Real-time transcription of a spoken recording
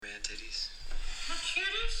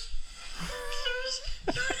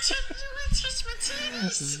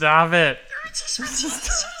Stop it.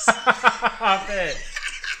 Stop it.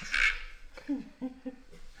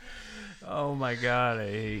 Oh my god, I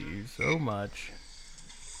hate you so much.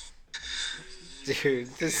 Dude,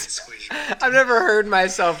 I've never heard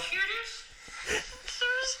myself.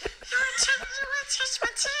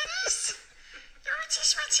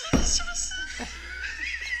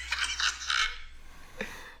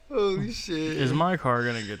 Holy shit. Is my car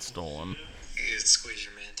gonna get stolen? You squeeze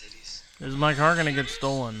your man titties. Is my car gonna get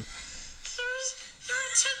stolen?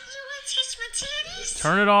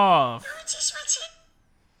 Turn it off.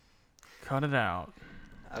 Cut it out.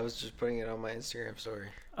 I was just putting it on my Instagram story.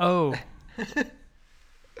 Oh.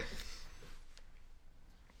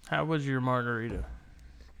 How was your margarita?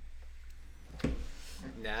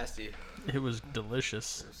 Nasty. It was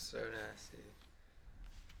delicious. It was so nasty.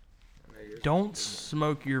 Don't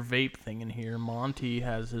smoke your vape thing in here. Monty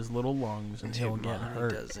has his little lungs and he'll get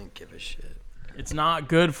hurt. He doesn't give a shit. It's not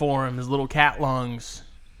good for him, his little cat lungs.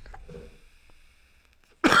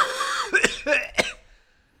 Oh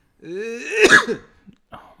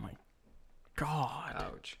my god.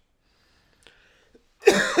 Ouch.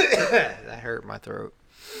 That hurt my throat.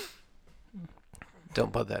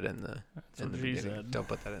 Don't put that in the beginning. Said. Don't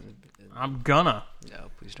put that in the I'm gonna.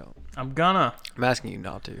 No, please don't. I'm gonna. I'm asking you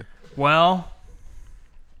not to. Well,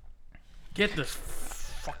 get this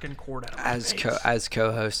fucking cord out of my face. As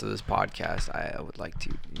co-host of this podcast, I would like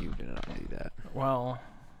you to not do that. Well,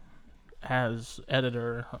 as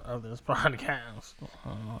editor of this podcast, I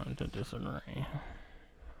want to disagree.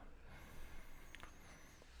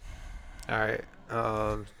 All right.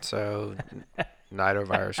 So,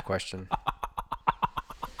 Nidovirus question.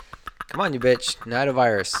 Come on, you bitch.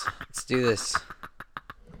 Nidovirus. Let's do this.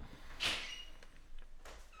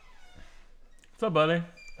 What's up, buddy?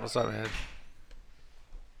 What's up, man?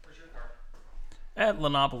 Where's your car? At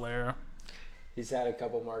Lenopolera. He's had a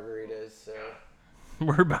couple margaritas, so.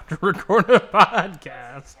 We're about to record a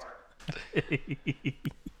podcast.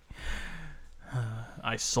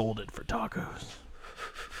 I sold it for tacos.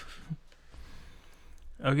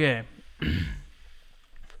 Okay.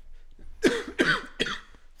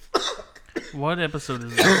 What episode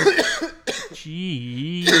is this?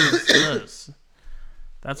 Jesus.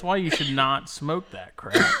 That's why you should not smoke that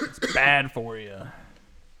crap. It's bad for you.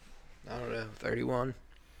 I don't know. 31?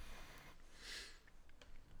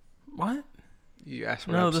 What? You asked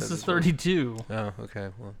what No, episode this is 32. Oh, okay.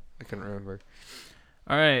 Well, I couldn't remember.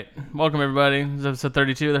 All right. Welcome, everybody. This is episode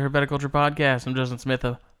 32 of the Herpeticulture Podcast. I'm Justin Smith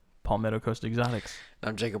of Palmetto Coast Exotics.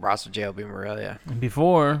 I'm Jacob Ross of JLB Morelia. And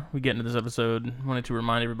before we get into this episode, I wanted to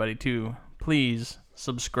remind everybody to please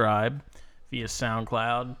subscribe via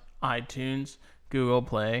SoundCloud, iTunes, Google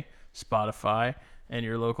Play, Spotify, and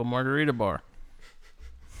your local margarita bar.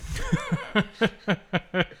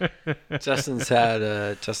 Justin had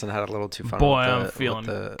a little too fun. Boy, with I'm feeling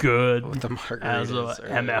good with the margaritas as a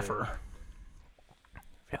earlier. MFer.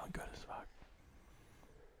 Feeling good as fuck.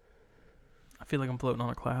 I feel like I'm floating on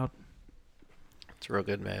a cloud. It's real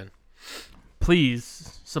good, man.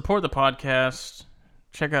 Please support the podcast.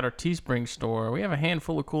 Check out our Teespring store. We have a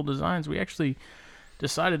handful of cool designs. We actually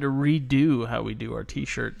decided to redo how we do our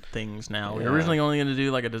t-shirt things now. We were originally only going to do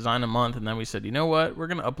like a design a month, and then we said, you know what? We're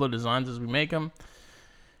going to upload designs as we make them.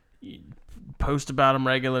 Post about them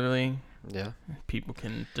regularly. Yeah. People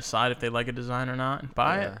can decide if they like a design or not and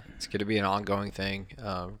buy it. It's going to be an ongoing thing. We're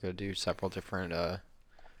going to do several different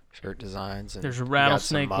shirt designs. And there's a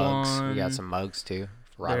rattlesnake one. We got some mugs too.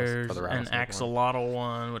 There's for the an axolotl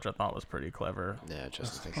one, which I thought was pretty clever. Yeah,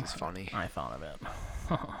 Justin thinks it's funny. I thought of it.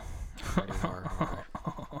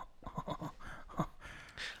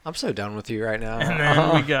 I'm so done with you right now. And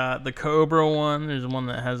then we got the Cobra one. There's one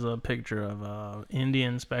that has a picture of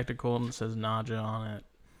Indian spectacle and it says Naja on it.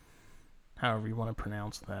 However you want to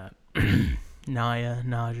pronounce that. Naya,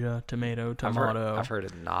 Naja, tomato. I've heard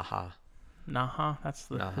of Naha. Naha? That's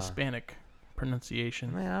the Hispanic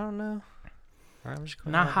pronunciation. I mean, I don't know. All right, I'm just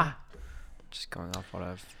going Naha. Just going off what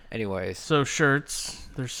I've... Anyways. So shirts.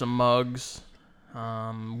 There's some mugs.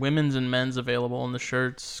 Women's and men's available in the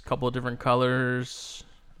shirts. A couple of different colors.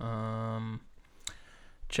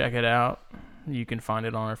 Check it out. You can find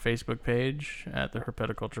it on our Facebook page at the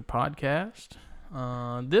Herpeticulture Podcast.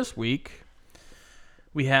 This week,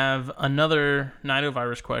 we have another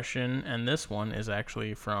Nidovirus question, and this one is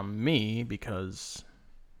actually from me because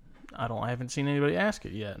I haven't seen anybody ask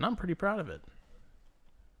it yet, and I'm pretty proud of it.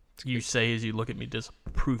 You say as you look at me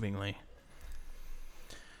disapprovingly.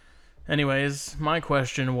 Anyways, my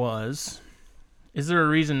question was, is there a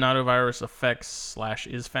reason Nidovirus affects /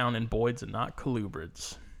 is found in boids and not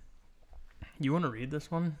colubrids? You want to read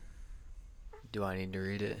this one? Do I need to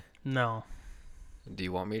read it? No. Do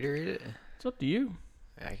you want me to read it? It's up to you.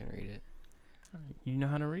 I can read it. You know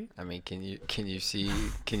how to read? I mean, can you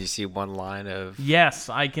see one line of? Yes,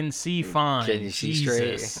 I can see fine. Can you see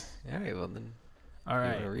Jesus. straight? All right, well then. All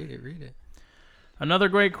right. You want to read it. Another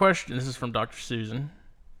great question. This is from Dr. Susan.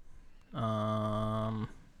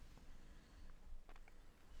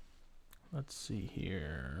 Let's see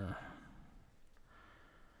here.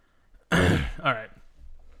 All right.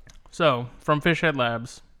 So, from Fishhead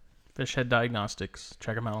Labs, Fishhead Diagnostics.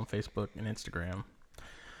 Check them out on Facebook and Instagram.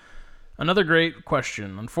 Another great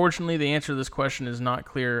question. Unfortunately, the answer to this question is not as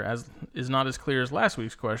clear as last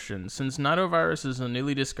week's question. Since nidovirus is a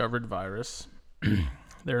newly discovered virus,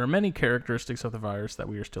 there are many characteristics of the virus that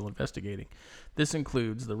we are still investigating. This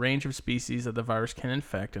includes the range of species that the virus can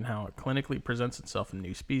infect and how it clinically presents itself in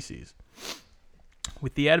new species.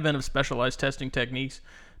 With the advent of specialized testing techniques,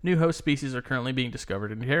 new host species are currently being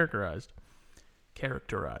discovered and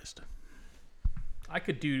characterized. I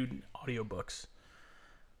could do audiobooks.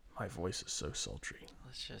 My voice is so sultry.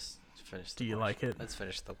 Let's just finish. Do you like it? Let's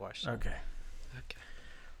finish the question. Okay.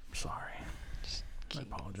 I'm sorry. I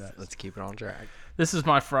apologize. Let's keep it on track. This is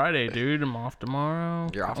my Friday, dude. I'm off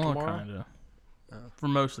tomorrow. You're off tomorrow? Kinda. For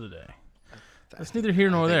most of the day. That's neither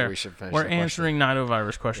here nor there. We're answering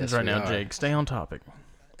nidovirus questions right now, Jake. Stay on topic.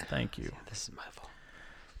 Thank you. This is my fault.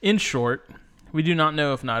 In short, we do not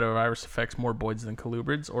know if nidovirus affects more boids than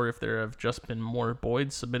colubrids, or if there have just been more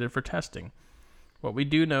boids submitted for testing. What we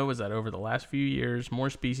do know is that over the last few years,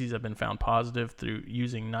 more species have been found positive through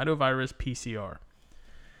using nidovirus PCR.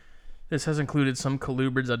 This has included some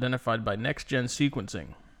colubrids identified by next-gen sequencing.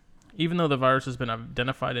 Even though the virus has been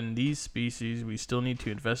identified in these species, we still need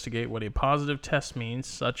to investigate what a positive test means,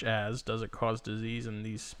 such as, does it cause disease in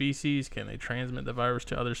these species? Can they transmit the virus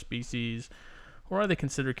to other species? Or are they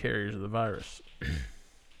considered carriers of the virus?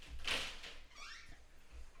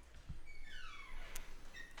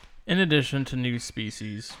 In addition to new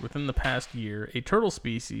species, within the past year, a turtle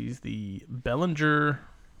species, the Bellinger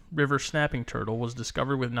River snapping turtle, was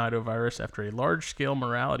discovered with nidovirus after a large-scale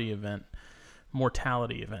mortality event.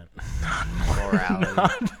 Not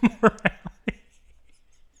morality.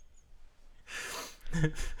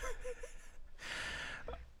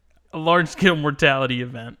 A large-scale mortality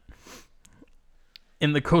event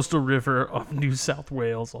in the coastal river of New South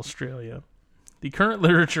Wales, Australia. The current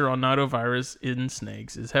literature on nidovirus in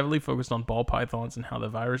snakes is heavily focused on ball pythons and how the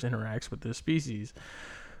virus interacts with this species.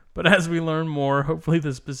 But as we learn more, hopefully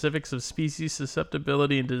the specifics of species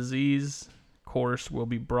susceptibility and disease course will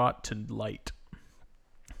be brought to light.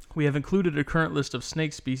 We have included a current list of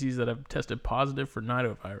snake species that have tested positive for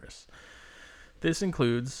nidovirus. This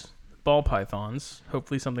includes ball pythons,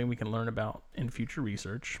 hopefully something we can learn about in future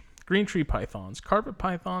research, green tree pythons, carpet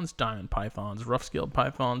pythons, diamond pythons, rough-scaled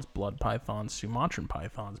pythons, blood pythons, Sumatran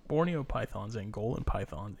pythons, Borneo pythons, Angolan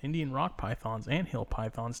pythons, Indian rock pythons, anthill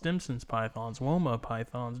pythons, Stimson's pythons, Woma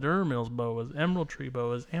pythons, Durhamill's boas, emerald tree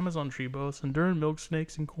boas, Amazon tree boas, and Durham milk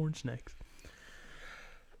snakes and corn snakes.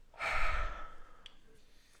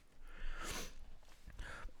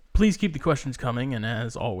 Please keep the questions coming, and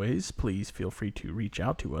as always, please feel free to reach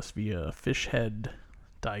out to us via Fishhead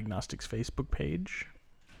Diagnostics Facebook page,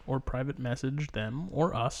 or private message them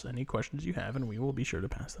or us any questions you have, and we will be sure to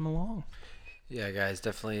pass them along. Yeah, guys,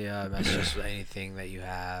 definitely message us with anything that you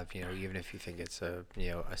have. You know, even if you think it's a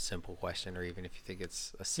simple question, or even if you think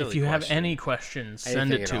it's a silly question. If you have any questions,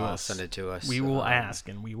 send it to us. Send it to us. We will ask,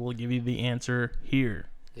 and we will give you the answer here.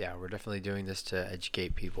 Yeah, we're definitely doing this to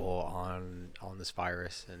educate people on this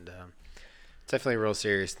virus, and it's definitely a real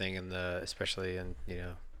serious thing especially in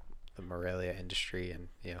the Morelia industry, and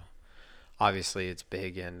obviously it's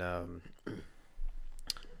big in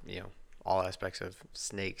all aspects of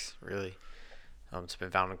snakes, really. It's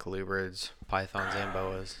been found in colubrids, pythons, and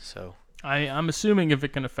boas. So I'm assuming if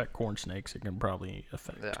it can affect corn snakes, it can probably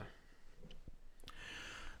affect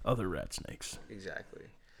other rat snakes. Exactly.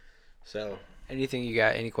 So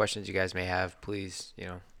any questions you guys may have, please,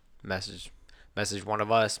 message one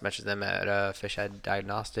of us, message them at Fishhead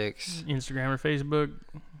Diagnostics. Instagram or Facebook,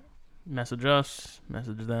 message us,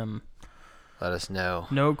 message them. Let us know.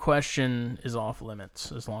 No question is off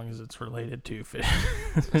limits as long as it's related to fish.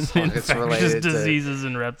 As long as it's related to diseases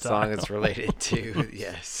and reptiles. As long as it's related to,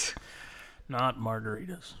 yes. Not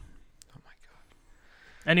margaritas. Oh my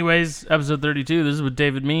God. Anyways, episode 32. This is what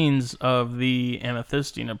Deavid means of the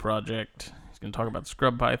Amethistina project. He's going to talk about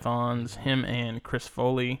scrub pythons, him and Chris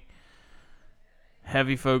Foley.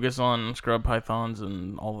 Heavy focus on scrub pythons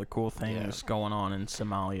and all the cool things going on in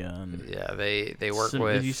Somalia. And they work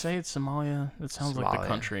with... Did you say it's Somalia? That sounds like the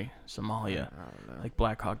country. Somalia. I don't know. Like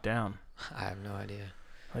Black Hawk Down. I have no idea.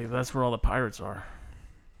 Like that's where all the pirates are.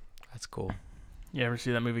 That's cool. You ever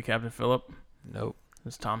see that movie Captain Phillip? Nope.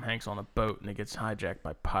 It's Tom Hanks on a boat and it gets hijacked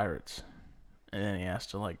by pirates, and then he has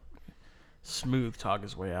to like smooth talk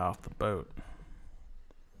his way off the boat.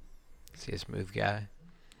 Is he a smooth guy?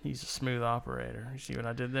 He's a smooth operator. You see what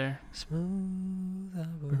I did there? Smooth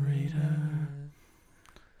operator.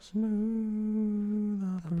 Smooth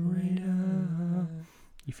operator.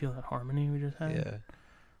 You feel that harmony we just had? Yeah.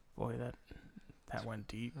 Boy, that went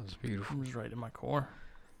deep. That was beautiful. It was right in my core.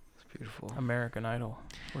 It's beautiful. American Idol.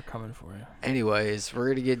 We're coming for you. Anyways, we're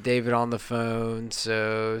going to get David on the phone,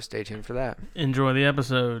 so stay tuned for that. Enjoy the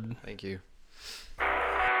episode. Thank you.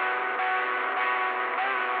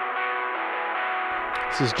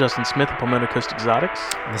 This is Justin Smith of Palmetto Coast Exotics.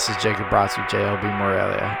 This is Jacob Bratz with JLB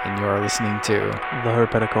Morelia, and you are listening to the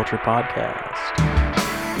Herpeticulture Podcast.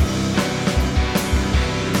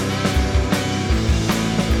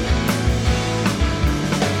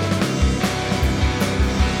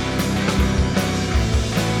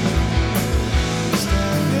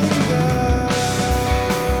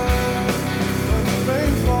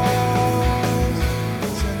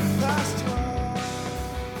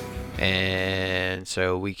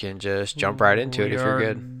 So we can just jump right into it if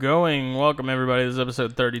you're good. Welcome, everybody. This is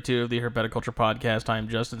episode 32 of the Herpeticulture Podcast. I'm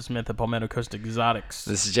Justin Smith of Palmetto Coast Exotics.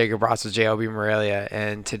 This is Jacob Ross with JLB Morelia,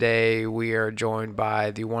 and today we are joined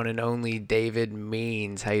by the one and only Deavid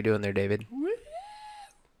Means. How you doing there, David?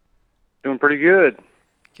 Doing pretty good.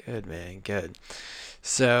 Good, man. Good.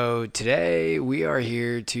 So today we are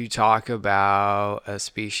here to talk about a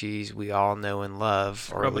species we all know and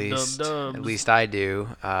love, or at least I do.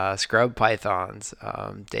 Scrub pythons.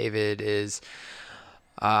 David is,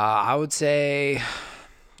 I would say,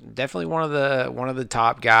 definitely one of the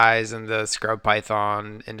top guys in the scrub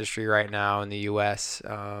python industry right now in the U.S.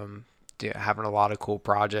 Having a lot of cool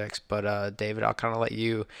projects. But David, I'll kind of let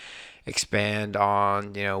you expand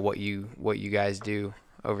on what you guys do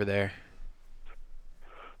over there.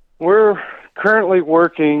 We're currently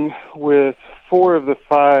working with 4 of the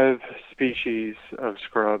 5 species of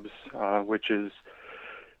scrubs, which is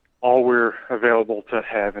all we're available to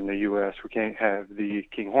have in the U.S. We can't have the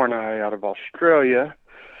king horneye out of Australia,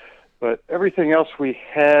 but everything else we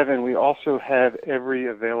have, and we also have every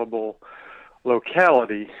available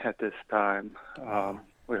locality at this time.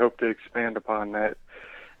 We hope to expand upon that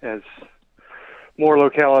as more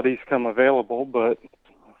localities come available, but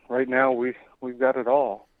right now we've got it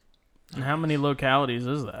all. And how many localities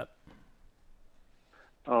is that?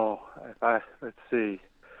 Let's see.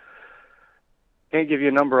 Can't give you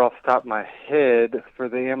a number off the top of my head. For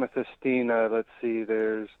the Amethistina, let's see,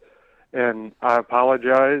 and I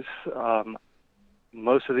apologize,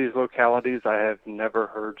 most of these localities I have never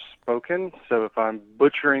heard spoken, so if I'm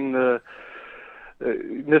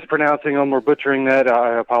mispronouncing them or butchering that,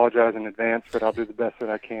 I apologize in advance, but I'll do the best that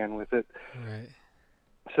I can with it. Right.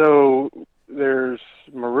 So there's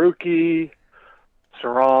Maruki,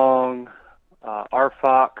 Sarong,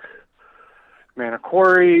 Arfak,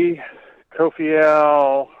 Maniquori,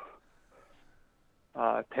 Kofiel,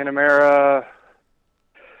 Tanamera,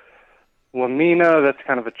 Wamina. That's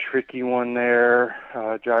kind of a tricky one there.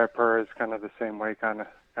 Jayapura is kind of the same way, kind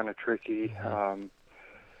of tricky. Mm-hmm.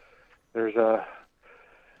 There's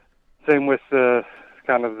same with the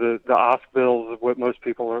kind of the osbills, what most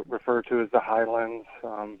people refer to as the highlands.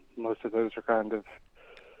 Most of those are kind of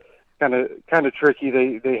tricky.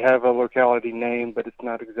 They have a locality name, but it's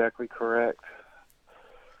not exactly correct.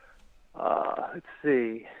 Let's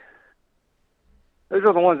see. Those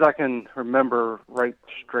are the ones I can remember right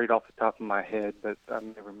straight off the top of my head, but I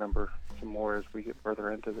may remember some more as we get further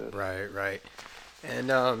into this. Right.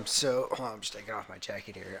 And so hold on, I'm just taking off my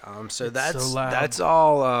jacket here. So it's that's so loud. That's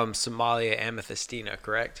all Somalia Amethistina,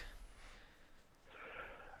 correct?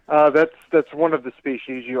 That's one of the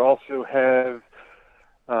species. You also have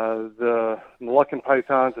the Moluccan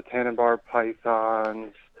pythons, the Tannenbar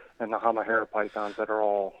pythons, and the Hamahara pythons that are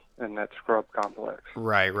all in that scrub complex.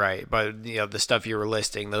 Right. But the stuff you were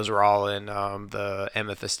listing, those were all in the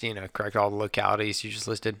Amethistina, correct? All the localities you just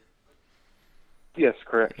listed. Yes,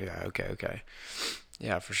 correct. Yeah. Okay.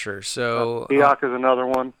 Yeah, for sure. So Biak is another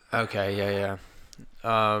one. Okay. Yeah.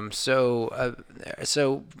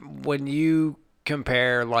 So when you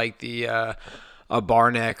compare like a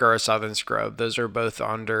barneck or a southern scrub, those are both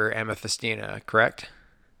under Amethistina, correct?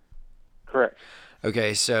 Correct.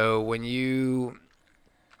 Okay. So when you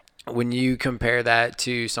compare that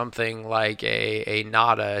to something like a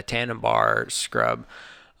Nada, a Tannenbar scrub,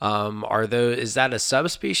 is that a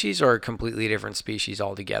subspecies or a completely different species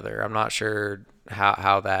altogether? I'm not sure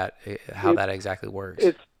how that exactly works.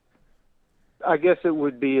 I guess it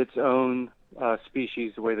would be its own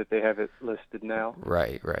species the way that they have it listed now.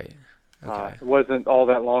 Right. Okay. It wasn't all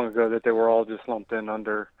that long ago that they were all just lumped in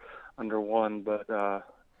under one, but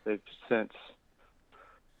they've since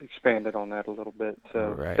expanded on that a little bit.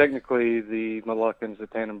 So Right. technically, the Moluccans, the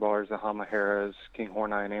Tannenbars, the Hamaharas,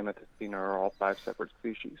 Kinghorni, and Amethistina are all 5 separate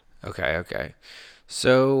species. Okay.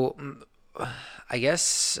 So I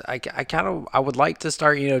guess I would like to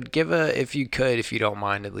start, give if you could, if you don't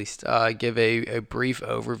mind, at least give a brief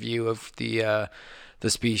overview of the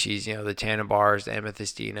species, the Tannenbars, the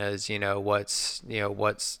Amethistinas,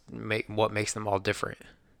 what makes them all different.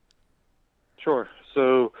 Sure.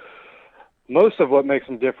 So most of what makes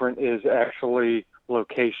them different is actually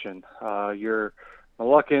location. Your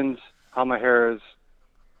Moluccans, Hamaharas,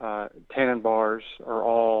 Tannenbars are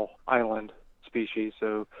all island species,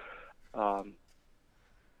 so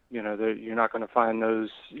you're not going to find those.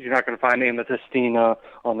 You're not going to find Amethistina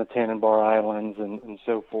on the Tannenbar Islands and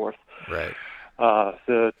so forth. Right.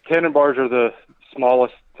 The Tannenbars are the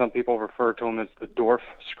smallest. Some people refer to them as the dwarf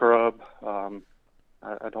scrub.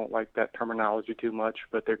 I don't like that terminology too much,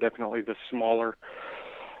 but they're definitely the smaller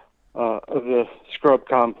of the scrub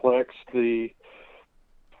complex. The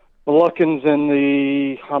Moluccans and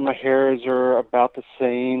the Hamaharas are about the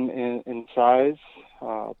same in size.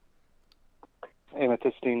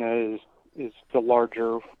 Amethistina is the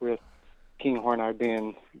larger, with Kinghorni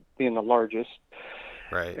being the largest.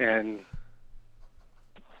 Right. And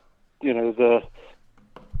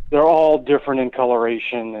they're all different in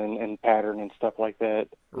coloration and pattern and stuff like that.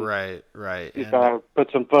 Right. If I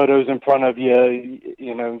put some photos in front of you,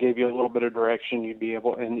 and gave you a little bit of direction, you'd be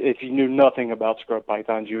able. And if you knew nothing about scrub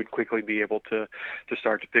pythons, you would quickly be able to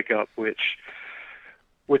start to pick up which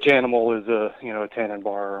animal is a Tannenbar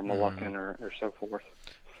or a Mollucan or so forth.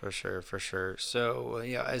 For sure. So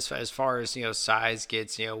as far as size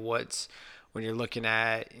gets, what's when you're looking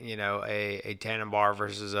at a Tannenbar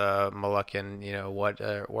versus a Mollucan, what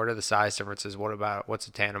are the size differences? What's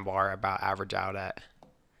a Tannenbar about average out at?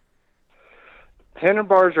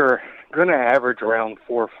 Tannenbars are going to average around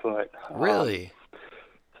 4 foot. Really?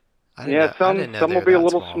 Some will be a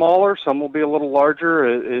little smaller, some will be a little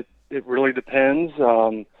larger. It really depends.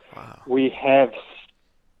 Wow. We have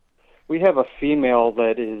a female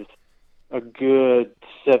that is a good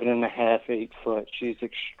 7.5, 8 foot. She's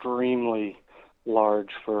extremely large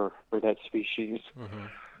for that species. Mm-hmm.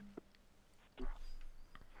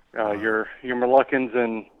 Wow. Your Moluccans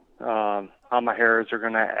and Hamaharas are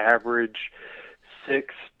going to average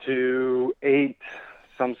 6 to 8.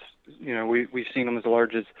 Some, we've seen them as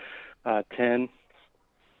large as 10.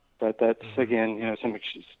 But that's again,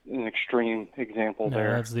 an extreme example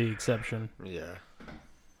there. That's the exception. Yeah.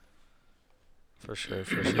 For sure.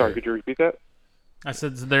 Sorry, could you repeat that? I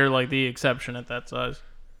said they're like the exception at that size.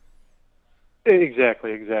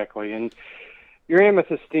 Exactly. And your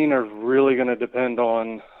Amethistina is really going to depend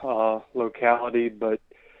on locality, but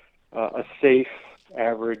a safe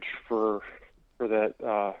average for that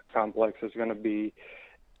complex is going to be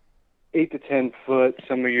 8 to 10 foot.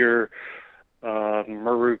 Some of your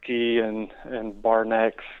Maruki and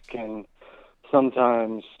Barnecks can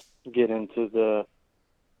sometimes get into the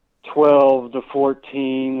 12 to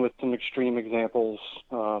 14, with some extreme examples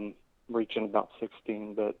reaching about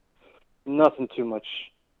 16, but nothing too much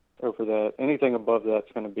over that. Anything above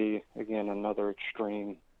that's going to be, again, another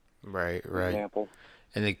extreme example.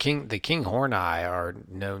 And the Kinghorni are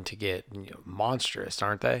known to get monstrous,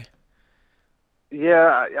 aren't they?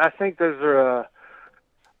 Yeah, I think those are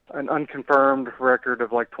an unconfirmed record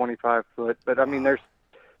of like 25 foot, but I mean, there's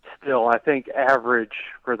still, I think average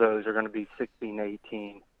for those are going to be 16,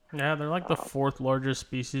 18. Yeah, they're like the 4th largest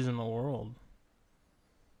species in the world.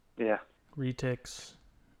 Yeah. Retics,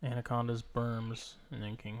 anacondas, berms, and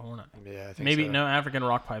then Kinghorni. Yeah, I think maybe so. No, African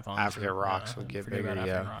rock pythons. African rocks would get bigger.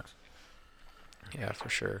 African rocks. Yeah, for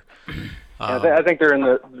sure. I think they're in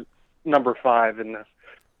the number 5 in the.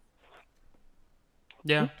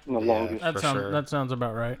 Yeah. In the longest. That sounds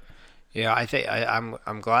about right. Yeah, I think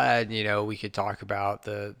I'm glad we could talk about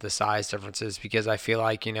the size differences, because I feel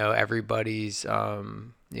like everybody's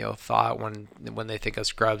thought when they think of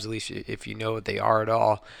scrubs, at least if you know what they are at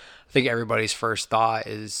all, I think everybody's first thought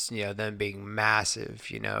is them being massive,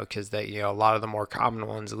 because they a lot of the more common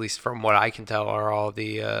ones, at least from what I can tell, are all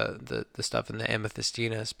the stuff in the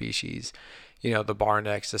Amethistina species. The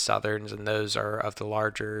Barnecks, the Southerns, and those are of the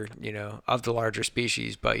larger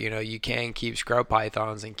species. But you can keep scrub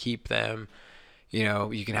pythons and keep them.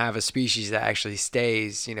 You can have a species that actually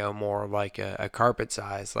stays, more like a carpet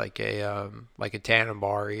size, like a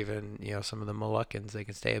Tannenbar, even some of the Moluccans, they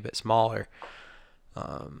can stay a bit smaller.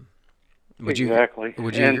 Would you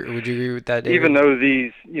agree with that, David? Even though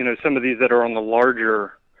these, some of these that are on the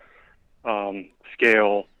larger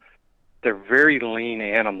scale, they're very lean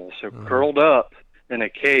animals. So curled up in a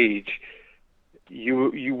cage,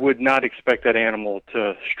 you would not expect that animal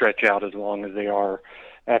to stretch out as long as they are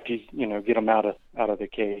after you get them out of the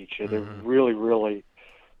cage. So they're really, really,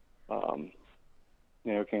 can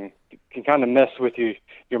kind of mess with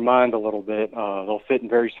your mind a little bit. They'll fit in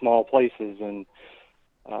very small places, and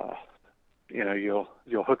you'll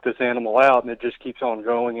hook this animal out, and it just keeps on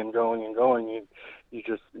going and going and going. You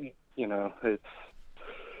just it's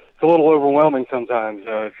a little overwhelming sometimes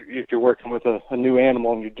if you're working with a new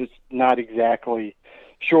animal and you're just not exactly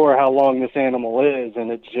sure how long this animal is,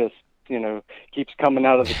 and it just keeps coming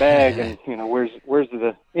out of the bag, and where's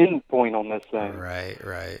the end point on this thing?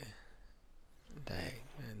 Right. Dang,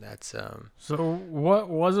 and that's So what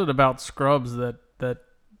was it about scrubs that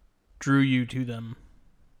drew you to them?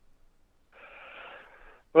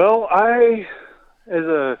 Well, I, as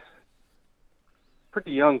a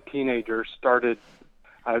pretty young teenager,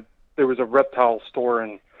 there was a reptile store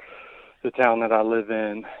in the town that I live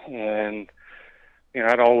in, and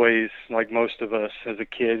I'd always, like most of us as a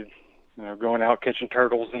kid, going out catching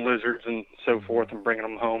turtles and lizards and so forth, and bringing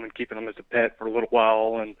them home and keeping them as a pet for a little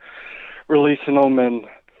while and releasing them. And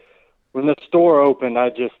when the store opened,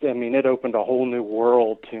 it opened a whole new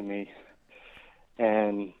world to me.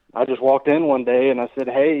 And I just walked in one day and I said,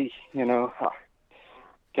 "Hey, can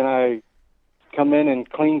I come in and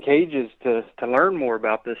clean cages to learn more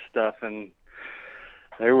about this stuff?" And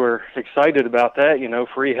they were excited about that,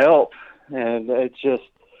 free help. And it just,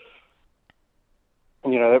 it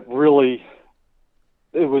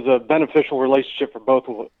was a beneficial relationship for both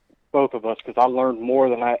of us, because I learned more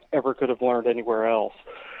than I ever could have learned anywhere else.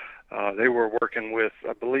 They were working with,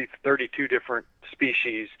 I believe, 32 different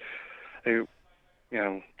species. They,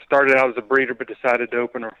 started out as a breeder, but decided to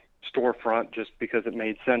open a storefront just because it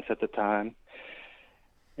made sense at the time.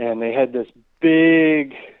 And they had this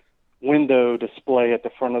big window display at the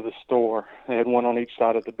front of the store. They had one on each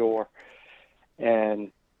side of the door.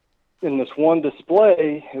 And in this one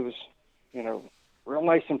display, it was, real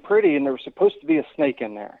nice and pretty, and there was supposed to be a snake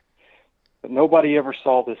in there. But nobody ever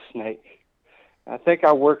saw this snake. I think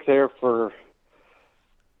I worked there for,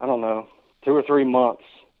 2 or 3 months.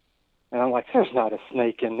 And I'm like, "There's not a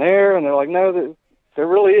snake in there." And they're like, "No, there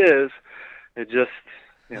really is. It just,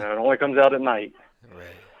 it only comes out at night."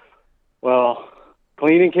 right. Well,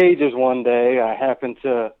 cleaning cages one day, I happened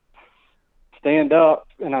to stand up,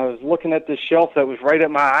 and I was looking at this shelf that was right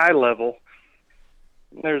at my eye level.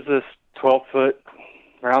 There's this 12-foot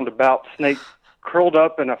roundabout snake curled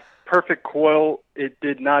up in a perfect coil. It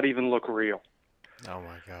did not even look real. Oh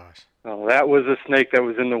my gosh. Well, that was a snake that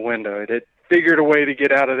was in the window. It had figured a way to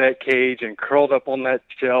get out of that cage and curled up on that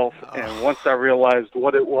shelf. Oh. And once I realized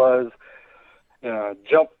what it was,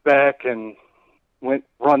 jumped back and went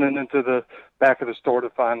running into the back of the store to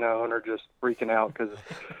find the owner, just freaking out because,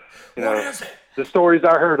 the stories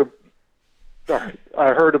I heard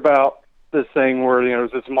about this thing where, it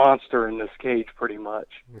was this monster in this cage pretty much.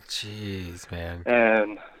 Jeez, man.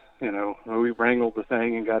 And, we wrangled the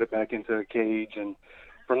thing and got it back into a cage. And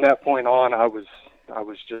from that point on, I was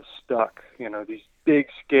just stuck. These big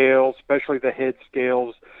scales, especially the head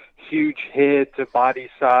scales, huge head to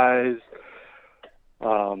body size.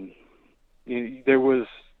 There was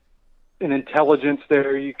an intelligence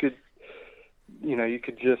there you could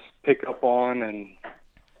just pick up on, and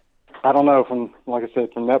I don't know, from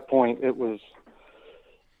that point it was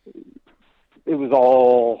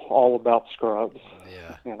all about scrubs.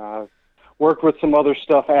 Yeah. I worked with some other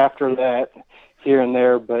stuff after that here and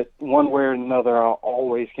there, but one way or another I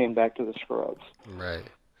always came back to the scrubs. Right.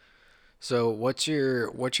 So what's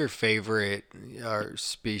your favorite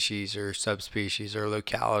species or subspecies or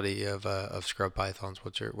locality of scrub pythons?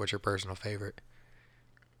 What's your personal favorite?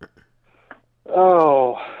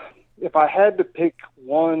 Oh, if I had to pick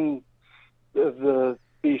one of the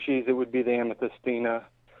species, it would be the Amethistina.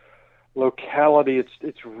 Locality,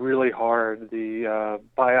 it's really hard. The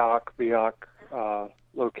Biak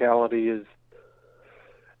locality is,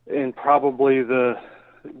 and probably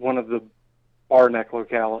one of the bar neck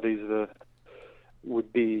localities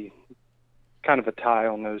would be kind of a tie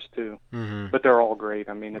on those two. Mm-hmm. But they're all great.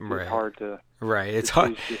 It's right. hard to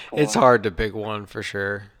it's hard to pick one for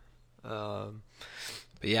sure.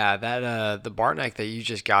 But yeah, that the barneck that you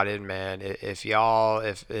just got in, man. If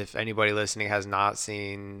anybody listening has not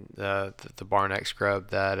seen the barneck scrub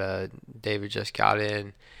that Deavid just got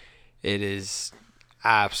in, it is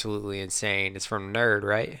absolutely insane. It's from Nerd,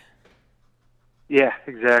 right? Yeah,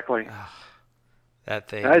 exactly. That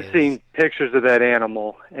thing. I've seen pictures of that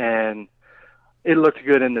animal, and it looked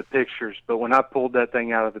good in the pictures, but when I pulled that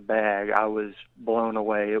thing out of the bag, I was blown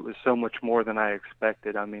away. It was so much more than I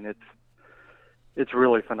expected. it's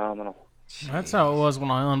really phenomenal. That's how it was when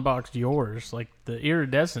I unboxed yours. Like the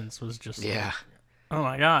iridescence was just Yeah. oh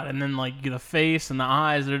my god! And then like the face and the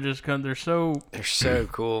eyes, they're so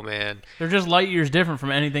cool, man. they're just light years different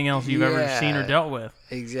from anything else you've ever seen or dealt with.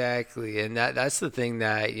 Exactly. And that's the thing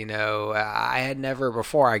that, I had never,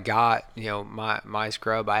 before I got, my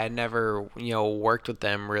scrub, I had never, worked with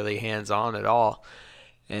them really hands on at all.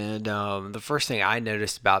 And the first thing I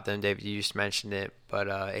noticed about them, David, you just mentioned it, but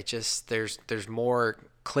it just there's more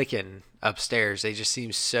clicking upstairs. They just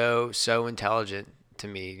seem so intelligent to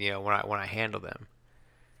me, when I handle them.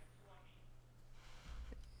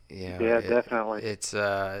 Yeah, definitely. It's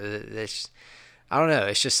I don't know.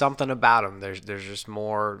 It's just something about them. There's just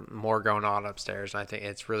more going on upstairs, and I think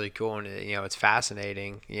it's really cool, and it's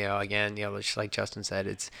fascinating. Again, just like Justin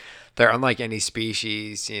said, they're unlike any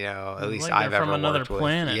species, at least Like I've they're ever from another worked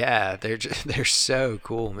planet. with. Yeah, they're so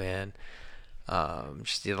cool, man.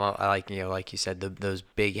 Just I like you said, those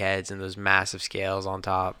big heads and those massive scales on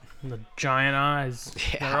top. The giant eyes.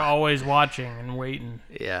 Yeah. They're always watching and waiting.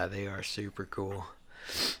 Yeah, they are super cool.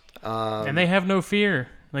 And they have no fear.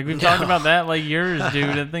 Like we've talked about that, like yours,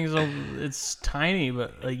 dude. That thing's it's tiny,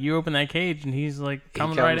 but like you open that cage and he's like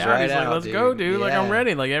coming right out. He's like, "Let's go, dude!" Like I'm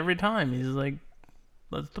ready. Like every time, he's like,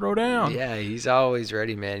 "Let's throw down." Yeah, he's always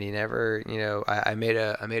ready, man. He never, I made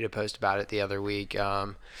a post about it the other week. Yeah,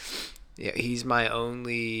 he's the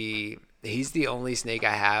only snake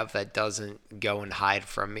I have that doesn't go and hide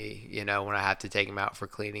from me. When I have to take him out for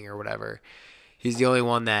cleaning or whatever. He's the only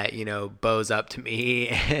one that, bows up to me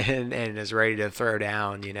and is ready to throw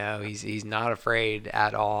down, He's not afraid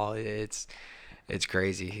at all. It's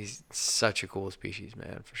crazy. He's such a cool species,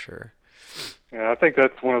 man, for sure. Yeah, I think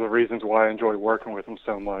that's one of the reasons why I enjoy working with him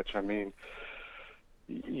so much. I mean,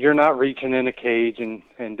 you're not reaching in a cage and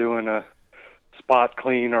doing a spot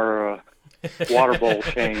clean or a water bowl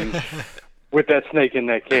change with that snake in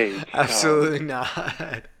that cage. Absolutely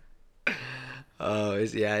not. Oh,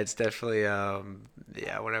 it's definitely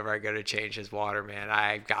whenever I go to change his water, man,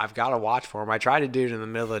 I've got to watch for him. I try to do it in the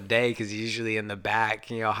middle of the day because he's usually in the back,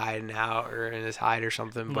 hiding out or in his hide or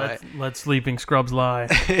something. But let sleeping scrubs lie.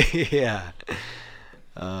 yeah,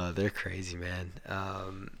 they're crazy, man.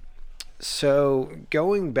 So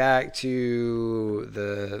going back to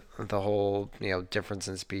the whole difference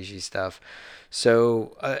in species stuff.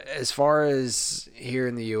 So as far as here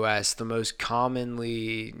in the U.S., the most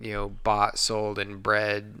commonly bought, sold, and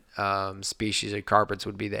bred species of carpets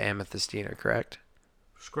would be the Amethistina, correct?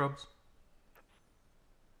 Scrubs.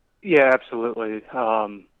 Yeah, absolutely.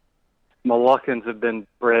 Moluccans have been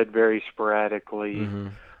bred very sporadically.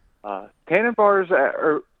 Mm-hmm. Tannin bars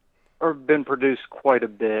are been produced quite a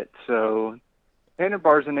bit. So Tannin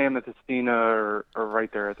bars and Amethistina are right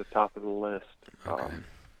there at the top of the list. Okay.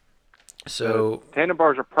 So Tannin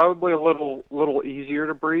bars are probably a little easier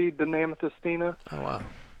to breed than the Amethistina. Oh wow!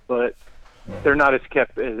 But they're not as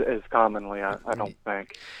kept as commonly. I don't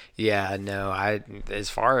think. Yeah, no. As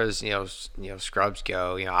far as scrubs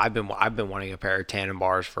go, I've been wanting a pair of Tannin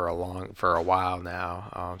bars for a while now.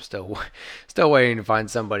 I'm still waiting to find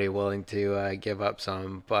somebody willing to give up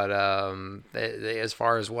some. But as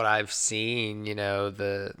far as what I've seen,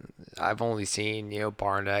 I've only seen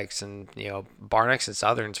Barnecks and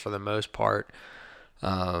Southerns for the most part.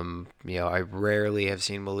 I rarely have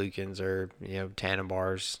seen Moluccans or Tannin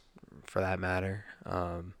bars for that matter.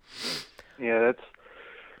 Yeah,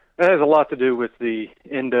 that has a lot to do with the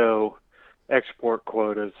Indo export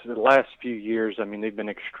quotas. The last few years, I mean, they've been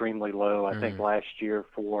extremely low. I think last year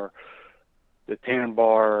for the Tannin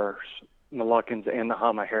bars, Moluccans, and the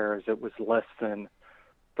Hamaharas, it was less than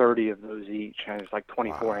 30 of those each, and it's like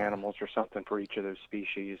 24 animals or something for each of those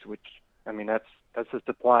species. Which, I mean, that's the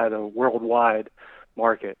supply of the worldwide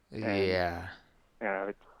market. And, yeah.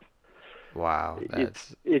 Wow,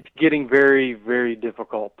 it's getting very, very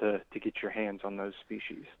difficult to get your hands on those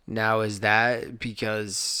species. Now, is that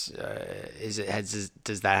because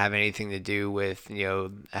does that have anything to do with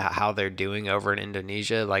how they're doing over in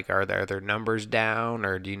Indonesia? Like, are their numbers down,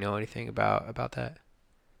 or do you know anything about that?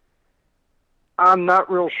 I'm not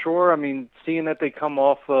real sure. I mean, seeing that they come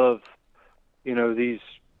off of these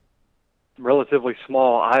relatively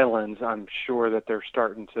small islands, I'm sure that they're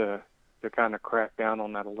starting to kind of crack down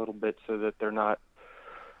on that a little bit so that they're not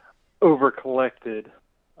over collected.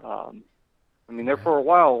 I mean, there for a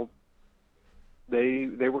while, they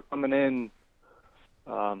were coming in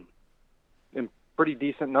pretty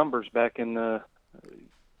decent numbers back in the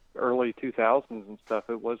early 2000s and stuff.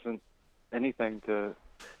 It wasn't anything to,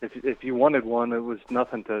 if you wanted one, it was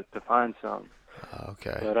nothing to find some.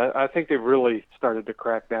 Okay. But I think they've really started to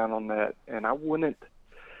crack down on that, and I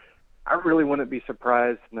really wouldn't be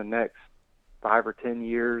surprised in the next 5 or 10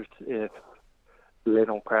 years if they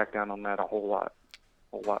don't crack down on that a whole lot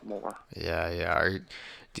more. Yeah.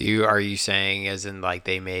 Are you saying as in like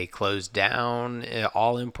they may close down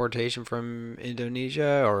all importation from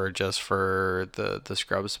Indonesia, or just for the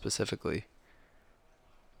scrubs specifically?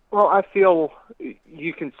 Well, I feel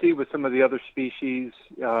you can see with some of the other species,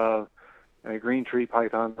 green tree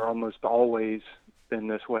pythons are almost always been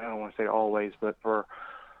this way. I don't want to say always, but for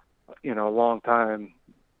a long time,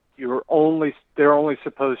 they're only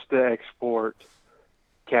supposed to export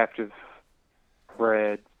captive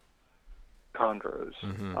bred chondros.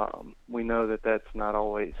 We know that that's not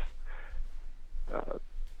always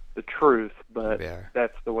the truth, but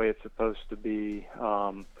that's the way it's supposed to be.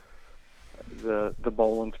 The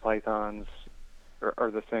Boland's pythons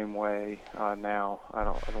are the same way now. I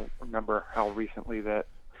don't remember how recently that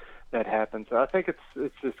happened. So I think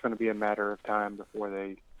it's just going to be a matter of time before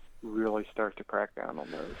they really start to crack down on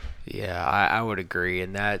those. Yeah, I would agree,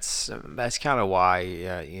 and that's kind of why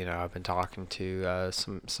I've been talking to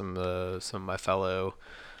some of my fellow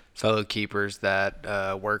keepers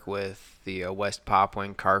that work with the West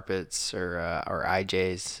Popwing carpets or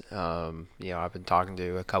IJs. I've been talking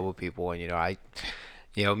to a couple of people, and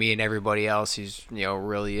me and everybody else who's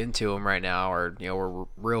really into them right now are we're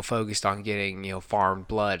real focused on getting farmed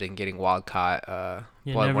blood and getting wild caught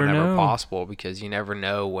blood whenever possible, because you never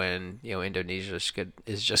know when Indonesia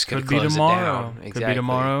is just going to close it down. Exactly. Could be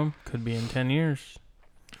tomorrow. Could be in 10 years.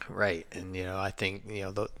 Right, and I think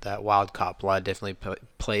that wild caught blood definitely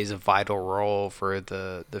plays a vital role for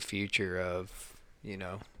the future of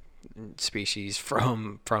species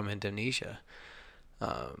from Indonesia.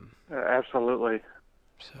 Absolutely.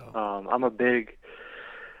 So I'm a big,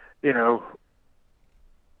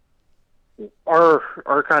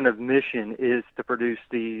 our kind of mission is to produce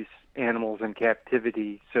these animals in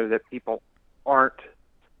captivity so that people aren't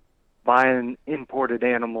buying imported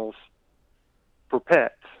animals for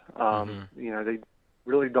pets. They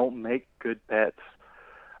really don't make good pets,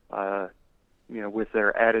 with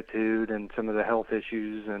their attitude and some of the health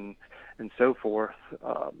issues and so forth.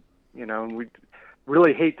 And we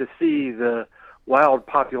really hate to see the wild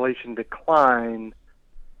population decline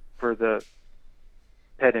for the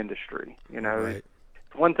pet industry. Right.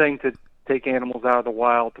 It's one thing to take animals out of the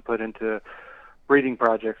wild to put into breeding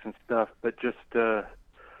projects and stuff, but just to,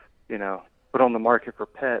 put on the market for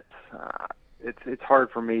pets, it's hard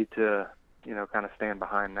for me to, kind of stand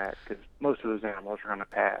behind that, because most of those animals are going to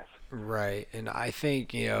pass. Right, and I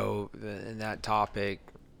think in that topic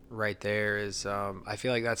right there is I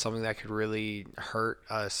feel like that's something that could really hurt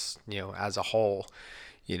us as a whole,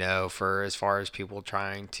 for as far as people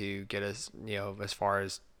trying to get us as far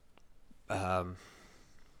as I'm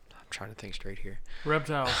trying to think straight here.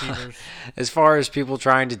 Reptile keepers. As far as people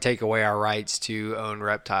trying to take away our rights to own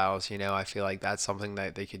reptiles, I feel like that's something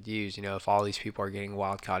that they could use. If all these people are getting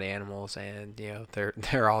wild caught animals and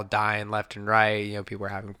they're all dying left and right, people are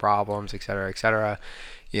having problems, et cetera, et cetera.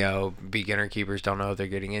 Beginner keepers don't know what they're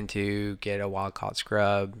getting into. Get a wild caught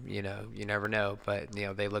scrub. You never know, but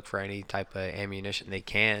they look for any type of ammunition they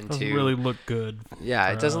can doesn't to really look good.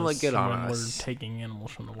 Yeah, it doesn't look good on when us. We're taking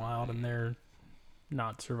animals from the wild and they're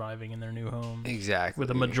not surviving in their new homes. Exactly. With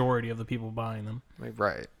the majority of the people buying them.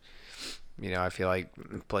 Right. I feel like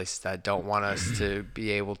places that don't want us to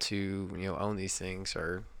be able to, own these things,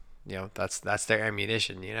 or, that's their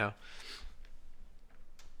ammunition,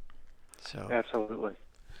 So. Absolutely.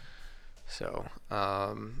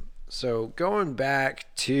 So going back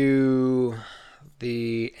to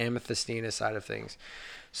the Amethistina side of things.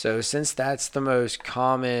 So since that's the most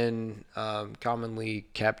commonly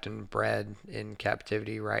kept and bred in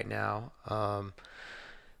captivity right now,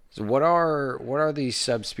 so what are these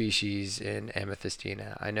subspecies in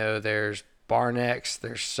Amethistina? I know there's Barnecks,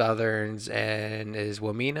 there's Southerns, and is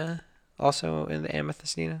Wamina also in the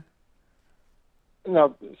Amethistina?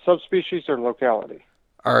 No, subspecies or locality?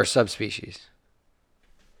 Or subspecies?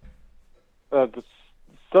 The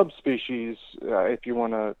subspecies, if you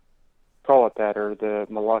want to call it that, are the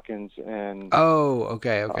Moluccans and... Oh,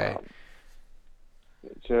 okay.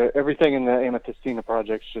 So everything in the Amethistina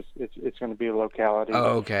project it's going to be a locality.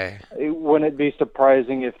 Oh, okay. Wouldn't it be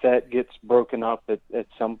surprising if that gets broken up at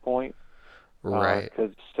some point? Right.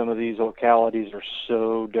 Because some of these localities are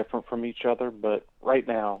so different from each other, but right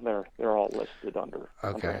now they're all listed under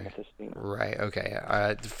Amethistina. Right. Okay.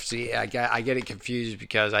 See, I get it confused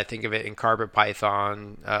because I think of it in carpet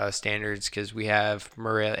python standards, because we have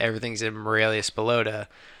everything's in Morelia spilota,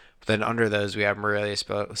 but then under those we have Morelia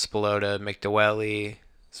spilota, McDowelli,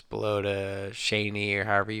 spilota Shaney, or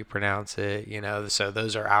however you pronounce it. So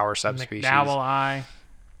those are our subspecies. McDowell.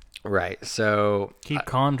 Right. So Keep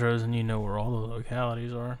chondros and you know where all the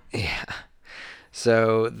localities are. yeah.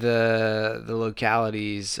 So the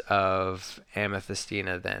localities of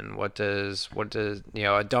Amethistina, then what does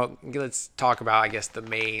don't let's talk about, I guess, the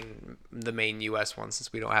main U.S. ones,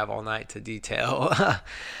 since we don't have all night to detail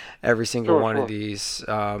every single one of these.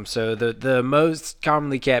 So the most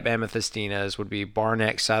commonly kept Amethistinas would be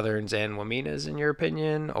Barneck, Southerns, and Waminas, in your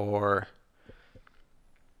opinion, or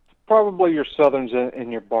Probably your Southerns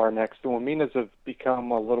and your Barnecks. The Waminas have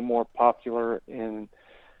become a little more popular in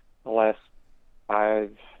the last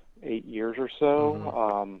 5, 8 years or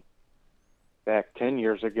so. Back 10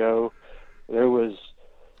 years ago, there was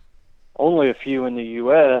only a few in the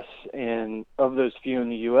U.S., and of those few in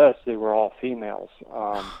the U.S., they were all females.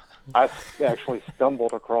 I actually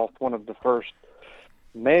stumbled across one of the first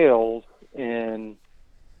males in,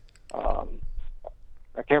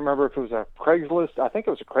 I can't remember if it was a Craigslist. I think it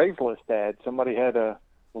was a Craigslist ad. Somebody had a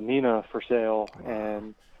Lamina for sale,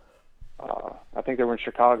 and I think they were in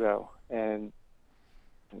Chicago. And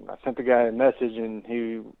I sent the guy a message, and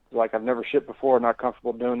he was like, I've never shipped before, not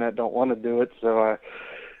comfortable doing that, don't want to do it. So I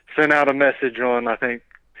sent out a message on, I think,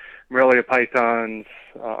 Morelia Python's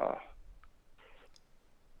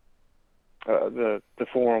the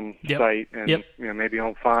forum site, and maybe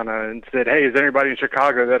on Fauna, and said, hey, is there anybody in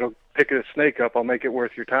Chicago that'll pick a snake up? I'll make it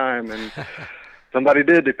worth your time. And somebody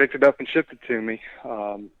did. They picked it up and shipped it to me.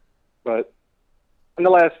 But in the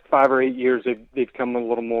last 5 or 8 years, they've come a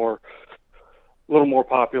little more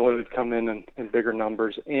popular. They've come in bigger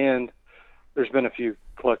numbers, and there's been a few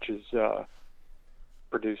clutches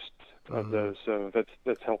produced of those, so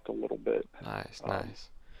that's helped a little bit. Nice.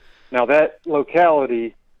 Now that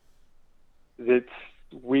locality,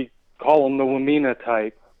 we call them the Wamina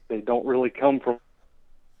type. They don't really come from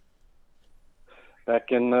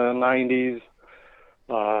back in the 90s.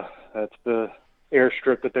 That's the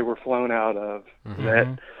airstrip that they were flown out of.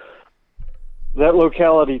 That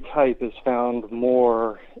locality type is found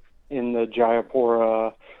more in the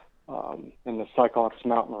Jayapura, in the Cyclops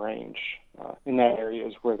mountain range. In that area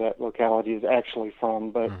is where that locality is actually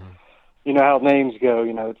from. But you know how names go.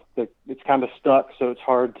 You know, it's kind of stuck, so it's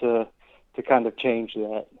hard to kind of change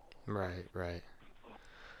that. Right.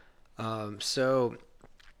 So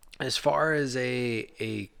as far as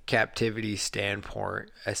a captivity standpoint,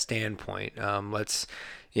 let's,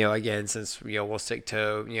 again, since, we'll stick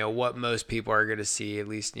to, what most people are going to see, at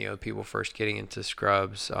least, people first getting into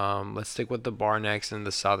scrubs. Let's stick with the Barnecks and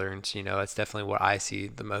the Southerns. That's definitely what I see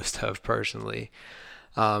the most of personally.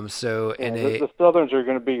 The Southerns are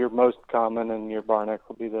going to be your most common, and your Barneck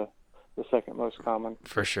will be the second most common.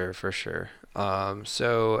 For sure.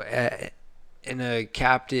 In a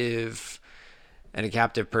captive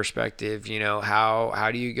perspective,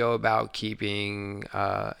 how do you go about keeping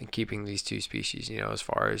these two species, as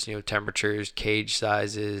far as, temperatures, cage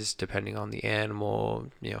sizes, depending on the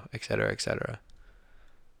animal, et cetera?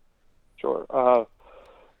 Sure.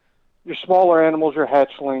 Your smaller animals, your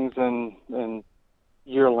hatchlings and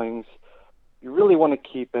yearlings, you really want to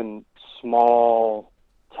keep in small,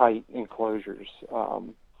 tight enclosures.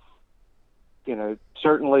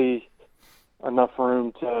 Certainly enough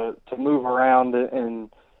room to move around and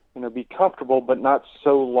be comfortable, but not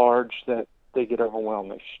so large that they get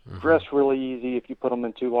overwhelmed. They stress really easy if you put them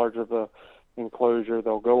in too large of a enclosure.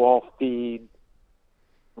 They'll go off feed.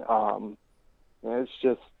 It's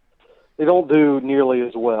just they don't do nearly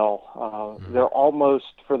as well. They're almost,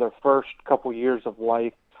 for their first couple years of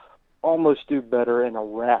life, almost do better in a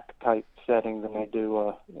rack type setting than they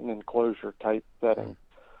do an enclosure type setting.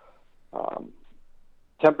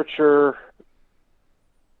 Temperature,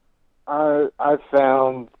 I've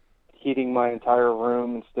found heating my entire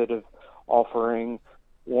room instead of offering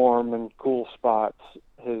warm and cool spots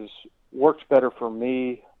has worked better for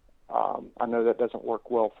me. I know that doesn't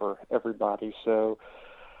work well for everybody. So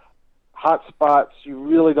hot spots, you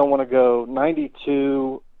really don't want to go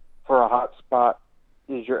 92 for a hot spot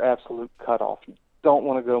is your absolute cutoff. You don't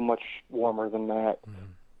want to go much warmer than that.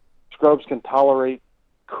 Scrubs can tolerate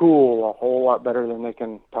cool a whole lot better than they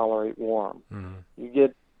can tolerate warm. You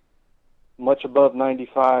get much above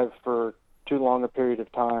 95 for too long a period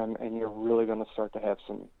of time, and you're really going to start to have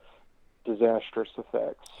some disastrous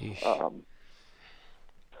effects.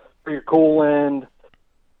 For your cool end,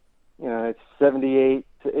 it's 78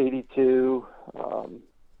 to 82.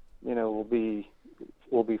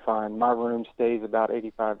 We'll be fine. My room stays about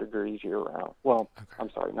 85 degrees year round. Well, okay. I'm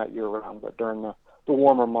sorry, not year round, but during the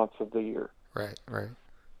warmer months of the year. Right.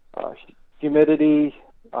 Humidity,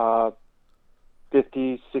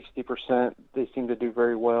 50, 60%, they seem to do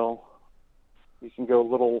very well. You can go a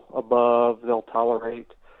little above, they'll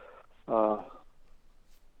tolerate.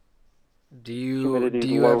 Do you Humidity's do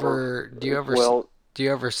you lower ever do you as ever well. do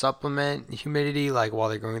you ever supplement humidity like while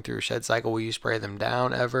they're going through a shed cycle? Will you spray them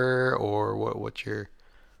down ever, or what do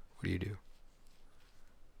you do?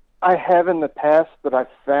 I have in the past, but I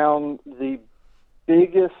found the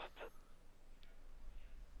biggest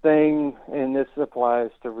thing, and this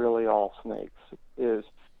applies to really all snakes, is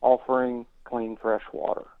offering clean, fresh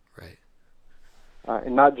water. Right.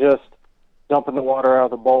 And not just dumping the water out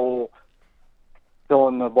of the bowl,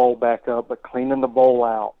 filling the bowl back up, but cleaning the bowl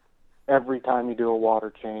out every time you do a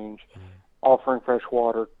water change, offering fresh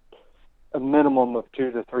water a minimum of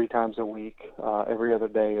 2 to 3 times a week. Every other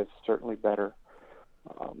day is certainly better.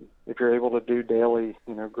 If you're able to do daily,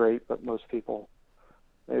 great, but most people,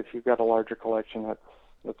 if you've got a larger collection,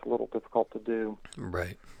 that's a little difficult to do.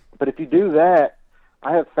 Right. But if you do that,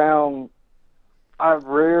 I have found I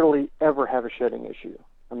rarely ever have a shedding issue.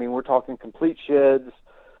 I mean, we're talking complete sheds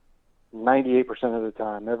 98% of the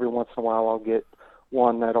time. Every once in a while I'll get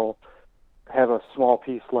one that'll have a small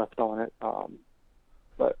piece left on it.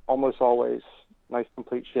 But almost always nice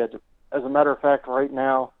complete sheds. As a matter of fact, right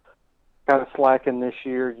now, kind of slacking this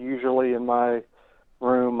year. Usually in my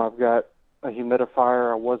room I've got a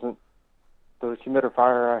humidifier. The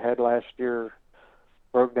humidifier I had last year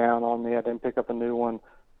broke down on me. I didn't pick up a new one.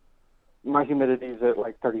 My humidity's at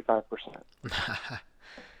like 35%.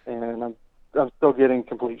 And I'm still getting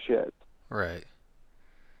complete sheds. Right.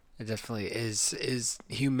 It definitely is. Is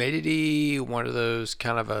humidity one of those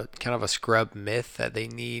kind of a scrub myth that they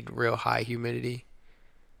need real high humidity?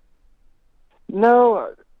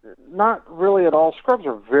 No, not really at all. Scrubs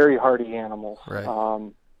are very hardy animals. Right.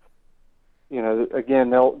 Again,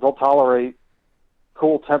 they'll tolerate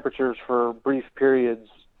cool temperatures for brief periods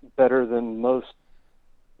better than most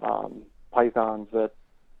pythons that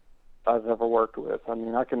I've ever worked with. I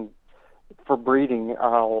mean, for breeding,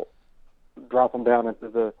 I'll drop them down into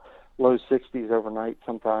the low 60s overnight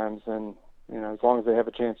sometimes, and as long as they have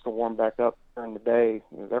a chance to warm back up during the day,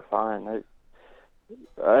 they're fine.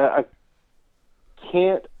 I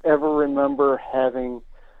can't ever remember having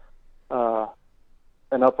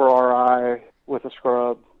an upper RI with a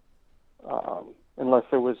scrub, unless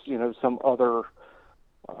there was some other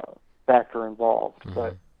factor involved. Mm-hmm.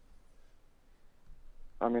 But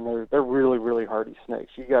I mean, they're really, really hardy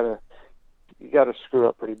snakes. You gotta screw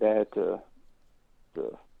up pretty bad to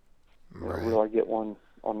Right. really get one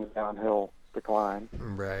on the downhill decline.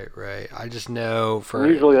 Right. I just know And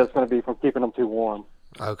usually that's going to be from keeping them too warm.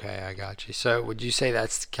 Okay, I got you. So would you say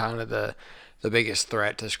that's kind of the biggest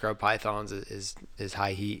threat to scrub pythons is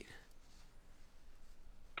high heat?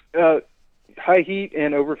 High heat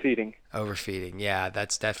and overfeeding. Overfeeding, yeah,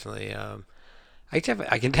 that's definitely. I can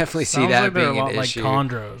definitely see Sounds that like they're a being an lot issue. like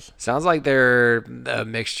chondros. Sounds like they're a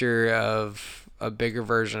mixture of a bigger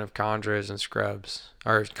version of chondros and scrubs,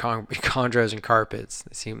 or chondros and carpets.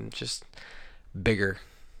 They seem just bigger.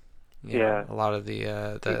 Yeah. A lot of the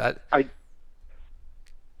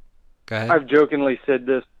Go ahead. I've jokingly said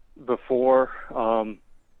this before.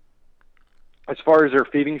 As far as their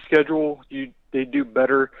feeding schedule, they do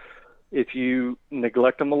better if you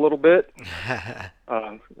neglect them a little bit.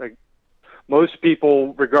 Like most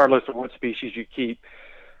people, regardless of what species you keep,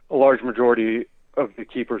 a large majority of the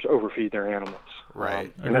keepers overfeed their animals.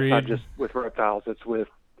 Right. And that's not just with reptiles; it's with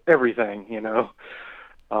everything,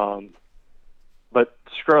 But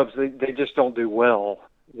scrubs, they just don't do well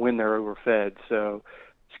when they're overfed. So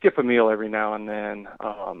skip a meal every now and then.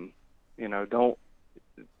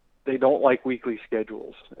 They don't like weekly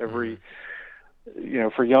schedules.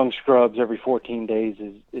 For young scrubs, every 14 days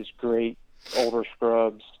is great. Older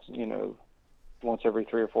scrubs, once every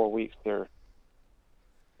 3 or 4 weeks, they're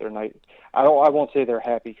nice. I won't say they're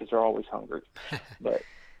happy because they're always hungry, but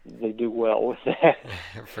they do well with that.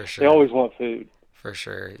 For sure. They always want food. For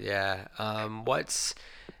sure, yeah. What's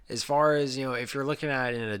as far as if you're looking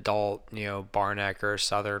at an adult, Barneck or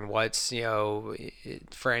Southern, what's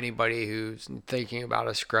for anybody who's thinking about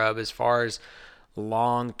a scrub as far as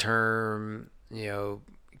long term,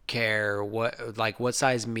 care, what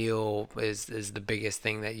size meal is the biggest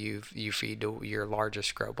thing that you feed to your largest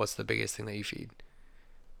scrub? What's the biggest thing that you feed?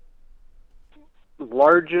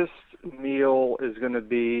 Largest meal is going to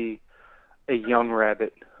be a young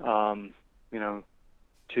rabbit.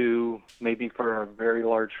 2, maybe for a very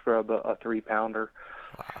large scrub, a 3-pounder.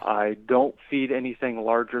 Wow. I don't feed anything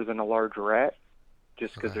larger than a large rat,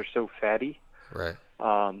 just because they're so fatty. Right.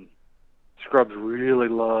 Scrubs really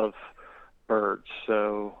love birds,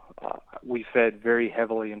 so we fed very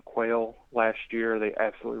heavily in quail last year. They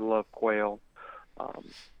absolutely love quail.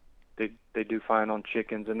 They do fine on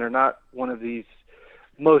chickens, and they're not one of these.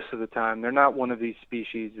 Most of the time, they're not one of these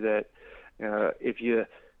species that if you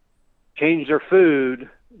change their food,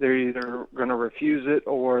 they're either going to refuse it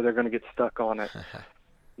or they're going to get stuck on it.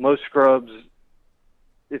 Most scrubs,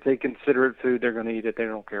 if they consider it food, they're going to eat it. They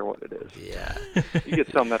don't care what it is. Yeah. You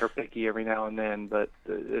get some that are picky every now and then, but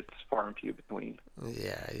it's far and few between.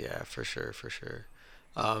 Yeah, for sure.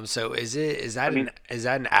 So is that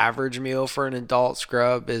an average meal for an adult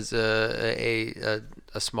scrub? Is a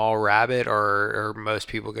small rabbit, or are most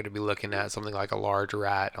people going to be looking at something like a large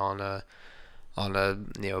rat on a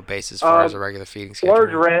basis as far as a regular feeding schedule?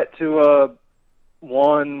 Large rat to a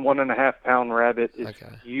 1.5 pound rabbit is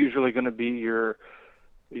usually going to be your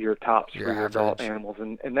tops for your adult animals,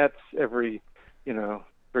 and that's every 3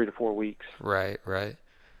 to 4 weeks. Right.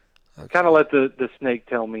 Okay. Kind of let the snake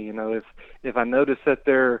tell me, if I notice that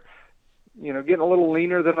they're getting a little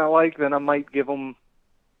leaner than I like, then I might give them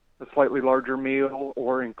a slightly larger meal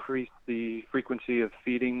or increase the frequency of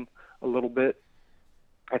feeding a little bit.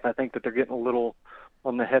 If I think that they're getting a little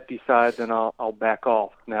on the hefty side, then I'll back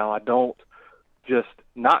off. Now, I don't just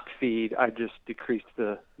not feed, I just decrease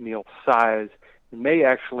the meal size. It may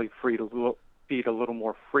actually feed a little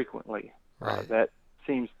more frequently. Right. That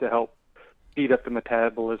seems to help speed up the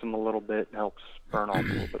metabolism a little bit and helps burn off a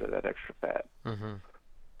little bit of that extra fat. Mm-hmm.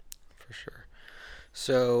 For sure.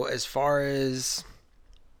 So as far as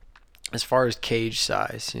cage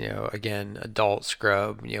size, again, adult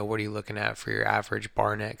scrub, what are you looking at for your average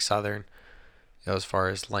bar neck southern, as far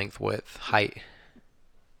as length, width, height?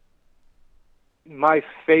 My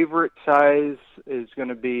favorite size is going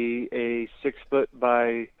to be a 6 foot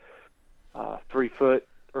by 3 foot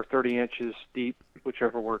or 30 inches deep,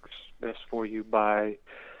 whichever works best for you, by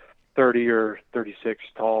 30 or 36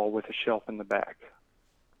 tall with a shelf in the back.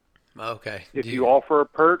 Okay. If you offer a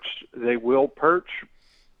perch, they will perch,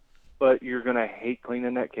 but you're going to hate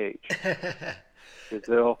cleaning that cage.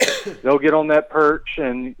 Because they'll get on that perch,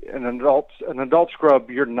 and an adult scrub,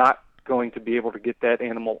 you're not going to be able to get that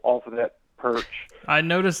animal off of that perch. I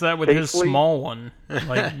noticed that with his small one.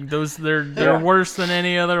 Like those, they're worse than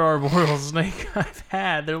any other arboreal snake I've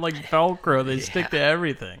had. They're like Velcro. They stick to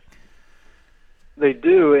everything. They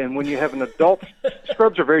do, and when you have an adult,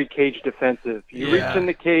 scrubs are very cage defensive. You reach in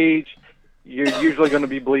the cage, you're usually going to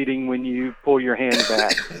be bleeding when you pull your hand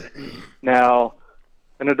back. Now,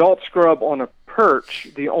 an adult scrub on a perch,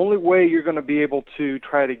 the only way you're going to be able to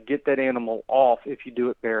try to get that animal off if you do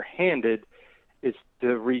it barehanded is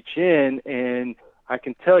to reach in, and I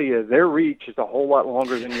can tell you, their reach is a whole lot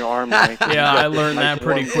longer than your arm length. Yeah, I learned that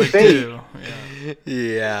pretty quick, too.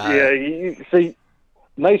 Yeah. You see,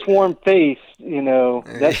 nice warm face,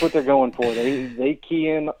 that's what they're going for. They key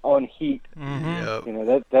in on heat. Mm-hmm.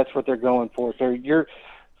 Yep. That's what they're going for. So you're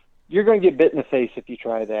going to get bit in the face if you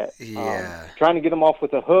try that. Yeah. Trying to get them off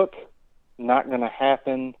with a hook, not going to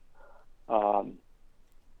happen.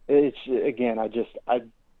 It's again, I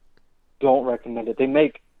don't recommend it. They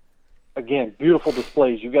make, again, beautiful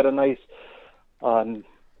displays. You've got a nice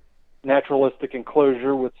naturalistic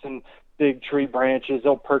enclosure with some big tree branches.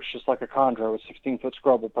 They'll perch just like a chondro. A 16-foot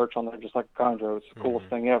scrub will perch on there just like a chondro. It's the coolest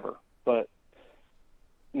thing ever. But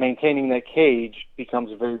maintaining that cage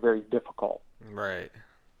becomes very, very difficult. Right.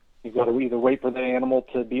 You've got to either wait for the animal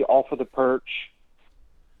to be off of the perch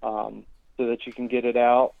so that you can get it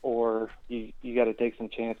out, or you got to take some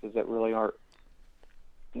chances that really aren't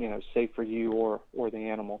safe for you or the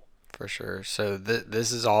animal. For sure. So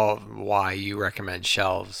this is all why you recommend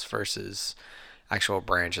shelves versus actual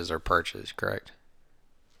branches or perches, correct?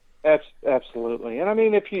 Absolutely. And I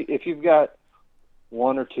mean, if you've got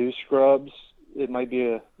one or two scrubs, it might be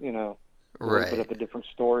a little bit of a different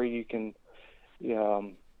story. You can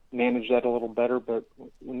manage that a little better. But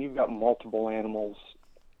when you've got multiple animals,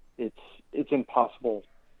 it's impossible.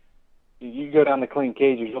 You go down to clean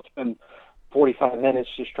cages, you'll spend 45 minutes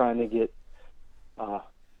just trying to get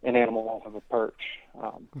an animal off of a perch.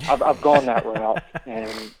 I've gone that route,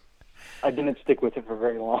 and I didn't stick with it for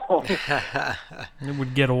very long. It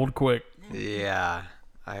would get old quick. Yeah,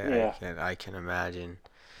 I can imagine.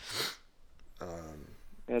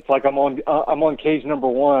 It's like I'm on cage number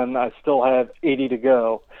 1. I still have 80 to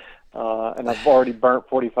go, and I've already burnt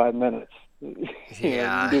 45 minutes.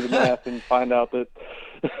 Yeah. You do the math and find out that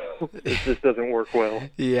it just doesn't work well.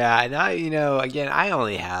 Yeah, and I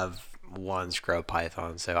only have one scrub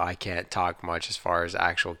python, so I can't talk much as far as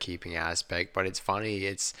actual keeping aspect. But it's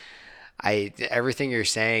funny. Everything you're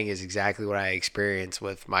saying is exactly what I experienced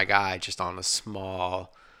with my guy, just on a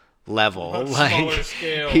small level. Smaller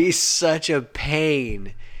scale. He's such a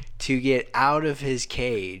pain to get out of his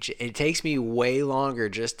cage. It takes me way longer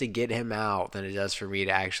just to get him out than it does for me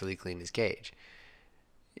to actually clean his cage.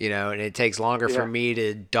 You know, and it takes longer for me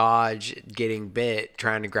to dodge getting bit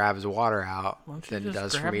trying to grab his water out than it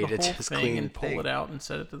does for me to just clean and the pull thing. it out and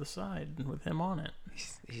set it to the side with him on it.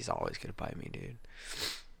 He's always gonna bite me, dude.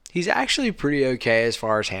 He's actually pretty okay as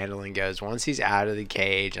far as handling goes. Once he's out of the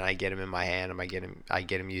cage and I get him in my hand and I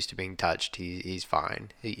get him used to being touched, he's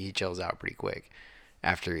fine. He chills out pretty quick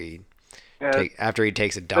after he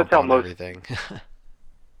takes a dump on everything.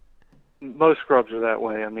 Most scrubs are that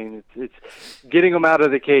way. I mean, it's getting them out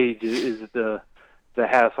of the cage is the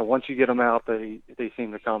hassle. Once you get them out, they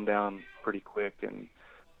seem to calm down pretty quick and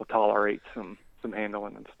will tolerate some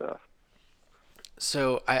handling and stuff.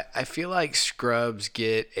 So I feel like scrubs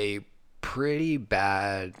get a pretty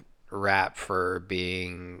bad rap for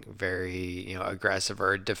being very, aggressive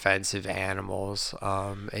or defensive animals.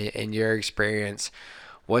 In your experience,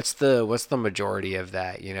 what's the majority of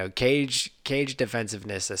that? Cage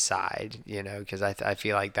defensiveness aside, because I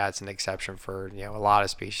feel like that's an exception for a lot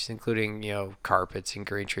of species, including carpets and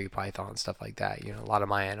green tree python, stuff like that. A lot of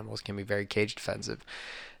my animals can be very cage defensive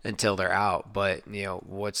until they're out. But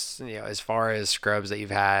what's as far as scrubs that you've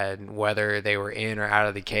had, whether they were in or out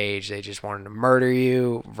of the cage, they just wanted to murder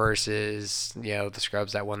you versus the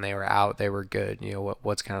scrubs that when they were out they were good.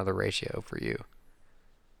 What's kind of the ratio for you?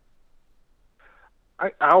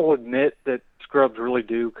 I'll admit that scrubs really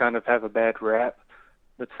do kind of have a bad rap,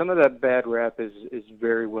 but some of that bad rap is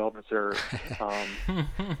very well deserved.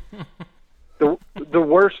 The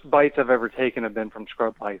worst bites I've ever taken have been from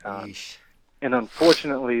scrub pythons. Yeesh. And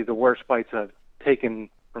unfortunately, the worst bites I've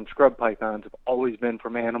taken from scrub pythons have always been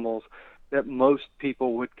from animals that most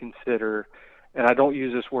people would consider, and I don't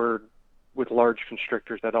use this word with large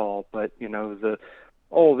constrictors at all, but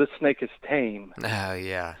this snake is tame. Oh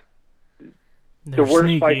yeah. They're the worst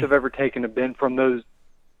sneaky. bites I've ever taken have been from those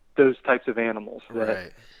types of animals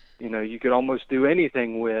that Right. You could almost do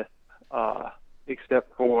anything with,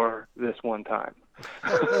 except for this one time.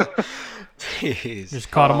 Jeez.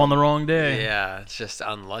 Just caught him on the wrong day. Yeah, it's just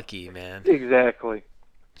unlucky, man. Exactly.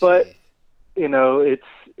 But Jeez.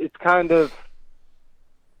 it's kind of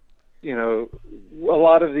a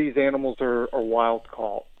lot of these animals are wild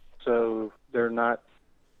caught, so they're not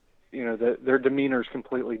their demeanor is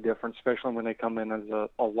completely different, especially when they come in as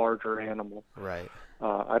a larger animal. Right.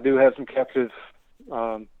 I do have some captive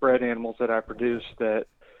bred animals that I produce that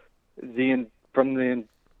from the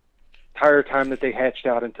entire time that they hatched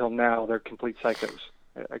out until now, they're complete psychos.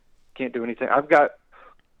 I can't do anything. I've got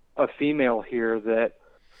a female here that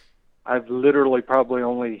I've literally probably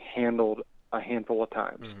only handled a handful of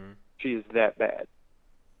times. Mm-hmm. She is that bad.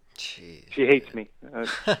 Jeez. She hates me.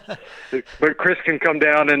 But Chris can come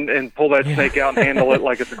down and pull that snake out and handle it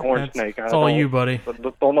like it's a corn snake. It's all you, buddy.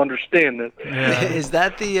 Don't understand this. Yeah. Is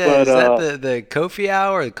that the Kofi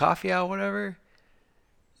owl or the coffee owl, whatever?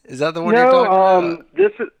 Is that the one you're talking about?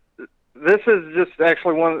 This is just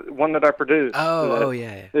actually one that I produced.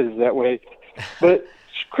 Yeah. Is that way. But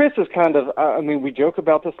Chris is kind of, we joke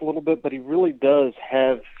about this a little bit, but he really does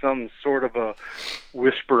have some sort of a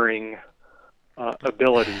whispering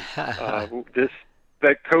ability.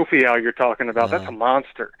 That Kofi owl you're talking about, that's a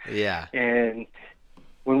monster. Yeah. And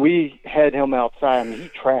when we had him outside, he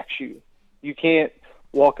tracks you. You can't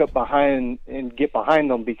walk up behind and get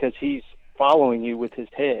behind him because he's following you with his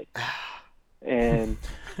head. And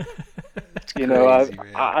crazy,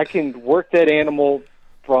 I can work that animal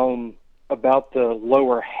from about the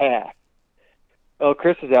lower half. Oh,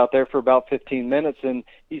 Chris is out there for about 15 minutes, and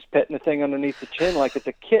he's petting the thing underneath the chin like it's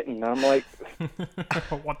a kitten. I'm like,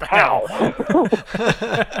 what the hell?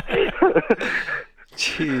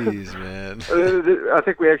 Jeez, man. I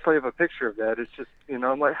think we actually have a picture of that. It's just,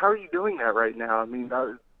 I'm like, how are you doing that right now? I mean,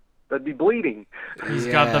 that'd be bleeding. He's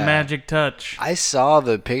got the magic touch. I saw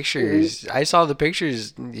the pictures.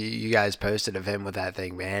 You guys posted of him with that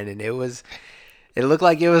thing, man, and it looked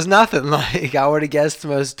like it was nothing. Like, I would have guessed the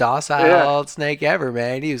most docile snake ever,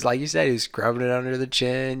 man. He was, like you said, he was scrubbing it under the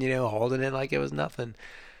chin, holding it like it was nothing.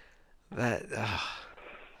 But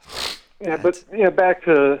back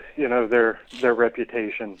to, their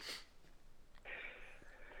reputation.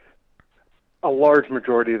 A large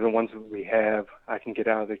majority of the ones that we have, I can get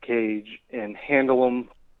out of the cage and handle them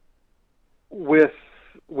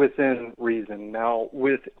within reason. Now,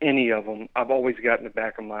 with any of them, I've always got in the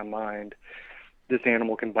back of my mind, this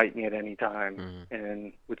animal can bite me at any time. Mm-hmm.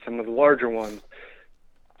 And with some of the larger ones,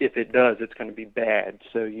 if it does, it's going to be bad.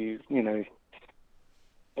 So you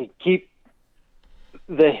keep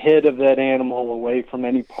the head of that animal away from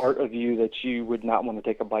any part of you that you would not want to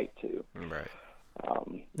take a bite to. Right.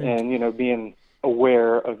 And, being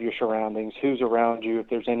aware of your surroundings, who's around you, if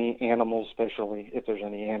there's any animals, especially if there's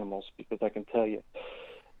any animals, because I can tell you,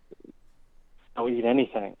 they'll eat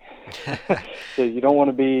anything. So you don't want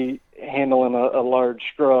to be handling a large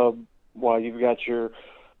scrub while you've got your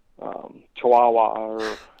Chihuahua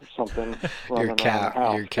or something running around the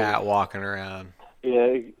house. Your cat walking around.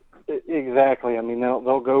 Yeah, exactly. I mean,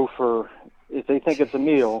 they'll go for, if they think it's a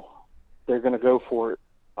meal, they're going to go for it.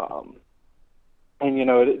 And you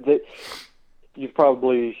know, you've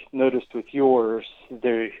probably noticed with yours,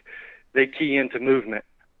 they key into movement.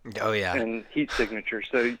 Oh yeah. And heat signature.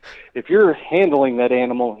 So if you're handling that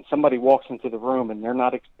animal and somebody walks into the room and they're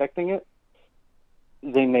not expecting it,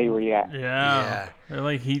 they may react. Yeah. They're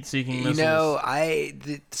like heat-seeking missiles. You know,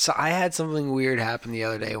 I had something weird happen the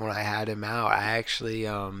other day when I had him out. I actually,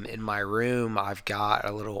 in my room, I've got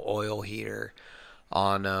a little oil heater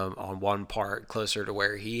on one part closer to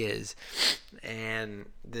where he is, and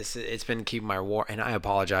it's been keeping my warm. And I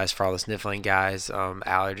apologize for all the sniffling, guys.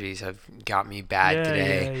 Allergies have got me bad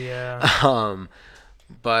today. Yeah.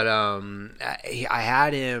 But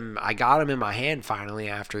I got him in my hand finally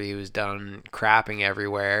after he was done crapping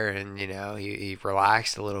everywhere, and you know he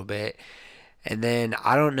relaxed a little bit, and then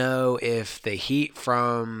I don't know if the heat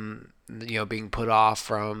from being put off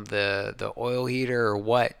from the oil heater or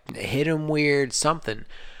what hit him weird, something.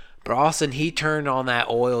 But all of a sudden he turned on that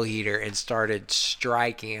oil heater and started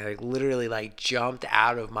striking. I literally jumped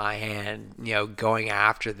out of my hand, going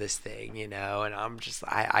after this thing, and I'm just,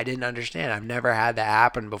 I didn't understand. I've never had that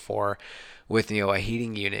happen before with, a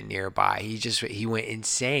heating unit nearby. He went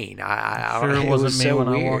insane. I sure it wasn't me so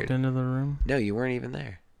when weird. I walked into the room? No, you weren't even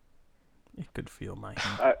there. You could feel my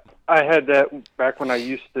heat. I had that back when I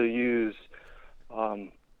used to use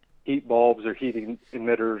heat bulbs or heating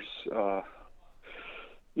emitters,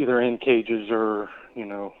 either in cages or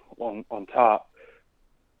on top.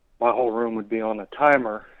 My whole room would be on a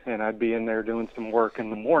timer, and I'd be in there doing some work in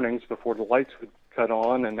the mornings before the lights would cut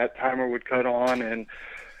on, and that timer would cut on, and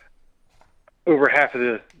over half of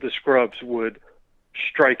the scrubs would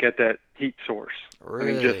strike at that heat source.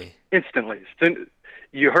 Really? I mean, just instantly.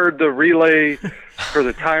 You heard the relay for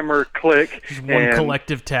the timer click. Just one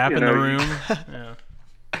collective tap in the room.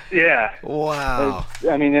 Yeah. Wow.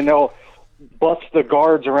 I mean, and they'll bust the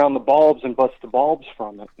guards around the bulbs and bust the bulbs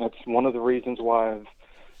from it. That's one of the reasons why I've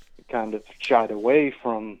kind of shied away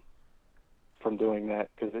from doing that,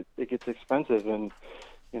 because it gets expensive, and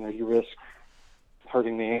you risk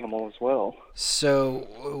hurting the animal as well.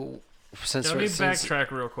 So let me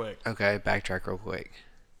backtrack real quick. Okay, backtrack real quick.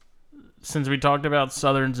 Since we talked about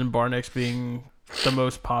Southerns and Barnecks being the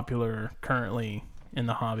most popular currently in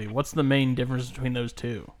the hobby, what's the main difference between those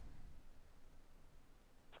two?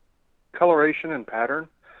 Coloration and pattern.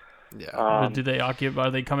 Yeah.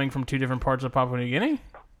 Are they coming from two different parts of Papua New Guinea?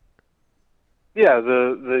 Yeah,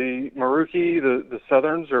 the Maruki, the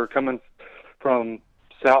Southerns are coming from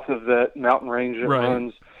south of that mountain range that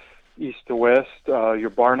runs east to west.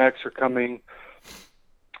 Your Barnecks are coming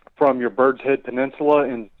from your Bird's Head Peninsula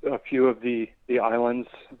and a few of the islands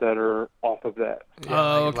that are off of that.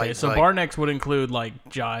 Yeah, okay. So Barnecks would include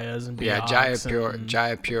Jayas and Jayapures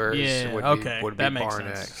would be that makes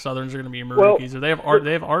Barneck. sense. Southerns are going to be Marukis. Do they have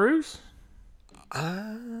Arus?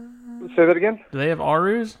 Say that again? Do they have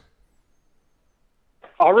Arus?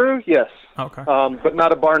 Aru, yes. Okay. But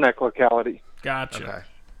not a Barneck locality. Gotcha. Okay.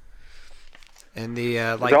 And the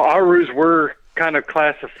the Arus were kind of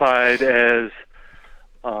classified as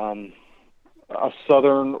a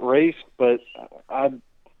southern race, but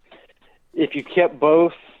if you kept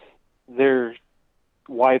both, they're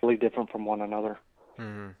widely different from one another.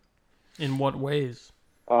 Mm-hmm. In what ways?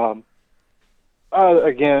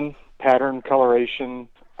 Again, pattern, coloration,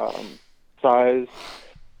 size.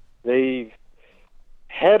 They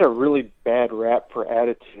had a really bad rap for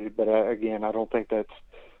attitude, but again, I don't think that's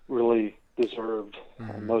really deserved.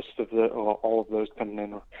 Mm-hmm. All of those coming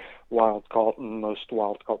in are wild caught, and most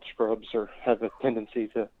wild caught scrubs have a tendency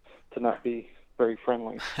to not be very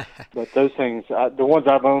friendly. But those things, the ones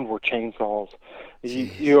I've owned were chainsaws.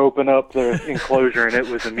 You open up the enclosure and it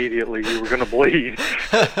was immediately you were going to bleed.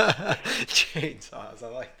 Chainsaws, I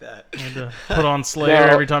like that. You had to put on Slayer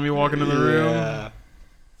every time you walk into the room. Yeah.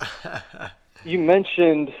 You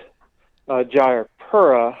mentioned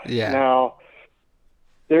Jayapura. Yeah. Now,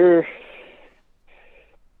 there's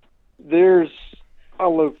a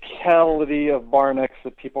locality of Barnecks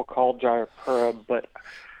that people call Jayapura, but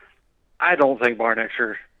I don't think Barnecks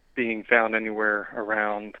are being found anywhere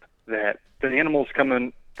around that. The animals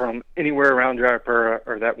coming from anywhere around Jayapura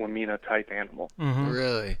are that Wamena type animal. Mm-hmm.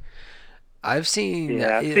 Really? I've seen...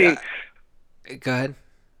 Yeah, go ahead.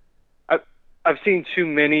 I've seen too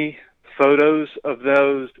many photos of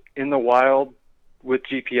those in the wild with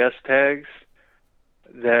GPS tags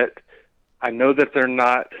that I know that they're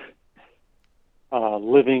not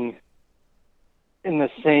living in the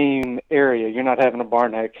same area. You're not having a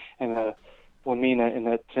barneck and a wamina in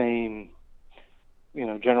that same,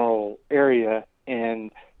 general area.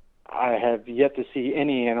 And I have yet to see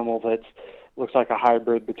any animal that looks like a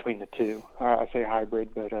hybrid between the two. I say hybrid,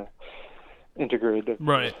 but integrated of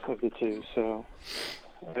the two. So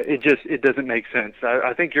it doesn't make sense.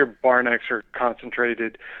 I think your barnecks are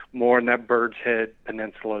concentrated more in that Bird's Head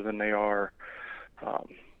Peninsula than they are.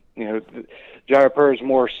 Jayapura is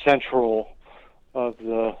more central of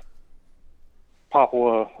the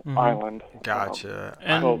Papua Island. Gotcha.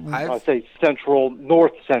 And I'd say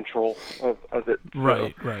north central of it.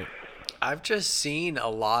 Right. I've just seen a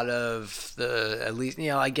lot of at least,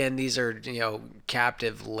 again, these are,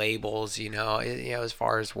 captive labels, as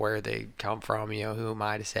far as where they come from, who am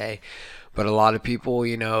I to say? But a lot of people,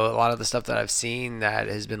 a lot of the stuff that I've seen that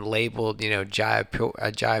has been labeled,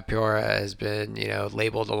 Jayapura has been,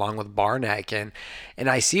 labeled along with Barneck. And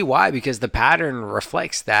I see why, because the pattern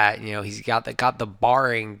reflects that, he's got the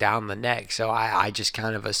barring down the neck. So I just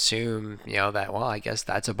kind of assume, that, well, I guess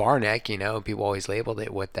that's a Barneck, people always labeled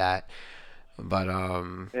it with that. But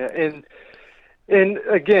yeah, and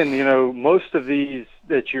again, most of these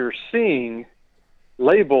that you're seeing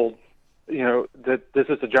labeled, that this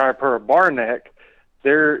is a Jayapura barneck,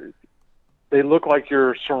 they look like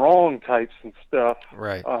your sarong types and stuff.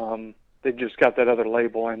 Right. They just got that other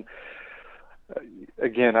label, and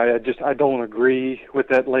again, I don't agree with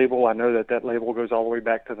that label. I know that label goes all the way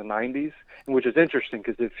back to the 90s, which is interesting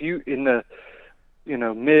because if you in the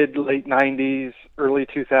mid late 90s, early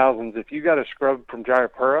 2000s, if you got a scrub from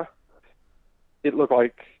Jayapura, it looked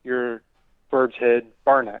like your Bird's Head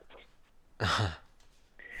barneck.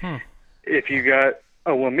 If you got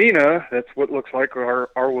a wamina, that's what looks like our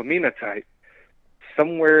wamina type.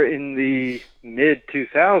 Somewhere in the mid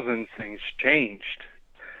 2000s, things changed.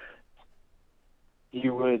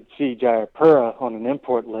 You would see Jayapura on an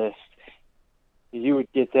import list. You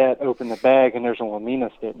would get that, open the bag, and there's a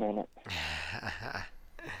wamina sitting in it.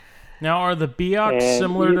 Now, are the Beox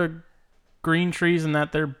similar to green trees in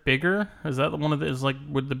that they're bigger? Is that one of the,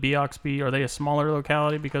 would the Beox be, are they a smaller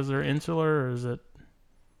locality because they're insular, or is it?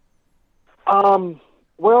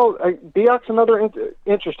 Well, Beox, another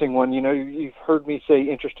interesting one. You've heard me say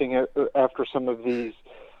interesting after some of these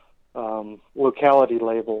locality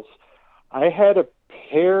labels. I had a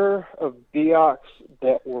pair of Beox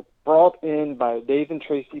that were brought in by Dave and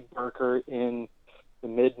Tracy Barker in the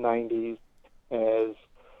mid-90s as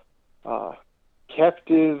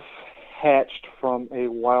captive hatched from a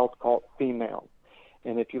wild-caught female.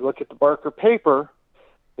 And if you look at the Barker paper,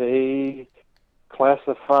 they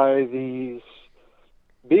classify these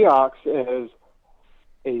Beox as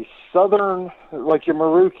a southern, like your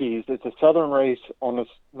Marukis, it's a southern race on a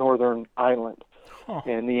northern island. Huh.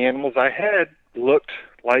 And the animals I had looked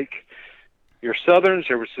like your southerns.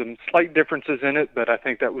 There were some slight differences in it, but I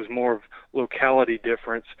think that was more of locality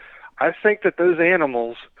difference. I think that those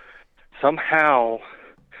animals somehow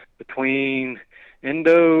between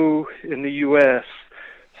Indo and the U.S.,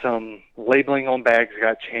 some labeling on bags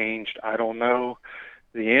got changed. I don't know.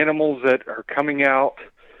 The animals that are coming out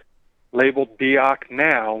labeled Beox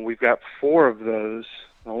now, we've got 4 of those,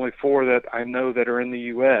 only 4 that I know that are in the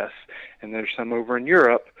U.S., and there's some over in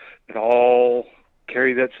Europe that all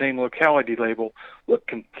carry that same locality label, look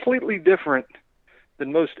completely different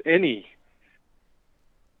than most any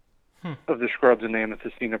of the scrubs in the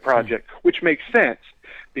Amethistina project, which makes sense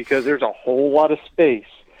because there's a whole lot of space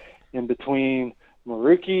in between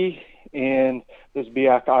Maruki and those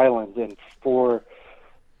Beox Islands, and for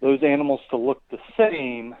those animals to look the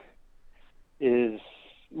same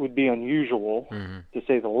would be unusual, to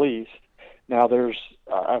say the least. Now,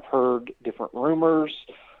 I've heard different rumors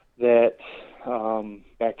that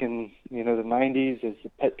back in the 90s, as the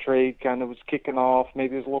pet trade kind of was kicking off,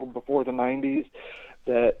 maybe it was a little before the 90s,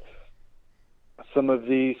 that some of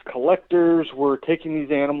these collectors were taking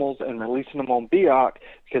these animals and releasing them on Beox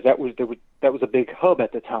because that was a big hub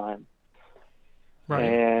at the time. Right.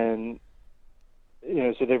 And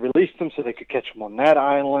so they released them so they could catch them on that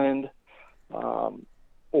island.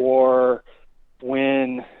 Or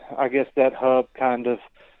when I guess that hub kind of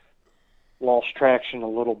lost traction a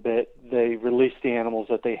little bit, they released the animals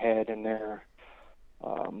that they had in their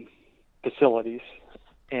facilities.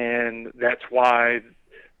 And that's why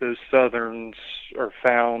those southerns are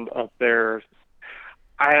found up there.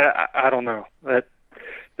 I don't know.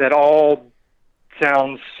 That all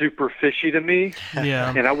sounds super fishy to me.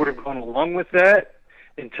 Yeah. And I would have gone along with that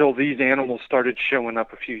until these animals started showing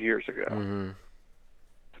up a few years ago. Mm-hmm.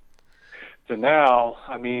 So now,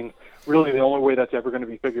 really the only way that's ever going to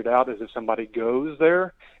be figured out is if somebody goes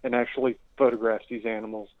there and actually photographs these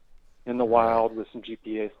animals in the wild with some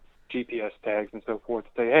GPS tags and so forth.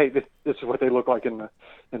 Say, hey, this is what they look like in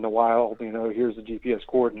the wild. Here's the GPS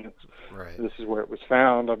coordinates. Right. This is where it was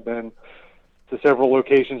found. I've been to several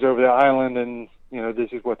locations over the island, and this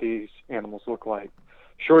is what these animals look like.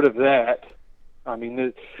 Short of that, I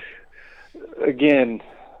mean, again,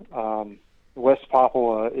 West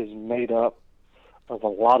Papua is made up of a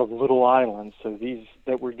lot of little islands. So these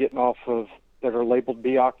that we're getting off of that are labeled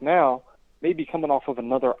Biak now may be coming off of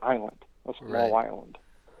another island, a small island.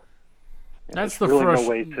 That's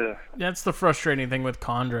that's the frustrating thing with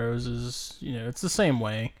chondros is, it's the same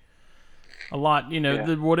way. A lot,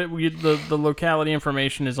 the locality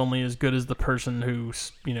information is only as good as the person who,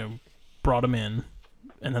 brought them in,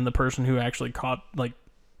 and then the person who actually put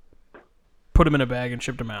them in a bag and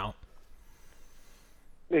shipped them out.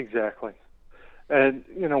 Exactly. And,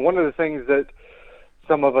 one of the things that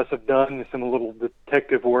some of us have done, some little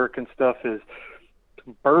detective work and stuff, is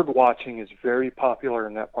bird watching is very popular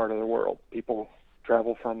in that part of the world. People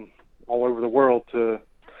travel from all over the world to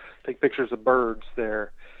take pictures of birds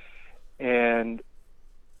there. And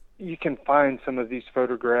you can find some of these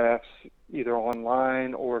photographs either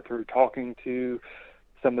online or through talking to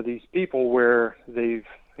some of these people where they've,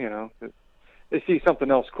 they see something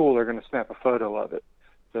else cool, they're going to snap a photo of it.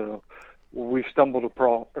 So we've stumbled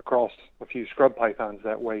across a few scrub pythons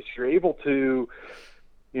that way. So you're able to,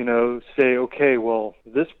 say, okay, well,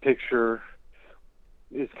 this picture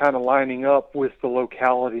is kind of lining up with the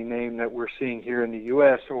locality name that we're seeing here in the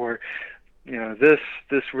U.S., or,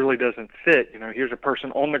 this really doesn't fit. Here's a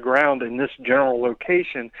person on the ground in this general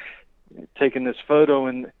location taking this photo,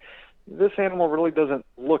 and this animal really doesn't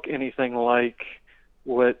look anything like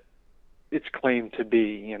what it's claimed to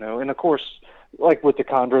be, And, of course, like with the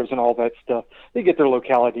chondros and all that stuff, they get their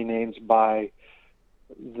locality names by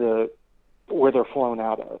where they're flown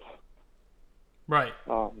out of. Right.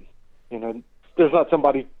 There's not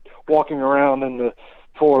somebody walking around in the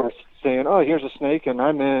forest saying, "Oh, here's a snake, and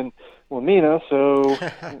I'm in Lamina, so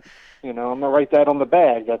I'm gonna write that on the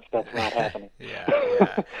bag." That's not happening.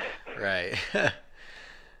 Yeah, right.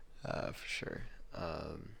 For sure.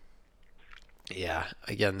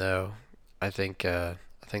 Again, though, I think the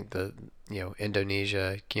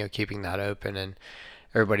Indonesia, keeping that open and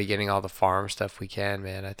everybody getting all the farm stuff we can,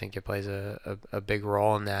 man, I think it plays a big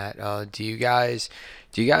role in that. Do you guys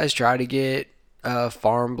try to get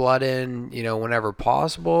farm blood in, whenever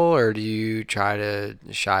possible, or do you try to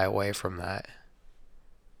shy away from that?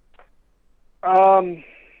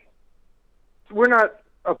 We're not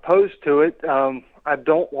opposed to it. I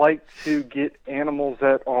don't like to get animals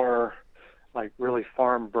that are like really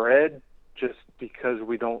farm bred, just because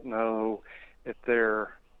we don't know if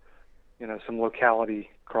they're, some locality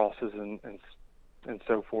crosses and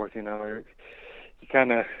so forth. You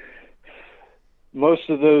kind of, most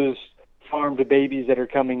of those farm to babies that are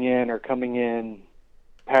coming in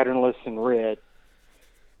patternless and red.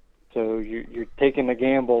 So you're taking the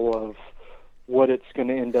gamble of what it's going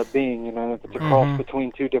to end up being. If it's a cross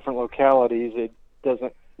between two different localities, it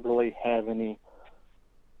doesn't really have any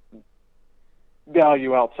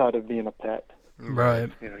value outside of being a pet. Right.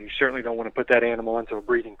 You certainly don't want to put that animal into a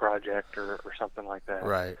breeding project or something like that.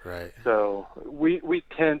 Right. So we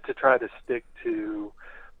tend to try to stick to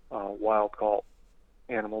wild caught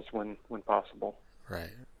animals when possible. Right.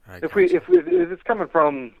 If it's coming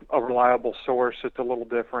from a reliable source, it's a little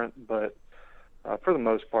different, but for the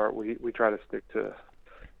most part, we try to stick to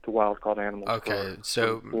wild caught animals. Okay,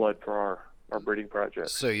 for blood for our breeding project.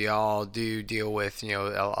 So y'all do deal with do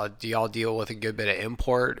y'all deal with a good bit of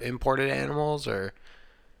imported animals, or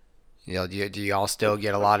do y'all still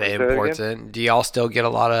get a lot of imports in? Do y'all still get a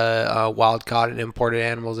lot of wild caught and imported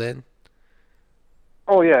animals in?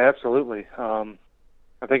 Oh yeah, absolutely.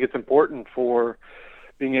 I think it's important for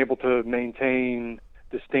being able to maintain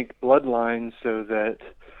distinct bloodlines so that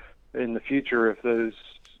in the future, if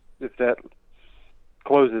that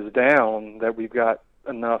closes down, that we've got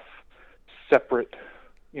enough separate,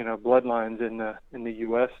 bloodlines in the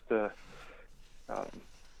U.S. to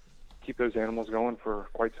keep those animals going for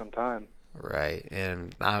quite some time. Right,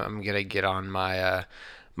 and I'm gonna get on my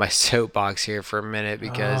my soapbox here for a minute,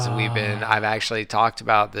 because I've actually talked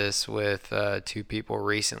about this with two people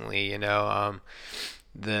recently. I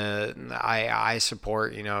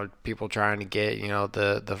support people trying to get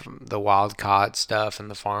the wild caught stuff and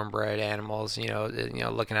the farm bred animals,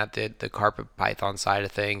 looking at the carpet python side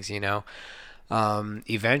of things.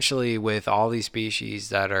 Eventually, with all these species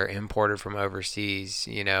that are imported from overseas,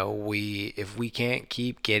 if we can't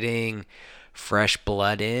keep getting fresh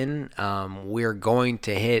blood in, we're going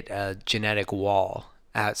to hit a genetic wall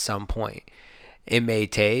at some point. It may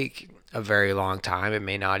take a very long time. It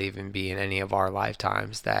may not even be in any of our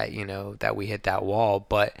lifetimes that, that we hit that wall.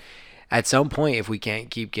 But at some point, if we can't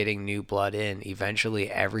keep getting new blood in,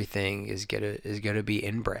 eventually everything is gonna be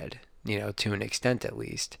inbred, to an extent at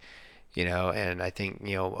least, and I think,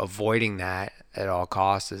 avoiding that at all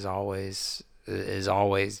costs is always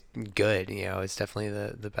good. It's definitely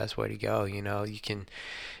the best way to go.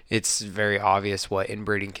 It's very obvious what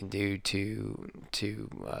inbreeding can do to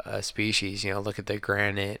a species. Look at the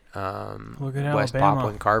granite Look at West Alabama.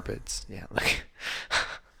 Papuan carpets. Yeah,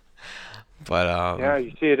 but yeah,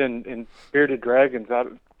 you see it in bearded dragons.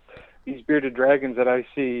 These bearded dragons that I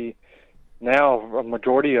see now, a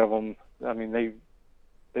majority of them, I mean, they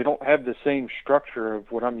don't have the same structure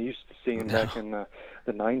of what I'm used to seeing back in the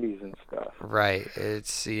 90s and stuff. Right.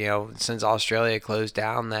 It's, since Australia closed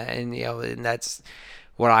down and that's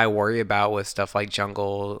what I worry about with stuff like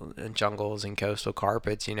jungles and coastal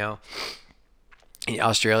carpets.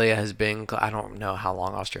 Australia has been, I don't know how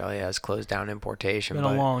long Australia has closed down importation,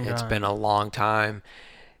 but it's been a long time,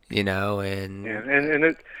 and a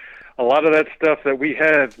lot of that stuff that we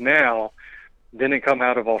have now didn't come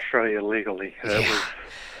out of Australia legally. That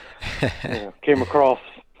was, came across,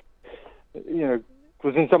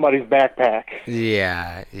 was in somebody's backpack.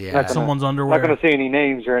 Yeah. Like someone's underwear. Not going to say any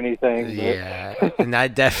names or anything. But. Yeah, and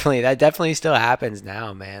that definitely still happens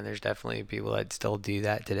now, man. There's definitely people that still do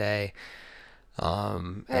that today.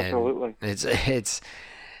 Absolutely. And it's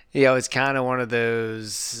it's kind of one of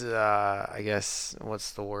those, I guess,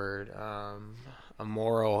 what's the word? A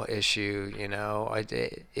moral issue,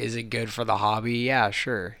 is it good for the hobby? Yeah,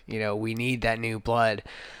 sure. We need that new blood,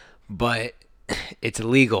 but it's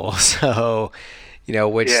illegal. So,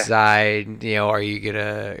 which side, are you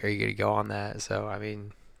gonna go on that? So, I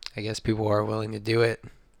mean, I guess people are willing to do it.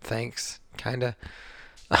 Thanks, kind of.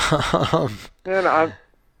 And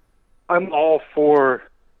I'm all for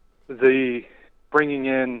the bringing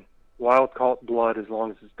in wild caught blood as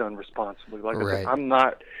long as it's done responsibly. Like I said, I'm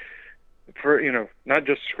not for not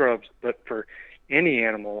just scrubs, but for any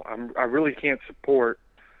animal. I really can't support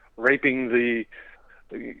raping the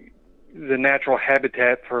natural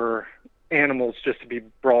habitat for animals just to be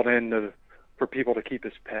brought in for people to keep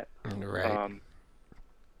as pet. Right.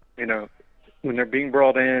 When they're being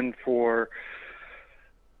brought in for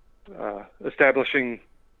establishing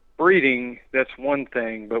breeding, that's one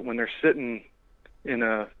thing, but when they're sitting in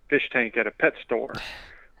a fish tank at a pet store,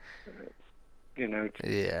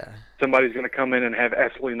 somebody's going to come in and have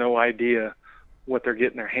absolutely no idea what they're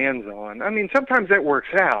getting their hands on. I mean, sometimes that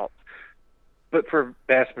works out, but for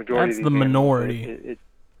vast majority that's of the animals, minority. It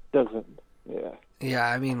doesn't. Yeah. Yeah,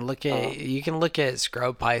 I mean, you can look at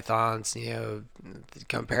scrub pythons,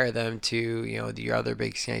 compare them to, your other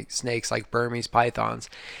big snakes like Burmese pythons.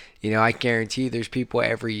 I guarantee there's people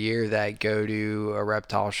every year that go to a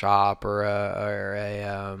reptile shop or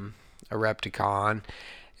a Repticon,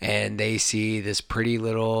 and they see this pretty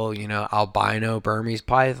little, albino Burmese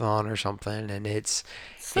python or something, and it's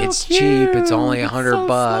cheap. It's only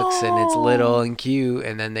 $100, and it's little and cute,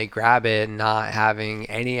 and then they grab it, not having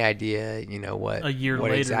any idea, what a year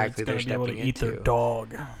what later exactly it's they're gonna stepping be able to eat into. their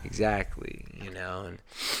dog. Exactly, and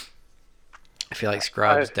I feel like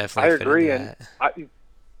scrubs definitely fit agree, into that. And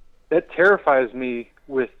that terrifies me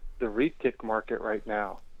with the retic market right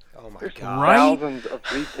now. Oh my There's god! thousands of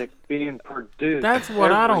retics being produced. That's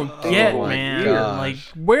what I don't get, Oh my man. gosh. Like,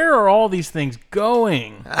 where are all these things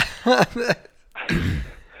going? I'm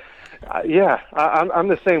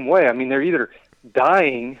the same way. I mean, they're either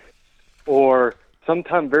dying or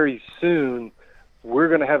sometime very soon we're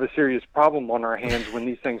going to have a serious problem on our hands when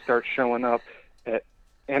these things start showing up at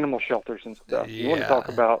animal shelters and stuff. You want to talk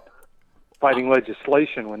about fighting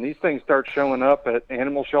legislation. When these things start showing up at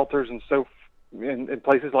animal shelters and in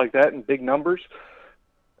places like that in big numbers,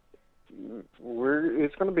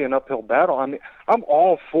 it's going to be an uphill battle. I mean, I'm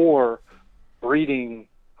all for breeding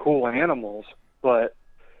cool animals, but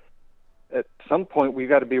at some point we've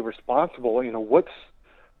got to be responsible.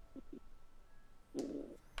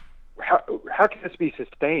 How can this be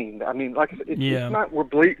sustained? I mean, like it's not we're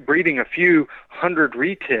breeding a few hundred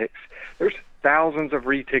retics. There's thousands of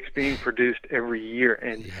retics being produced every year,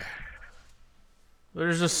 and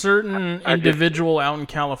there's a certain individual out in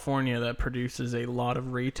California that produces a lot of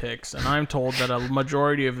retics, and I'm told that a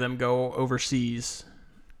majority of them go overseas.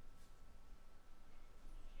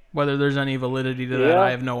 Whether there's any validity to that,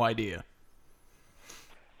 I have no idea.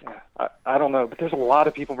 Yeah, I don't know, but there's a lot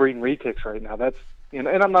of people breeding retics right now. That's and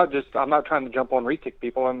I'm not trying to jump on retic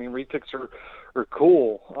people. I mean, retics are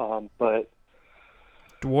cool, but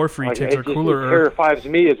dwarf retics are cooler. It terrifies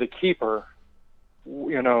me as a keeper,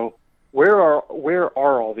 where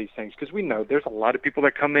are all these things? Because we know there's a lot of people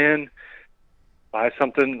that come in, buy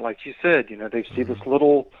something, like you said, they see this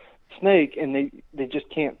little snake and they just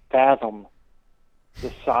can't fathom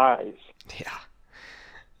the size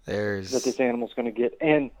that this animal's going to get.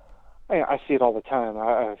 And I see it all the time.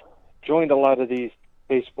 I've joined a lot of these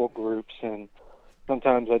Facebook groups, and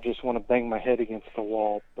sometimes I just want to bang my head against the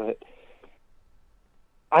wall. But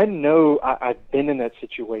I know I've been in that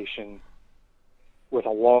situation with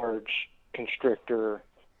a large constrictor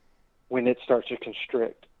when it starts to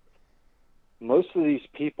constrict. Most of these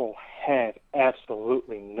people have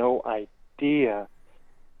absolutely no idea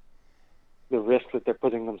the risk that they're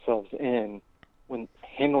putting themselves in when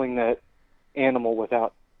handling that animal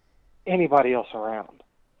without anybody else around.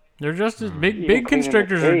 They're just as big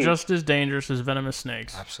constrictors are just as dangerous as venomous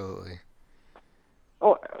snakes. Absolutely.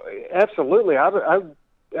 Oh, absolutely. I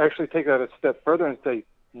actually take that a step further and say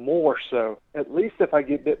more so. At least if I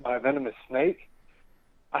get bit by a venomous snake,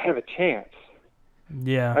 I have a chance.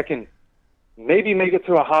 Yeah. I can maybe make it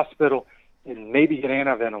to a hospital and maybe get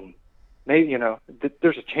antivenom. Maybe,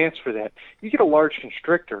 there's a chance for that. You get a large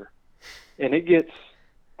constrictor and it gets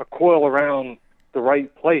a coil around the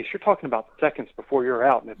right place. You're talking about seconds before you're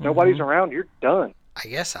out. And if nobody's around, you're done. I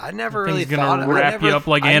guess I never Thing's really gonna wrap you up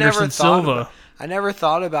like Anderson Silva. I never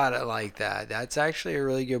thought about it like that. That's actually a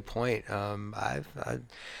really good point.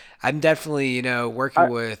 I'm definitely, working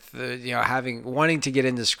with, wanting to get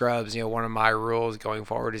into scrubs. One of my rules going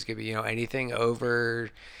forward is going to be, anything over,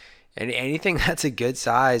 and anything that's a good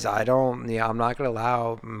size. I'm not going to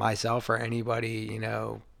allow myself or anybody,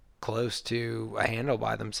 close to a handle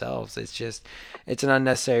by themselves. It's an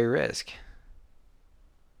unnecessary risk.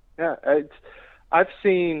 Yeah, I've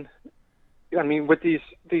seen, with these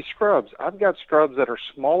scrubs, I've got scrubs that are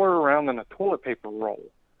smaller around than a toilet paper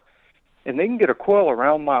roll. And they can get a coil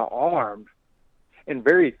around my arm and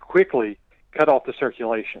very quickly cut off the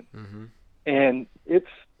circulation. Mm-hmm. And it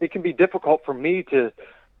can be difficult for me to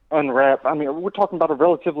unwrap. We're talking about a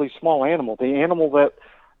relatively small animal. The animal that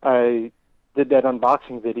I did that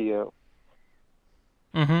unboxing video,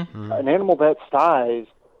 an animal that size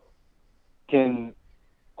can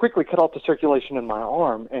quickly cut off the circulation in my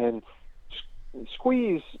arm and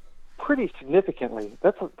squeeze pretty significantly.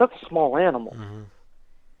 That's a small animal. Mm-hmm.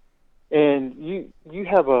 And you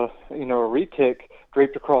have a retic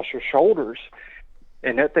draped across your shoulders,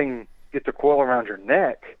 and that thing gets a coil around your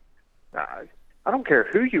neck. I don't care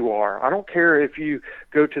who you are. I don't care if you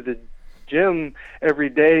go to the gym every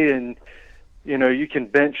day and you can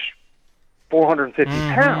bench 450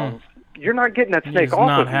 pounds. You're not getting that snake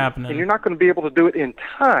off of you, and you're not going to be able to do it in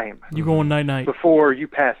time. You going night-night before you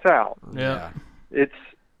pass out. Yeah.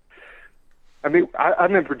 I'm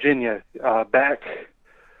in Virginia back.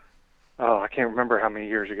 I can't remember how many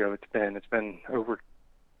years ago it's been. It's been over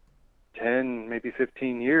 10, maybe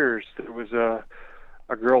 15 years. There was a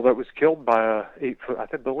girl that was killed by a 8-foot,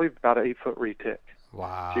 I believe about an 8-foot retic.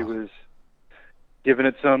 Wow. She was giving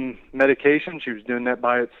it some medication. She was doing that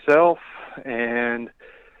by itself, and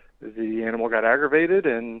the animal got aggravated,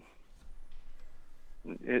 and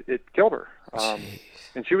it killed her.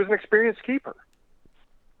 And she was an experienced keeper.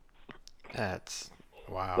 That's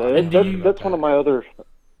wow. That's one of my other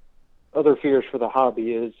fears for the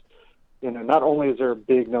hobby is, not only is there a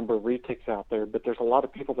big number of retics out there, but there's a lot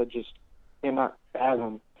of people that just cannot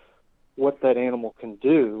fathom what that animal can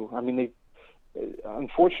do.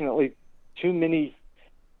 Unfortunately, too many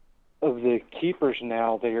of the keepers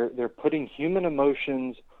now, they're putting human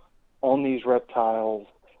emotions on these reptiles,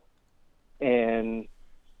 and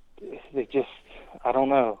they just, I don't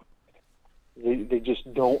know. They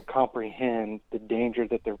just don't comprehend the danger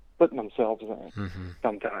that they're putting themselves in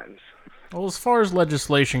sometimes. Well, as far as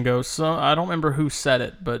legislation goes, I don't remember who said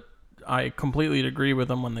it, but I completely agree with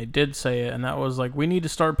them when they did say it, and that was we need to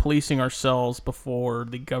start policing ourselves before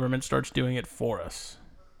the government starts doing it for us.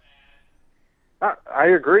 I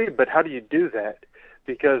agree, but how do you do that?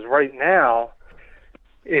 Because right now,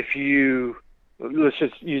 let's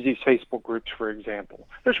just use these Facebook groups, for example.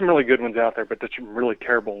 There's some really good ones out there, but there's some really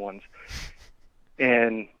terrible ones.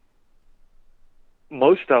 And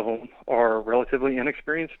most of them are relatively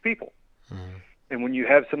inexperienced people. Mm-hmm. And when you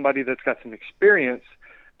have somebody that's got some experience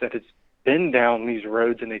that has been down these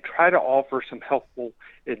roads and they try to offer some helpful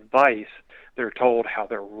advice, they're told how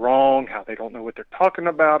they're wrong, how they don't know what they're talking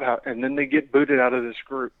about, and then they get booted out of this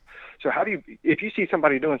group. So if you see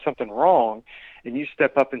somebody doing something wrong and you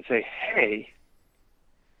step up and say, hey,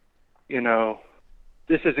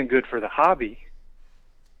 this isn't good for the hobby.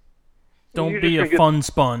 Don't be a fun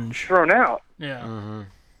sponge. Thrown out. Yeah. Mm-hmm.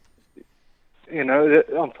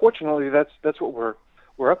 Unfortunately, that's what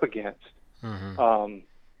we're up against. Mm-hmm.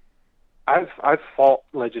 I've fought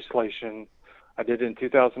legislation. I did it in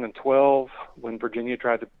 2012 when Virginia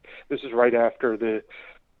tried to. This is right after the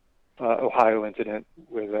Ohio incident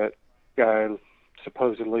where that guy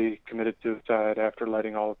supposedly committed suicide after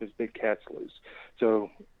letting all of his big cats loose. So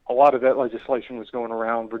a lot of that legislation was going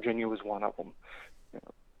around. Virginia was one of them.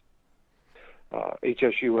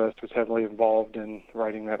 HSUS was heavily involved in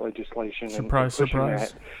writing that legislation and pushing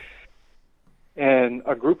surprise. that. And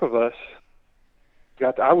a group of us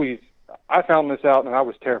I found this out and I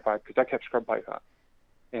was terrified because I kept scrub python.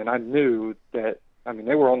 And I knew that,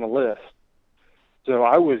 they were on the list. So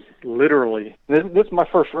I was literally, this is my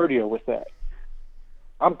first rodeo with that.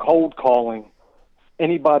 I'm cold calling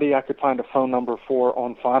anybody I could find a phone number for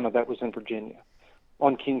on fauna that was in Virginia,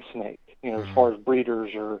 on king snake, as far as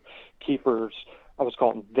breeders or keepers. I was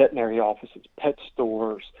calling veterinary offices, pet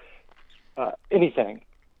stores, anything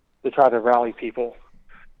to try to rally people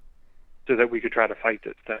so that we could try to fight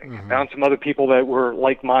this thing. Found some other people that were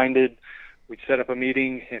like-minded. We set up a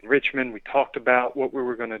meeting in Richmond. We talked about what we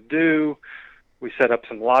were going to do. We set up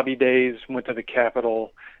some lobby days, went to the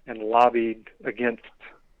Capitol, and lobbied against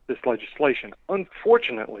this legislation.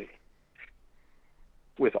 Unfortunately,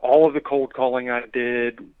 with all of the cold calling I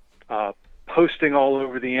did, posting all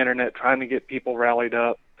over the internet, trying to get people rallied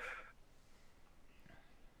up,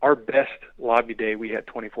 our best lobby day, we had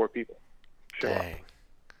 24 people show up.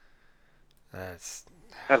 That's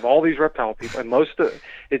Out of all these reptile people, and most of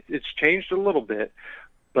it's changed a little bit,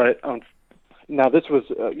 but now this was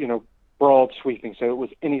broad sweeping, so it was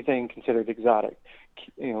anything considered exotic,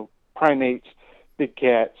 primates, big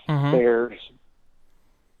cats, bears,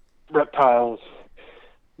 reptiles,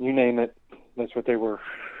 you name it. That's what they were,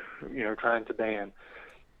 trying to ban.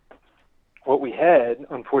 What we had,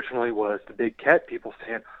 unfortunately, was the big cat people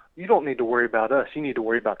saying, "You don't need to worry about us. You need to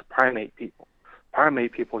worry about the primate people.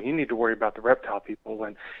 Primate people, you need to worry about the reptile people,"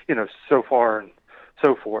 and so far and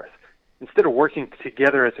so forth. Instead of working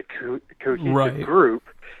together as a cohesive group,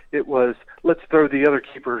 it was, let's throw the other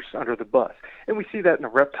keepers under the bus. And we see that in the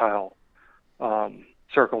reptile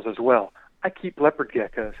circles as well. I keep leopard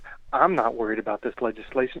geckos. I'm not worried about this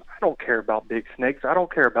legislation. I don't care about big snakes. I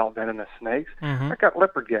don't care about venomous snakes. I've got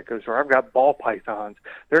leopard geckos, or I've got ball pythons.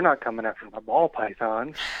 They're not coming after my ball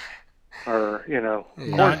pythons or,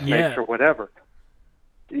 corn snakes or whatever.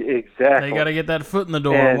 Exactly. They got to get that foot in the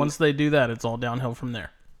door. And once they do that, it's all downhill from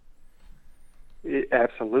there.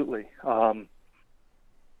 Absolutely. I'll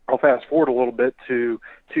fast forward a little bit to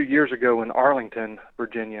 2 years ago in Arlington,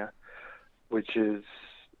 Virginia, which is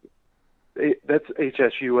that's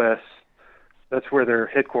HSUS. That's where their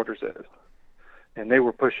headquarters is, and they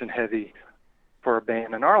were pushing heavy for a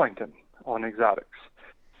ban in Arlington on exotics.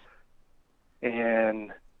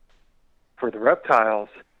 And for the reptiles,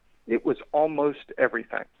 it was almost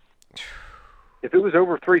everything. If it was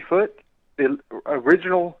over 3 foot, the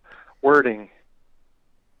original wording,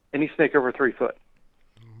 any snake over 3 foot.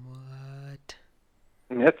 What?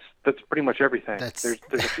 That's pretty much everything. There's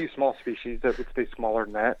a few small species that would stay smaller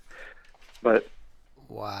than that, but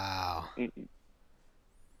wow.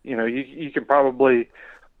 You can probably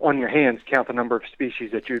on your hands count the number of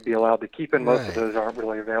species that you would be allowed to keep, and most of those aren't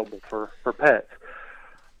really available for pets.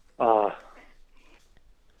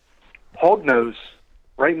 Hognose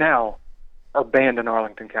right now are banned in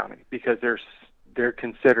Arlington County because they're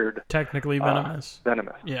considered technically venomous.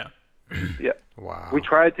 Yeah. Wow. We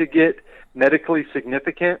tried to get medically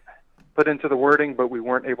significant put into the wording, but we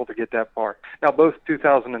weren't able to get that far. Now, both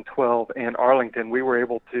 2012 and Arlington, we were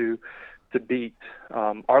able to beat.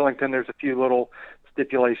 Arlington, there's a few little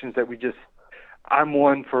stipulations that I'm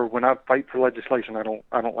one for when I fight for legislation, I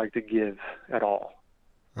don't like to give at all.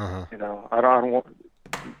 I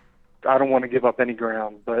don't want to give up any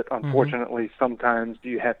ground, but unfortunately, sometimes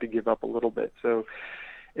you have to give up a little bit. So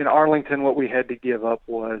in Arlington, what we had to give up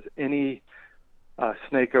was any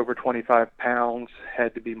snake over 25 pounds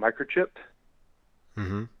had to be microchipped.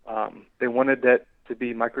 They wanted that to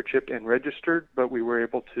be microchipped and registered, but we were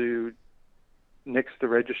able to nix the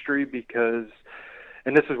registry because,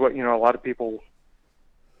 and this is what, a lot of people,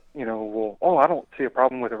 I don't see a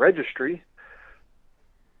problem with a registry.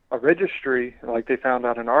 A registry, like they found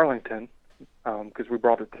out in Arlington, because we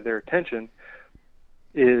brought it to their attention,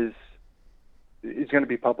 is going to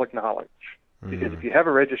be public knowledge. Because if you have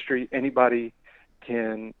a registry, anybody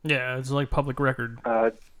can. Yeah, it's like public record.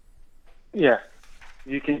 You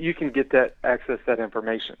can get that access that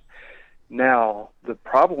information. Now the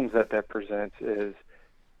problems that presents is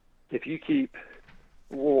if you keep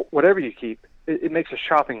whatever you keep, it makes a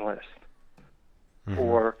shopping list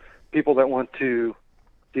for people that want to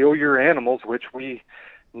steal your animals, which we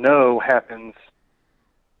know happens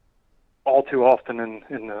all too often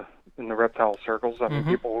in the reptile circles. I mean,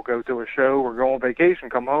 people will go to a show or go on vacation,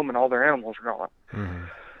 come home, and all their animals are gone. Mm-hmm.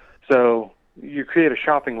 So you create a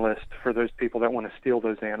shopping list for those people that want to steal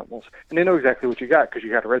those animals, and they know exactly what you got because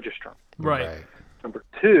you got to register them. Right. Number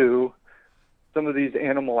two, some of these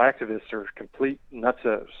animal activists are complete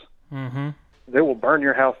nutsos. Mm-hmm. They will burn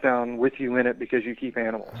your house down with you in it because you keep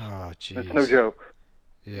animals. Oh, jeez. It's no joke.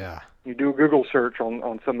 Yeah. You do a Google search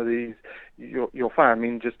on some of these, you'll find. I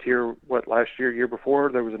mean, just here, last year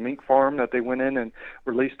before, there was a mink farm that they went in and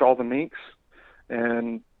released all the minks,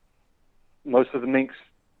 and most of the minks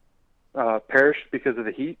perished because of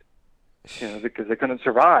the heat, because they couldn't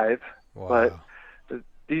survive. Wow. But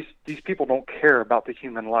these people don't care about the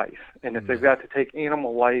human life, and if they've got to take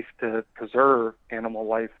animal life to preserve animal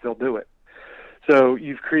life, they'll do it. So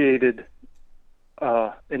you've created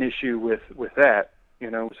an issue with that.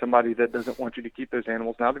 Somebody that doesn't want you to keep those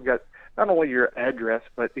animals. Now they've got not only your address,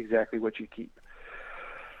 but exactly what you keep.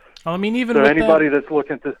 Well, I mean, even so with anybody that's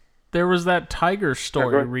looking to... There was that tiger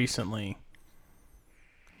story recently.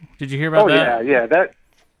 Did you hear about that? Oh, yeah.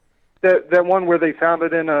 That one where they found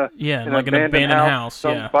it in an abandoned house.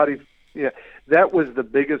 Somebody, that was the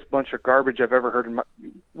biggest bunch of garbage I've ever heard.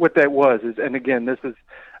 What that was is, and again, this is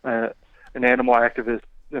an animal activist.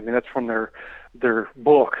 I mean, that's from their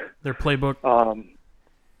book. Their playbook.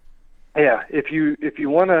 If you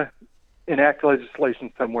want to enact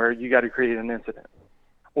legislation somewhere, you got to create an incident,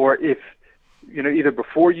 or if either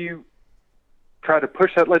before you try to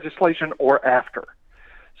push that legislation or after.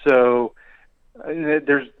 So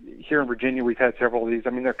there's here in Virginia, we've had several of these. I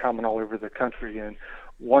mean, they're common all over the country. In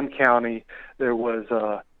one county, there was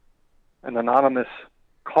an anonymous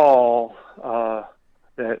call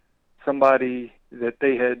that somebody that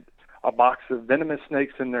they had a box of venomous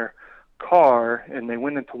snakes in their car, and they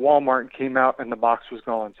went into Walmart and came out, and the box was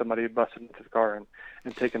gone. Somebody had busted into the car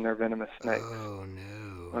and taken their venomous snakes. Oh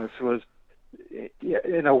no! This was,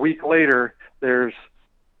 and a week later, there's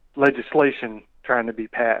legislation trying to be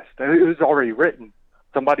passed. And it was already written.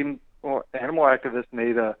 Somebody, animal activist,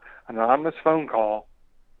 made an anonymous phone call,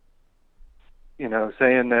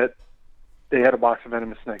 saying that they had a box of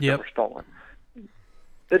venomous snakes that were stolen.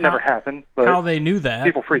 It never happened, but how they knew that.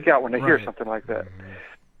 People freak out when they hear something like that.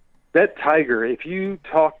 That tiger, if you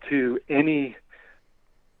talk to any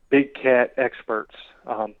big cat experts,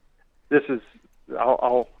 I'll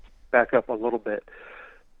back up a little bit.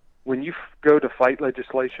 When you go to fight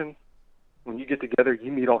legislation, when you get together,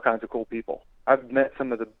 you meet all kinds of cool people. I've met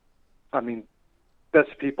some of the,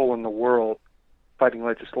 best people in the world fighting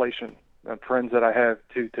legislation, friends that I have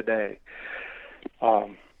to today.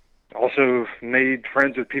 Also made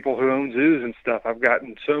friends with people who own zoos and stuff. I've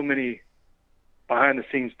gotten so many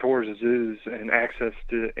behind-the-scenes tours of zoos and access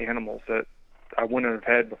to animals that I wouldn't have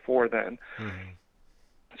had before then. Mm-hmm.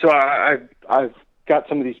 So I've got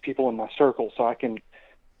some of these people in my circle, so I can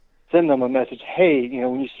send them a message. Hey,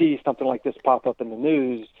 when you see something like this pop up in the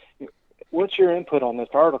news, what's your input on this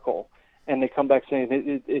article? And they come back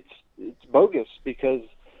saying it's bogus because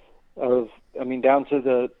of, down to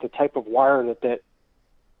the type of wire that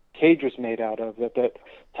cage was made out of, that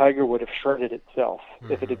tiger would have shredded itself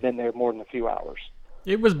if it had been there more than a few hours.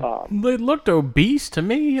 It looked obese to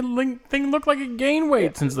me. The thing looked like it gained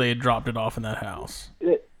weight since they had dropped it off in that house.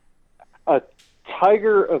 A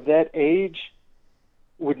tiger of that age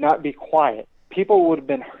would not be quiet. People would have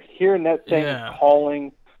been hearing that thing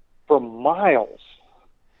calling for miles.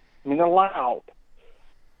 They're loud.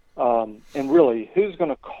 And really, who's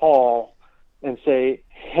going to call and say,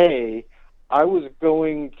 hey, I was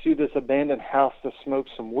going to this abandoned house to smoke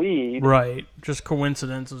some weed. Right. Just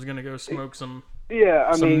coincidence. I was going to go smoke some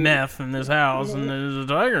meth in this house, and there's a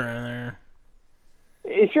tiger in there.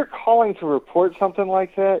 If you're calling to report something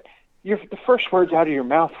like that, the first words out of your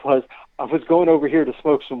mouth was, I was going over here to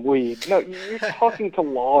smoke some weed. No, you're talking to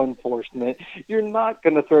law enforcement. You're not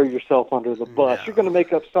going to throw yourself under the bus. No. You're going to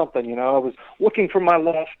make up something. I was looking for my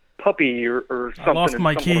lost puppy or something. I lost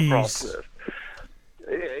my keys. Across this.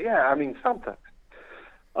 Yeah, something.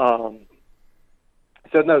 So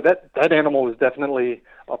no, that animal was definitely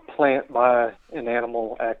a plant by an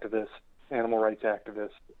animal activist, animal rights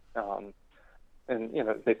activist. And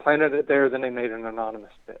they planted it there, then they made an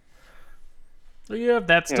anonymous pit. So you have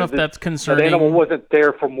that stuff that's concerning. That animal wasn't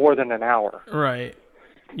there for more than an hour. Right.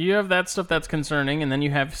 You have that stuff that's concerning, and then you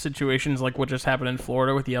have situations like what just happened in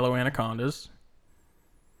Florida with yellow anacondas,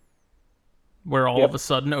 where all of a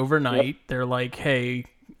sudden, overnight, they're like, hey,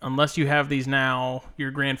 unless you have these now,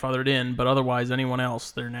 you're grandfathered in, but otherwise anyone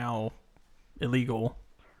else, they're now illegal.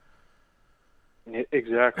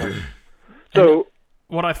 Exactly. So,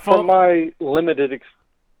 what I thought... from my limited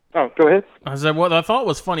Oh, go ahead. I said what I thought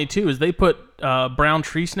was funny too is they put brown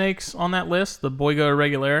tree snakes on that list, the Boiga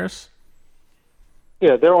irregularis.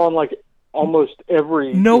 Yeah, they're on like almost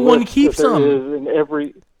every. No one list keeps that there them. is in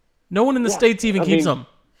every. No one in the States even keeps mean,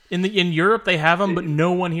 them. In Europe they have them, but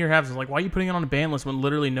no one here has them. Like, why are you putting it on a ban list when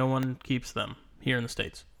literally no one keeps them here in the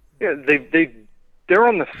States? Yeah, they're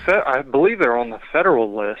on the I believe they're on the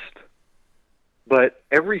federal list, but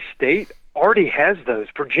every state already has those.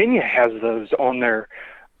 Virginia has those on their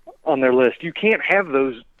list. You can't have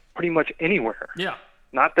those pretty much anywhere. Yeah.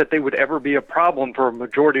 Not that they would ever be a problem for a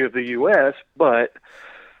majority of the U.S., but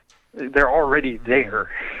they're already there.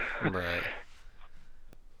 Right.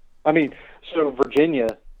 I mean, so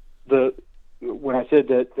Virginia, when I said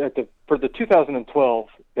that for the 2012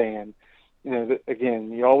 ban,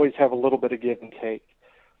 again, you always have a little bit of give and take.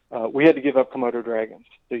 We had to give up Komodo dragons.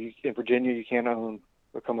 So in Virginia, you can't own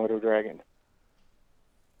a Komodo dragon.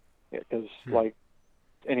 Because, like,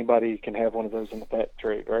 anybody can have one of those in the pet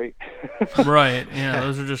trade, right? Right. Yeah,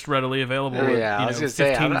 those are just readily available. Yeah, at, I was gonna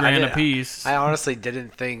say, $15,000 a piece. I honestly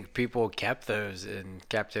didn't think people kept those in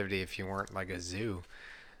captivity if you weren't like a zoo.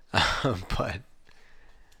 But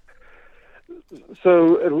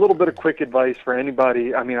so a little bit of quick advice for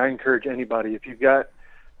anybody. I mean, I encourage anybody, if you've got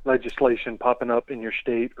legislation popping up in your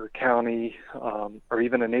state or county, or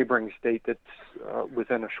even a neighboring state that's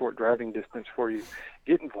within a short driving distance for you,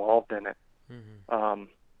 get involved in it. Mm-hmm.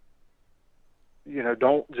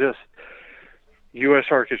 Don't just.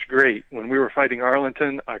 USARK is great. When we were fighting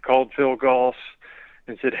Arlington, I called Phil Goss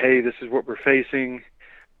and said, "Hey, this is what we're facing."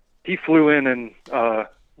 He flew in and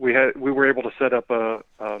we were able to set up a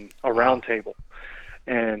round table,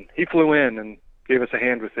 and he flew in and gave us a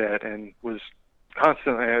hand with that, and was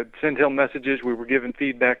constantly. I'd send him messages. We were giving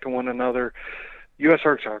feedback to one another.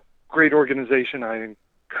 USARK's a great organization. I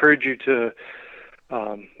encourage you to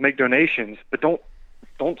make donations, but don't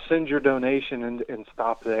send your donation and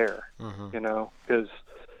stop there. Mm-hmm. Because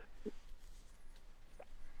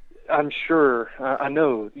I'm sure I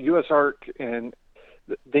know USARK and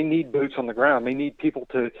they need boots on the ground. They need people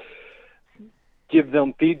to give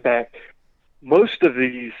them feedback. Most of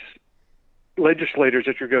these legislators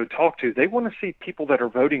that you go talk to, they want to see people that are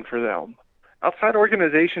voting for them. Outside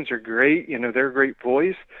organizations are great. They're a great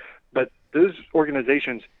voice, but those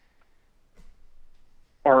organizations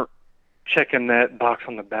aren't checking that box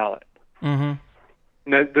on the ballot. Mm-hmm.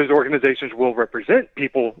 Now, those organizations will represent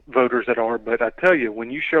voters that are, but I tell you,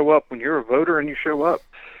 when you show up, when you're a voter and you show up,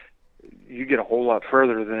 you get a whole lot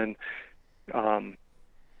further than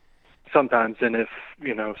sometimes than if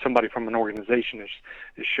somebody from an organization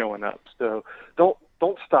is showing up. So don't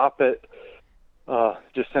stop at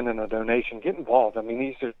just sending a donation. Get involved. I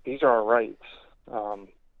mean, these are our rights.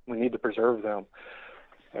 We need to preserve them.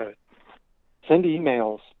 Send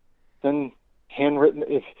emails. Send handwritten.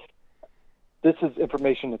 If this is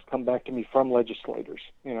information that's come back to me from legislators.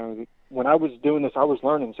 When I was doing this, I was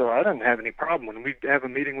learning, so I didn't have any problem. When we'd have a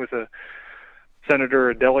meeting with a senator or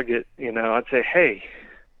a delegate, I'd say, "Hey,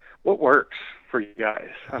 what works for you guys?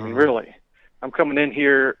 I mean, really, I'm coming in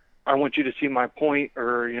here. I want you to see my point,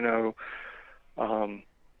 or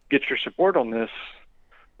get your support on this.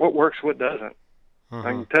 What works, what doesn't?"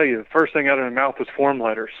 I can tell you, the first thing out of their mouth was form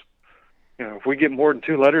letters. If we get more than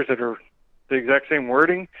 2 letters that are the exact same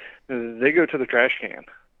wording, they go to the trash can.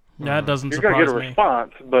 That doesn't You're surprise me. going to get a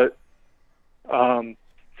response, but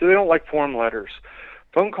so they don't like form letters.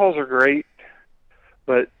 Phone calls are great,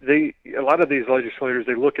 but a lot of these legislators,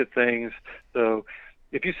 they look at things. So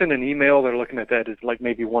if you send an email, they're looking at that as like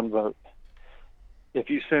maybe 1 vote. If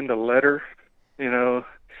you send a letter, they're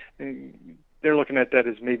looking at that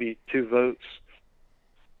as maybe 2 votes.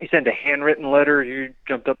 You send a handwritten letter, you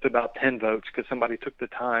jumped up to about 10 votes because somebody took the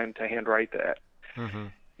time to handwrite that. Mm-hmm.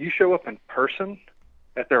 You show up in person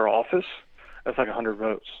at their office, that's like 100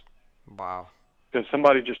 votes. Wow. Because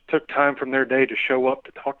somebody just took time from their day to show up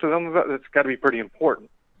to talk to them about it. That's got to be pretty important.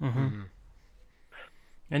 Mm-hmm.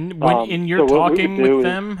 And when in your talking with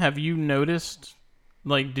them, have you noticed,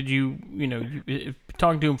 like, did you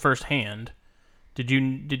talking to them firsthand,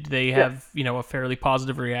 did they have, a fairly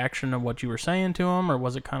positive reaction of what you were saying to them, or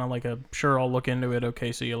was it kind of like a, sure, I'll look into it,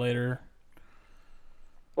 okay, see you later?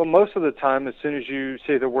 Well, most of the time, as soon as you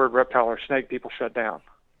say the word reptile or snake, people shut down.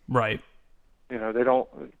 Right. They don't,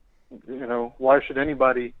 why should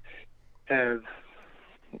anybody have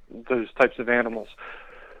those types of animals?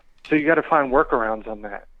 So you got to find workarounds on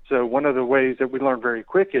that. So one of the ways that we learned very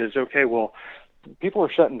quick is, okay, well, people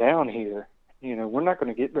are shutting down here. We're not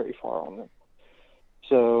going to get very far on them.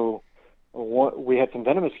 So we had some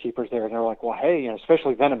venomous keepers there, and they're like, well, hey,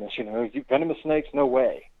 especially venomous, venomous snakes, no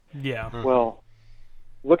way. Yeah. Well,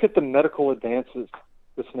 look at the medical advances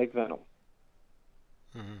with snake venom.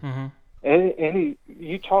 Mm-hmm.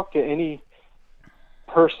 You talk to any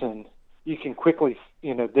person, you can quickly,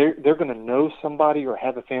 they're going to know somebody or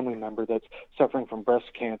have a family member that's suffering from breast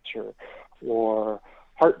cancer or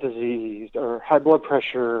heart disease or high blood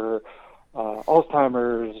pressure,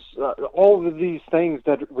 Alzheimer's, all of these things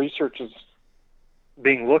that research is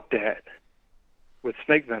being looked at with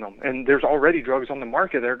snake venom. And there's already drugs on the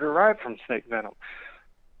market that are derived from snake venom.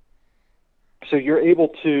 So you're able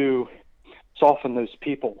to soften those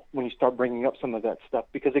people when you start bringing up some of that stuff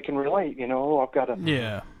because they can relate. I've got a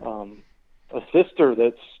sister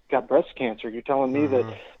that's got breast cancer. You're telling me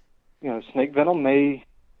that snake venom may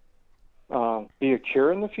be a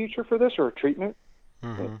cure in the future for this or a treatment.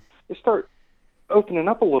 They start opening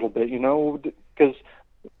up a little bit, because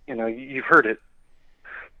you've heard it.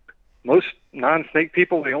 Most non-snake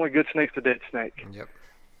people, the only good snake's a dead snake. Yep.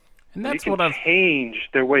 And that's you what can I've change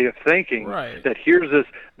their way of thinking. Right. That here's this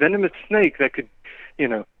venomous snake that could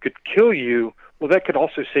kill you. Well, that could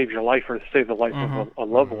also save your life or save the life of a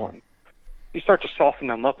loved one. You start to soften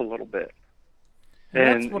them up a little bit,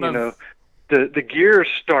 and the gears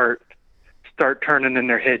start turning in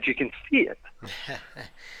their heads. You can see it.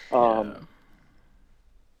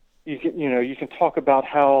 You can talk about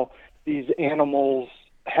how these animals'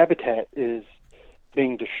 habitat is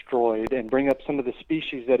being destroyed and bring up some of the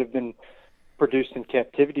species that have been produced in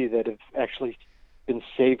captivity that have actually been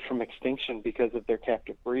saved from extinction because of their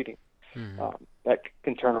captive breeding. That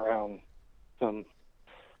can turn around some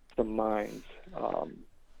minds.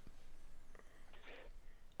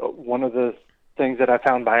 One of the things that I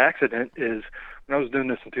found by accident is when I was doing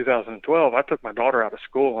this in 2012, I took my daughter out of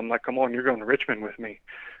school. I'm like, come on, you're going to Richmond with me.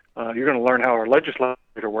 You're going to learn how our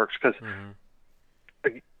legislature works because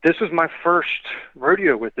this was my first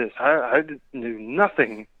rodeo with this. I knew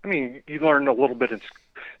nothing. I mean, you learn a little bit in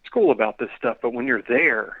school about this stuff, but when you're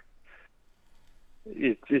there,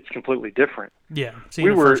 it's completely different. Yeah,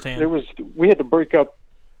 seeing it firsthand. We had to break up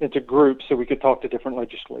into groups so we could talk to different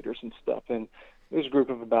legislators and stuff. And there was a group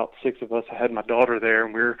of about 6 of us. I had my daughter there,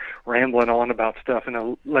 and we were rambling on about stuff. And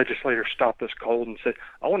a legislator stopped us cold and said,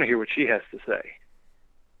 "I want to hear what she has to say."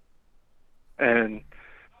 And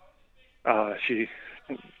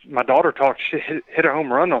my daughter talked. She hit a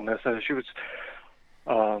home run on this, and she was,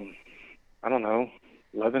 I don't know,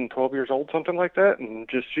 11, 12 years old, something like that, and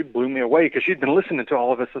she blew me away because she'd been listening to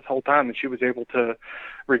all of us this whole time, and she was able to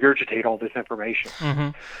regurgitate all this information.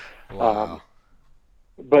 Wow.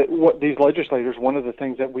 But what these legislators, one of the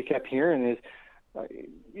things that we kept hearing is,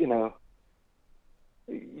 you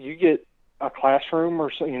get a classroom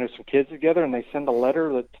or some kids together, and they send a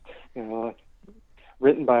letter that's,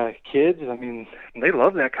 written by kids. I mean, they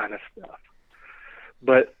love that kind of stuff.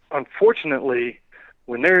 But unfortunately,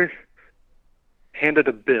 when they're handed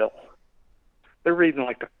a bill, they're reading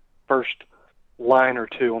like the first line or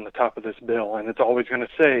two on the top of this bill, and it's always going to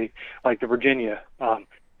say, like the Virginia,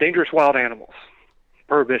 dangerous wild animals,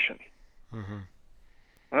 prohibition.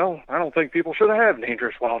 Well, I don't think people should have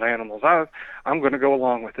dangerous wild animals. I'm going to go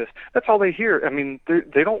along with this. That's all they hear. I mean,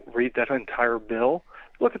 they don't read that entire bill.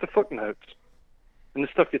 Look at the footnotes, and this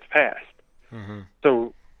stuff gets passed.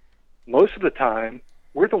 So most of the time,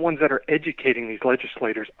 we're the ones that are educating these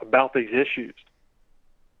legislators about these issues.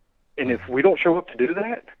 And if we don't show up to do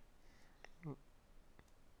that,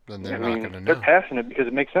 then they're not going to know. They're passing it because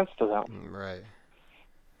it makes sense to them. Right.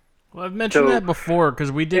 Well, I've mentioned that before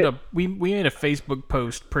because we did we made a Facebook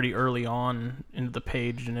post pretty early on into the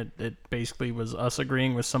page, and it basically was us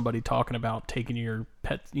agreeing with somebody talking about taking your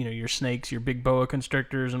pet, your snakes, your big boa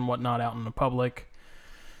constrictors and whatnot out in the public,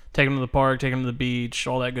 taking them to the park, taking them to the beach,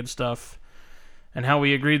 all that good stuff, and how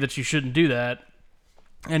we agreed that you shouldn't do that.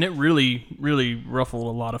 And it really, really ruffled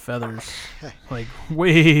a lot of feathers, like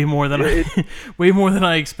way more than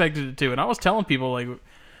I expected it to. And I was telling people, like,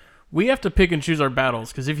 we have to pick and choose our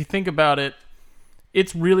battles, because if you think about it,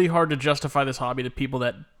 it's really hard to justify this hobby to people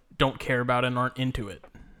that don't care about it and aren't into it.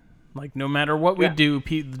 Like, no matter what we do,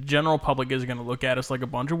 the general public is going to look at us like a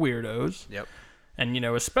bunch of weirdos. Yep. And,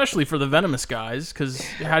 especially for the venomous guys, because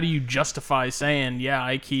how do you justify saying,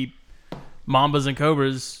 I keep mambas and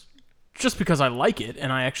cobras just because I like it,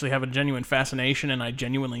 and I actually have a genuine fascination, and I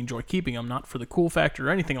genuinely enjoy keeping them, not for the cool factor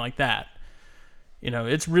or anything like that.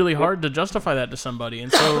 It's really hard to justify that to somebody.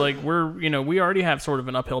 And so, like, we already have sort of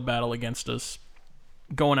an uphill battle against us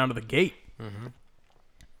going out of the gate.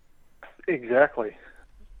 Exactly.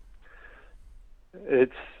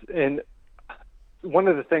 And one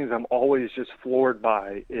of the things I'm always just floored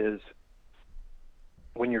by is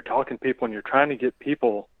when you're talking to people and you're trying to get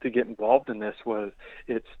people to get involved in this,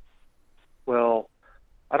 well,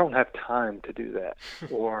 I don't have time to do that,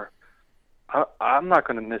 or I'm not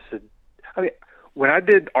going to miss it. I mean, when I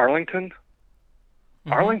did Arlington,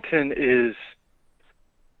 Mm-hmm. Arlington is,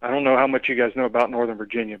 I don't know how much you guys know about Northern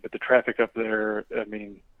Virginia, but the traffic up there, I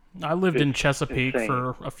mean, I lived in it's Chesapeake insane.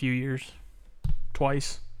 for a few years,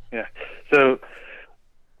 twice. Yeah. So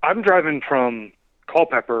I'm driving from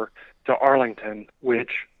Culpeper to Arlington,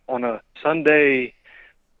 which on a Sunday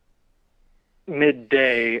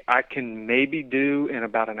midday I can maybe do in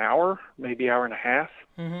about an hour, maybe hour and a half.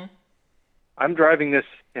 Mm-hmm. I'm driving this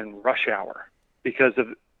in rush hour because of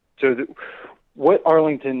what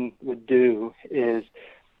Arlington would do is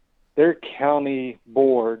their county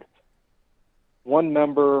board, one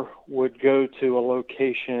member would go to a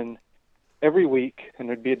location every week, and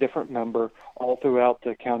there'd be a different member all throughout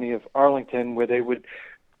the county of Arlington, where they would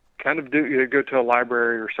kind of go to a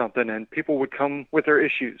library or something, and people would come with their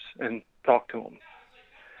issues and talk to them.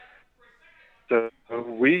 So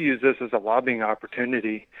we use this as a lobbying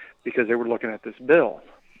opportunity because they were looking at this bill.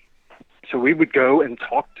 So we would go and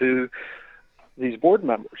talk to these board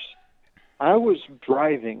members. I was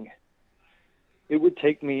driving. It would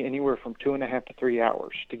take me anywhere from 2.5 to 3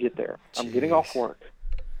 hours to get there. Jeez. I'm getting off work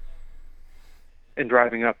and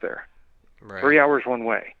driving up there. Right. 3 hours one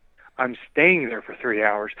way. I'm staying there for 3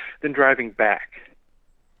 hours, then driving back.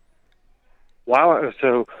 While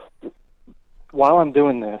I'm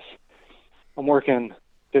doing this, I'm working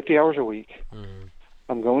 50 hours a week. Mm-hmm.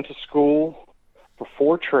 I'm going to school for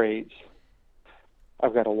 4 trades.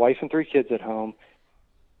 I've got a wife and 3 kids at home,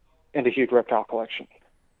 and a huge reptile collection.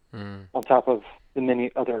 Mm. On top of the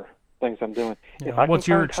many other things I'm doing. Yeah, if I what's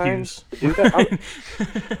can your find excuse? time to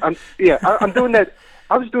do that, I'm doing that.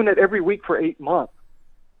 I was doing that every week for 8 months,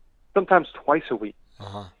 sometimes twice a week.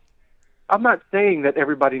 Uh-huh. I'm not saying that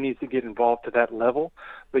everybody needs to get involved to that level,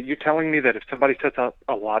 but you're telling me that if somebody sets up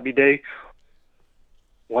a lobby day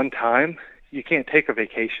one time, you can't take a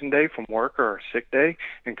vacation day from work or a sick day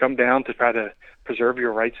and come down to try to preserve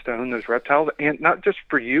your rights to own those reptiles, and not just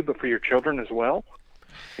for you, but for your children as well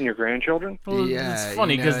and your grandchildren. Well, Yeah, it's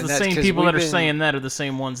funny you know, because and the that's same 'cause people that are we've been- saying that are the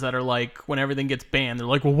same ones that are like, when everything gets banned, they're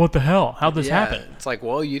like, well, what the hell? How'd this happen? It's like,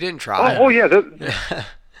 well, you didn't try. Oh yeah, they're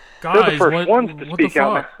Guys, the first what, ones to what the speak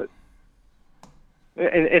out. fuck?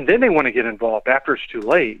 And then they want to get involved after it's too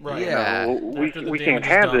late. Right. Yeah. You know, After the we can't damage is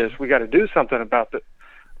have done. this. We got to do something about the.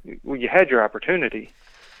 Well, you had your opportunity.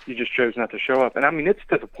 You just chose not to show up. And I mean, it's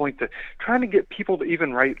to the point that trying to get people to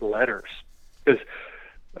even write letters. Because,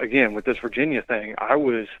 again, with this Virginia thing,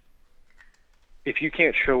 if you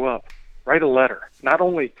can't show up, write a letter. Not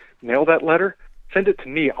only mail that letter, send it to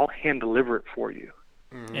me. I'll hand deliver it for you.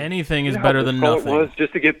 Anything is You know how better than difficult nothing. It was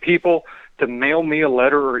just to get people to mail me a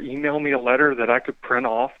letter or email me a letter that I could print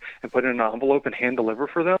off and put in an envelope and hand deliver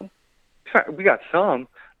for them. We got some,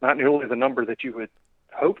 not nearly the number that you would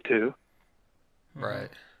hope to. Right.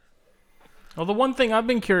 Well, the one thing I've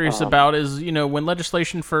been curious about is, when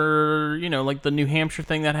legislation for, like the New Hampshire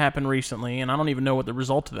thing that happened recently, and I don't even know what the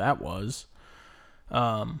result of that was,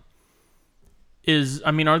 are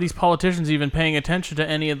these politicians even paying attention to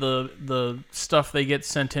any of the stuff they get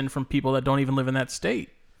sent in from people that don't even live in that state?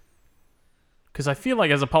 Because I feel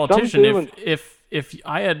like as a politician, if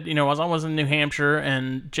I had, as I was in New Hampshire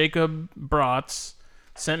and Jacob Bratz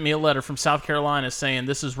sent me a letter from South Carolina saying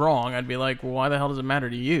this is wrong, I'd be like, well, why the hell does it matter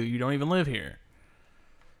to you? You don't even live here.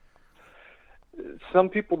 Some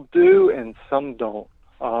people do and some don't.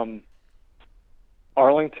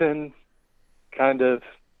 Arlington kind of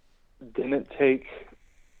didn't take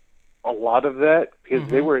a lot of that because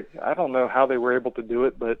they were, I don't know how they were able to do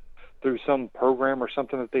it, but through some program or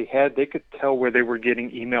something that they had, they could tell where they were getting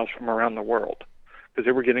emails from around the world because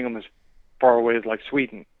they were getting them as far away as like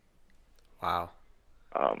Sweden. Wow.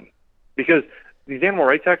 Because these animal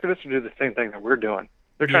rights activists do the same thing that we're doing.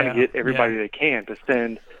 They're trying to get everybody they can to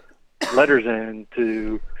send letters in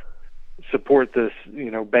to support this,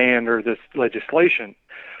 ban or this legislation.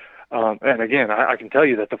 And again, I can tell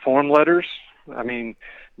you that the form letters, I mean,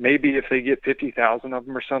 maybe if they get 50,000 of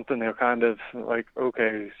them or something, they'll kind of like,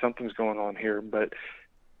 okay, something's going on here. But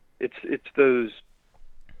it's those,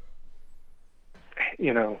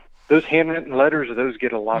 those handwritten letters, those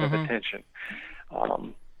get a lot of attention.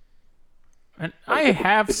 And I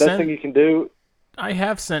have the best thing you can do. I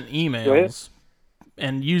have sent emails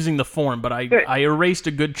and using the form, but I erased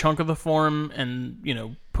a good chunk of the form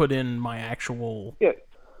and put in my actual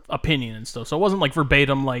opinion and stuff. So it wasn't like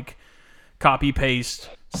verbatim, like copy paste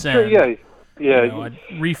send. Sure, I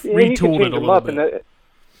retooled it a little bit.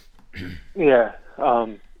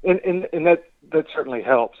 And that certainly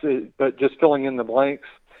helps. But just filling in the blanks,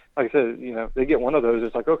 like I said, they get one of those.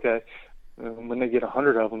 It's like, okay, And when they get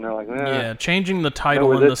 100 of them, they're like, Yeah, changing the know title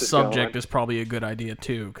where and the this is subject going. is probably a good idea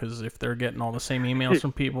too, because if they're getting all the same emails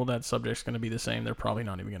from people, that subject's going to be the same. They're probably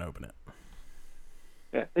not even going to open it.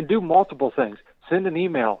 Yeah, and do multiple things. Send an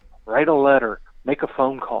email, write a letter, make a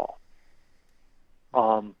phone call.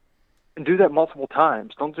 And do that multiple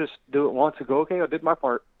times. Don't just do it once and go, okay, I did my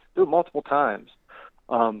part. Do it multiple times.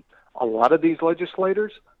 A lot of these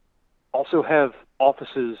legislators also have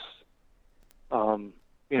offices.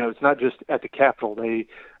 It's not just at the Capitol. They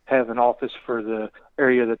have an office for the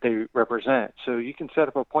area that they represent. So you can set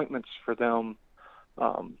up appointments for them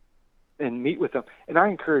and meet with them. And I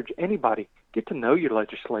encourage anybody, get to know your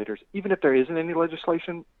legislators. Even if there isn't any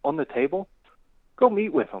legislation on the table, go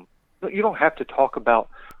meet with them. You don't have to talk about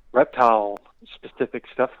reptile-specific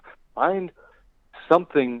stuff. Find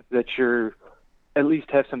something that you're at least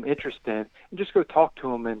have some interest in, and just go talk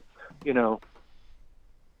to them and,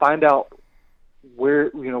 find out where,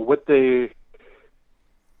 what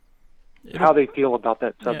how they feel about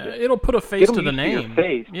that subject. Yeah, it'll put a face to the used name. your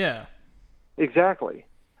face. Yeah. Exactly.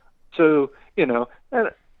 So, and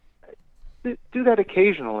do that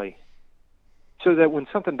occasionally so that when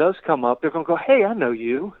something does come up, they're going to go, hey, I know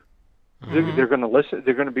you. Mm-hmm. They're going to listen.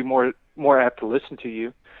 They're going to be more apt to listen to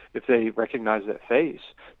you if they recognize that face,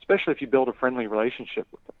 especially if you build a friendly relationship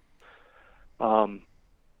with them.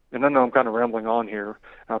 And I know I'm kind of rambling on here.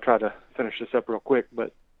 I'll try to finish this up real quick.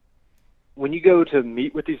 But when you go to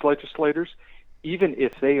meet with these legislators, even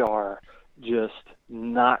if they are just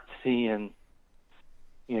not seeing,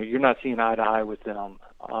 you're not seeing eye to eye with them,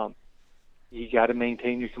 you got to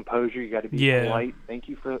maintain your composure. You got to be polite. Thank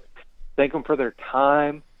them for their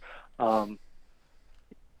time.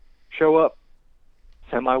 Show up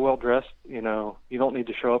semi well dressed. You don't need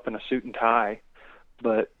to show up in a suit and tie,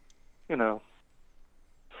 but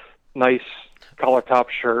nice collar top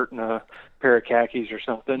shirt and a pair of khakis or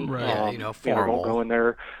something. Right. Formal. Don't go in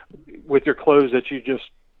there with your clothes that you just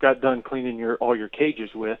got done cleaning all your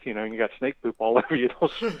cages with. You got snake poop all over you.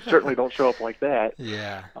 Certainly don't show up like that.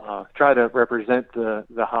 Yeah. Try to represent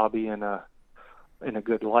the hobby in a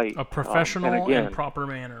good light. A professional and proper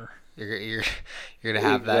manner. You're gonna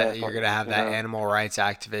have that. You're gonna have that animal rights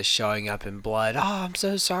activist showing up in blood. Oh, I'm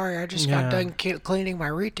so sorry. I just got done cleaning my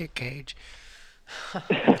retic cage.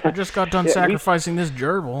 I just got done sacrificing this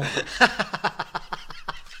gerbil.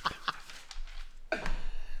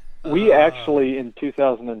 We actually, in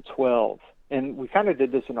 2012, and we kind of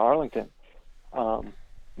did this in Arlington,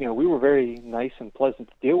 we were very nice and pleasant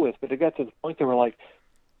to deal with, but it got to the point they were like,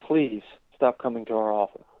 please stop coming to our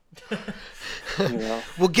office.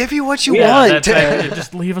 We'll give you what you want.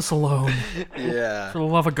 Just leave us alone. Yeah. For the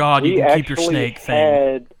love of God, you can keep your snake thing.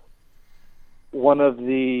 We had one of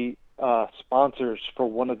the sponsors for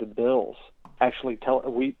one of the bills actually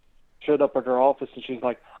we showed up at her office and she's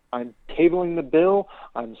like, I'm tabling the bill.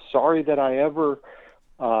 I'm sorry that I ever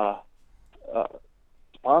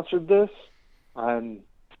sponsored this. I'm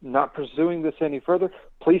not pursuing this any further.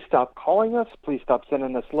 Please stop calling us. Please stop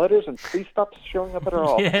sending us letters, and please stop showing up at our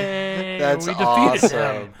office. Yay, That's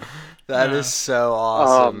awesome. That is so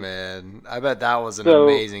awesome, man. I bet that was an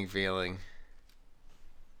amazing feeling.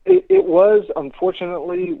 It was.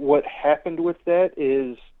 Unfortunately, what happened with that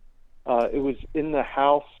is it was in the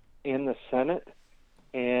House and the Senate,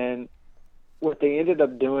 and what they ended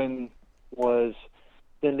up doing was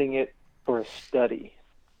sending it for a study.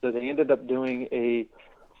 So they ended up doing a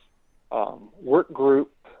work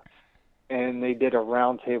group, and they did a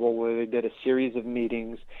roundtable where they did a series of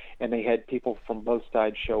meetings, and they had people from both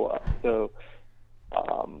sides show up. So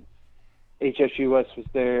HSUS was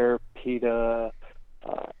there, PETA,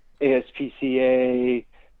 ASPCA,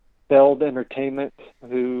 Feld Entertainment,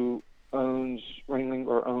 who owned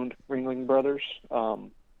Ringling Brothers.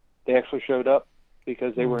 They actually showed up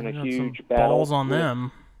because they were in a huge battle. Balls on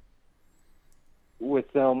them.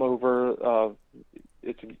 With them over,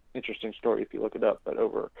 it's an interesting story if you look it up, but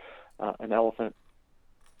over an elephant.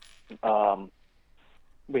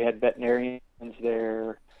 We had veterinarians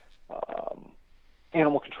there,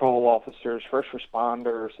 animal control officers, first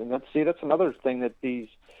responders, and that's another thing that these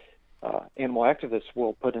animal activists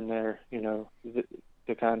will put in there,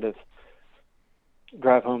 to kind of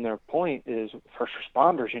drive home their point is first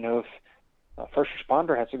responders. If a first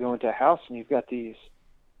responder has to go into a house and you've got these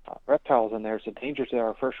reptiles in there, it's a danger to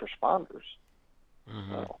our first responders.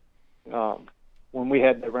 Mm-hmm. When we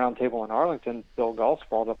had the round table in Arlington, Bill Goss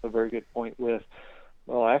brought up a very good point with,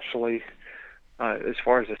 well, actually, as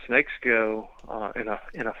far as the snakes go, in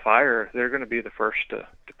a fire, they're going to be the first to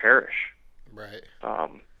perish. Right.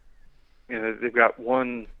 They've got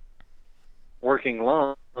one working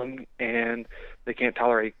lung, and they can't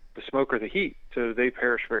tolerate the smoke or the heat, so they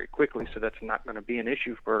perish very quickly. So that's not going to be an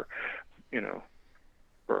issue for,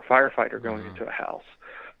 for a firefighter going into a house.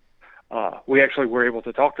 We actually were able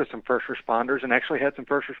to talk to some first responders, and actually had some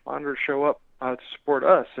first responders show up to support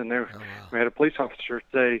us. And we had a police officer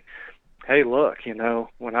say, "Hey, look,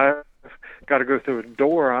 when I got to go through a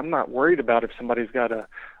door, I'm not worried about if somebody's got a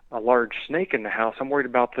large snake in the house. I'm worried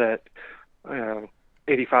about that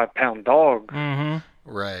 85-pound dog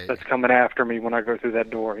Right. that's coming after me when I go through that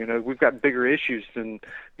door. We've got bigger issues than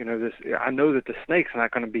this. I know that the snake's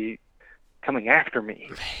not going to be coming after me."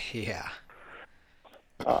 Yeah.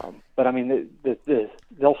 But I mean,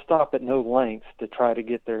 they'll stop at no lengths to try to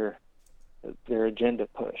get their agenda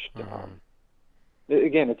pushed.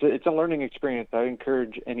 Again, it's a learning experience. I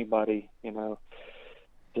encourage anybody,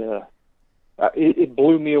 to. It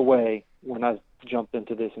blew me away when I jumped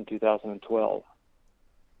into this in 2012.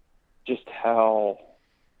 Just how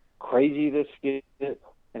crazy this is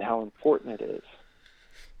and how important it is.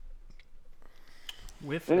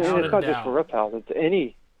 Without and it's not a just for reptiles.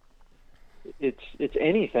 It's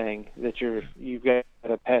anything that you've got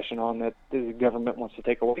a passion on that the government wants to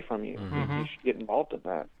take away from you. You should get involved in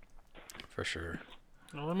that. For sure.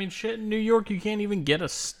 Well, I mean, shit, in New York, you can't even get a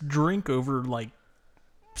drink over,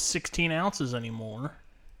 16 ounces anymore.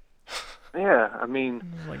 Yeah, I mean,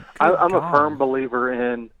 I'm I'm a firm believer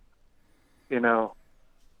in, if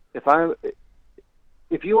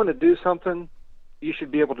you want to do something, you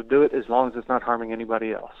should be able to do it as long as it's not harming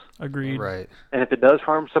anybody else. Agreed. Right. And if it does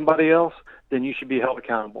harm somebody else, then you should be held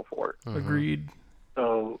accountable for it. Agreed.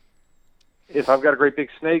 So if I've got a great big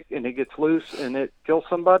snake and it gets loose and it kills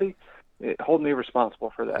somebody, hold me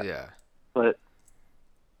responsible for that. Yeah. But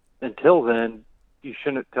until then, you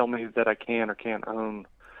shouldn't tell me that I can or can't own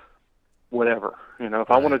whatever.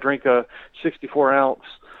 If I want to drink a 64-ounce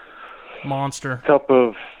monster cup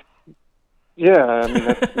of, I mean,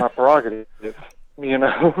 that's my prerogative. If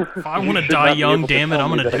I want to die young, damn it,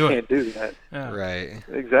 I'm going to do it. I can't do that. Yeah. Right.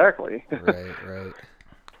 Exactly. Right.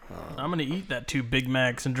 I'm going to eat that 2 Big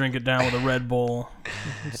Macs and drink it down with a Red Bull.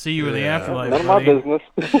 See you in the afterlife, None of my business.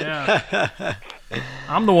 Yeah.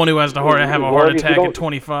 I'm the one who has to have a heart attack at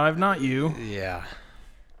 25, not you. Yeah.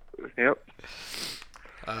 Yep.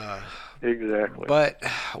 Exactly. But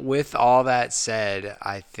with all that said,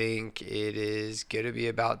 I think it is going to be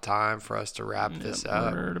about time for us to wrap this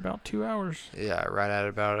up. We're at about 2 hours. Yeah, right at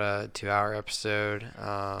about a 2-hour episode.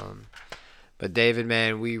 But David,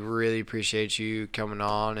 man, we really appreciate you coming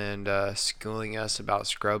on and schooling us about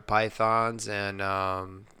scrub pythons, and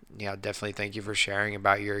definitely thank you for sharing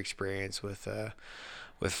about your experience with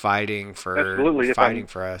fighting for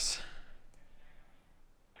for us.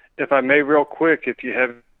 If I may, real quick, if you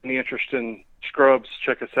have any interest in scrubs,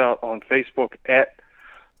 check us out on Facebook at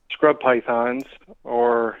Scrub Pythons,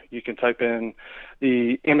 or you can type in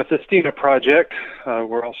the Amethistina Project.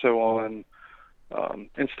 We're also on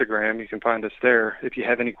Instagram. You can find us there. If you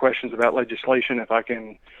have any questions about legislation, if I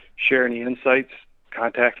can share any insights,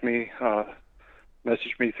 contact me,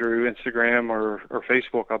 message me through Instagram or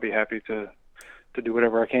Facebook. I'll be happy to do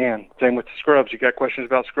whatever I can. Same with the scrubs. You got questions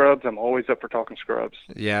about scrubs? I'm always up for talking scrubs.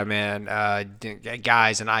 Yeah, man.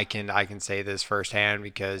 Guys, and I can say this firsthand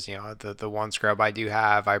because the one scrub I do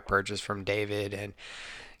have, I purchased from Deavid, and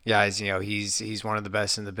guys, he's one of the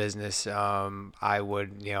best in the business. I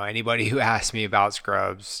would, anybody who asks me about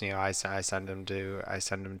scrubs, I send them to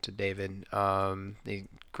Deavid.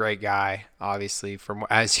 Great guy, obviously, from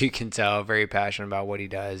as you can tell, very passionate about what he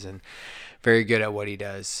does and very good at what he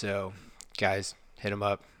does. So, guys, hit him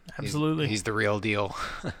up. Absolutely, he's the real deal.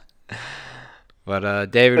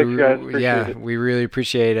 But David, Thanks, guys. we really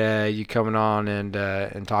appreciate you coming on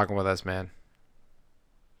and talking with us, man.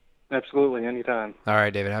 Absolutely, anytime. All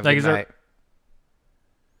right, David. Have a good night.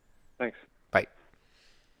 Thanks. Bye.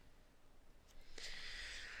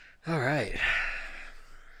 All right.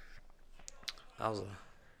 That was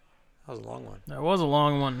a long one. That was a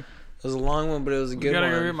long one. It was a long one, but it was a good one. I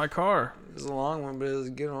gotta go get my car. It was a long one, but it was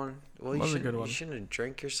a good one. Well, it was a good one. You shouldn't have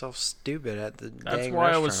drank yourself stupid at the That's dang why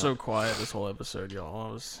restaurant. I was so quiet this whole episode,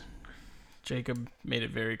 y'all. Jacob made it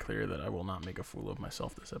very clear that I will not make a fool of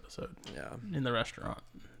myself this episode. Yeah. In the restaurant,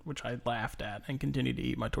 which I laughed at and continued to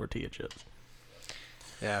eat my tortilla chips.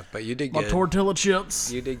 Yeah, but you did good. My tortilla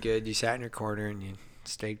chips. You did good. You sat in your corner and you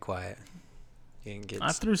stayed quiet. You didn't get.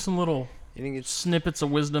 I threw some little You didn't get snippets of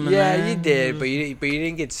wisdom in there. Yeah, you did, but you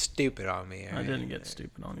didn't get stupid on me. I didn't get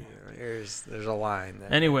stupid on you. There's a line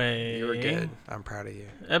there. Anyway, you were good. I'm proud of you.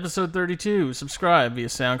 Episode 32. Subscribe via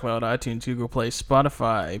SoundCloud, iTunes, Google Play,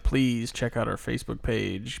 Spotify. Please check out our Facebook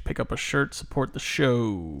page. Pick up a shirt. Support the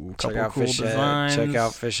show. Check out cool designs. Check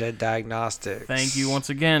out Fishhead Diagnostics. Thank you once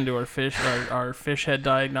again to our Fishhead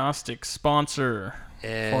Diagnostics sponsor for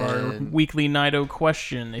our weekly Nido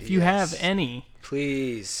question. If you have any,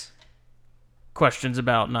 please. Questions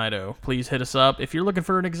about Nido, please hit us up. If you're looking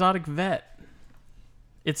for an exotic vet,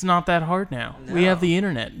 it's not that hard now. No. We have the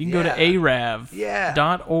internet. You can go to arav.org.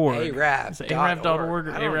 Arav.org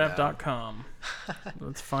or arav.com.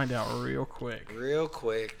 Let's find out real quick.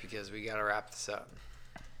 Because we got to wrap this up.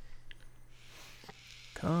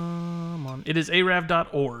 Come on. It is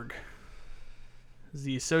arav.org. It's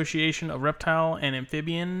the Association of Reptile and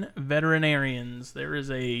Amphibian Veterinarians. There is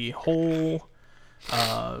a whole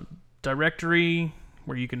directory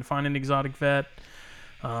where you can find an exotic vet.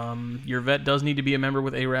 Your vet does need to be a member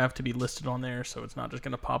with ARAV to be listed on there, so it's not just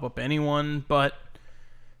going to pop up anyone. But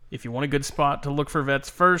if you want a good spot to look for vets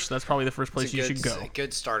first, that's probably the first place you should go. It's a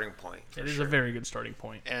good starting point. It is a very good starting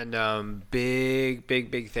point. And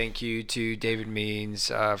big thank you to David Means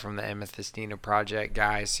from the Amethistina project.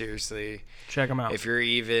 Guys, seriously, check him out. If you're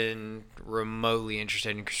even remotely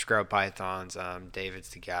interested in scrub pythons, David's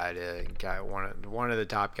the guy, one of the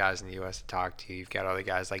top guys in the U.S. to talk to. You've got other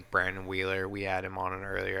guys like Brandon Wheeler. We had him on an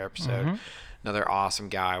earlier episode. Mm-hmm. Another awesome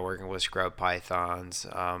guy working with scrub pythons.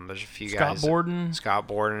 There's a few guys. Scott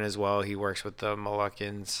Borden as well. He works with the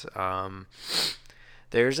Moluccans.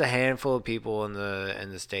 There's a handful of people in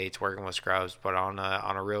the States working with scrubs, but on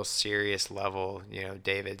a real serious level,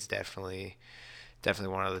 David's definitely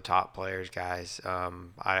one of the top players, guys.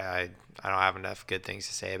 I don't have enough good things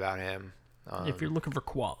to say about him. If you're looking for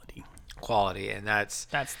quality, and that's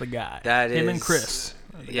the guy. Him and Chris.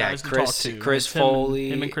 Chris Foley.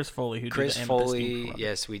 Him and Chris Foley, Chris Foley,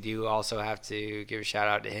 yes, we do also have to give a shout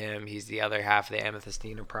out to him. He's the other half of the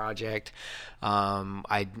Amethistina project.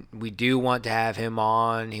 We do want to have him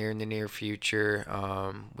on here in the near future.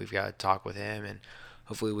 We've got to talk with him, and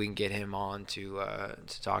hopefully we can get him on to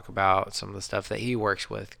talk about some of the stuff that he works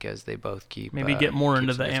with, because they both keep get more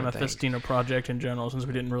into the Amethistina project in general, since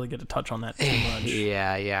we didn't really get to touch on that too much.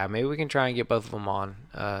 Yeah. Maybe we can try and get both of them on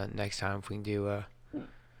next time if we can do a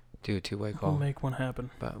two-way call. We'll make one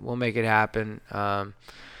happen. But we'll make it happen.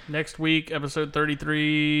 Next week, episode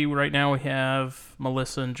 33. Right now we have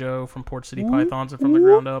Melissa and Joe from Port City Pythons and From the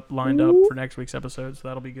Ground Up lined up for next week's episode, so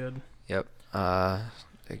that'll be good. Yep.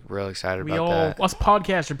 Real excited about that. Us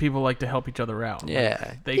podcaster people like to help each other out.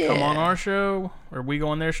 Yeah. They come on our show, or we go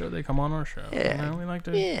on their show, they come on our show. Yeah. We like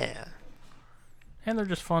to. Yeah. And they're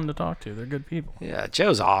just fun to talk to. They're good people. Yeah,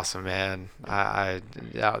 Joe's awesome, man. That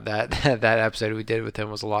episode we did with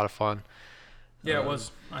him was a lot of fun. Yeah, it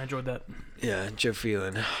was. I enjoyed that. Yeah, Joe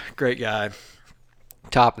Phelan, great guy,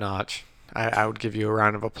 top notch. I would give you a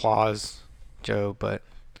round of applause, Joe, but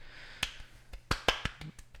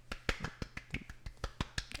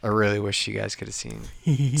I really wish you guys could have seen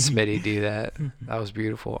Smitty do that. That was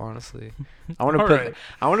beautiful, honestly. I want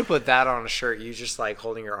to put that on a shirt. You just like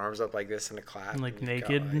holding your arms up like this in a clap, like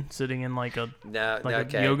naked, sitting in like a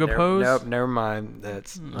okay. yoga pose. Nope, never mind.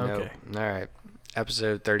 That's okay. Nope. All right,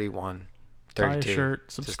 episode 31. 32. Buy a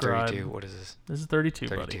shirt, subscribe. 32. What is this? This is 32,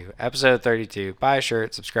 32. buddy. Episode 32. Buy a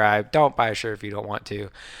shirt, subscribe. Don't buy a shirt if you don't want to.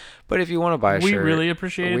 But if you want to buy a shirt, we really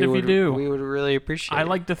appreciate it if you do. We would really appreciate it. I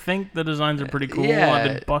like to think the designs are pretty cool. Yeah. I've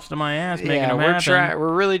been busting my ass making them happen.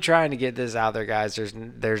 We're really trying to get this out there, guys.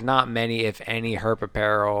 There's not many, if any, Herp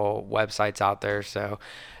apparel websites out there. So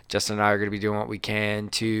Justin and I are going to be doing what we can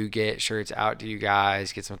to get shirts out to you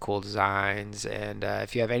guys, get some cool designs. And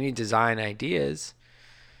if you have any design ideas,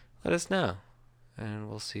 let us know. And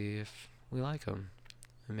we'll see if we like them.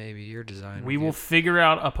 And maybe your design. We will figure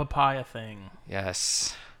out a papaya thing.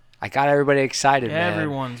 Yes. I got everybody excited, man.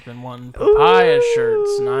 Everyone's been wanting papaya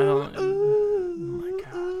shirts, and I don't. Oh my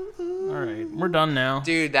god! All right, we're done now,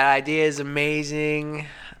 dude. That idea is amazing.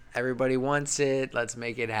 Everybody wants it. Let's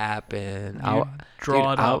make it happen. I'll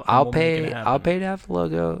pay to have the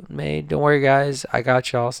logo made. Don't worry, guys. I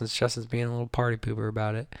got y'all. Since Justin's being a little party pooper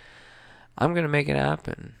about it, I'm gonna make it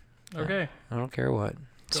happen. Okay. I don't care what.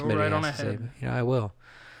 Go right on ahead. I will.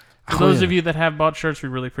 For those of you that have bought shirts, we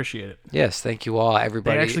really appreciate it. Yes, thank you all,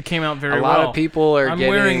 everybody. They actually came out very a well. lot of people are I'm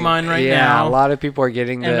getting... wearing mine right now. Yeah, a lot of people are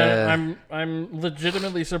getting and I'm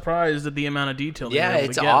legitimately surprised at the amount of detail they were able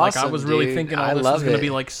it's to get. awesome, Like, I was really dude. thinking I all this love was going to it. be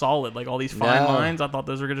like solid, like all these fine lines. I thought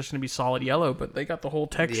those were just going to be solid yellow, but they got the whole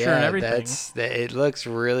texture and everything. It looks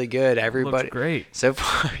really good. Everybody, looks great. So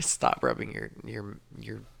far, stop rubbing your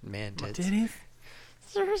man tits. My titties?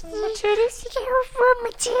 My titties? You rub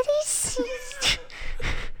my titties?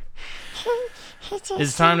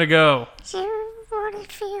 It's time to go. You wanna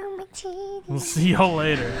feel my titties? We'll see y'all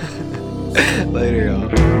later. Later,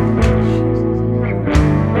 y'all.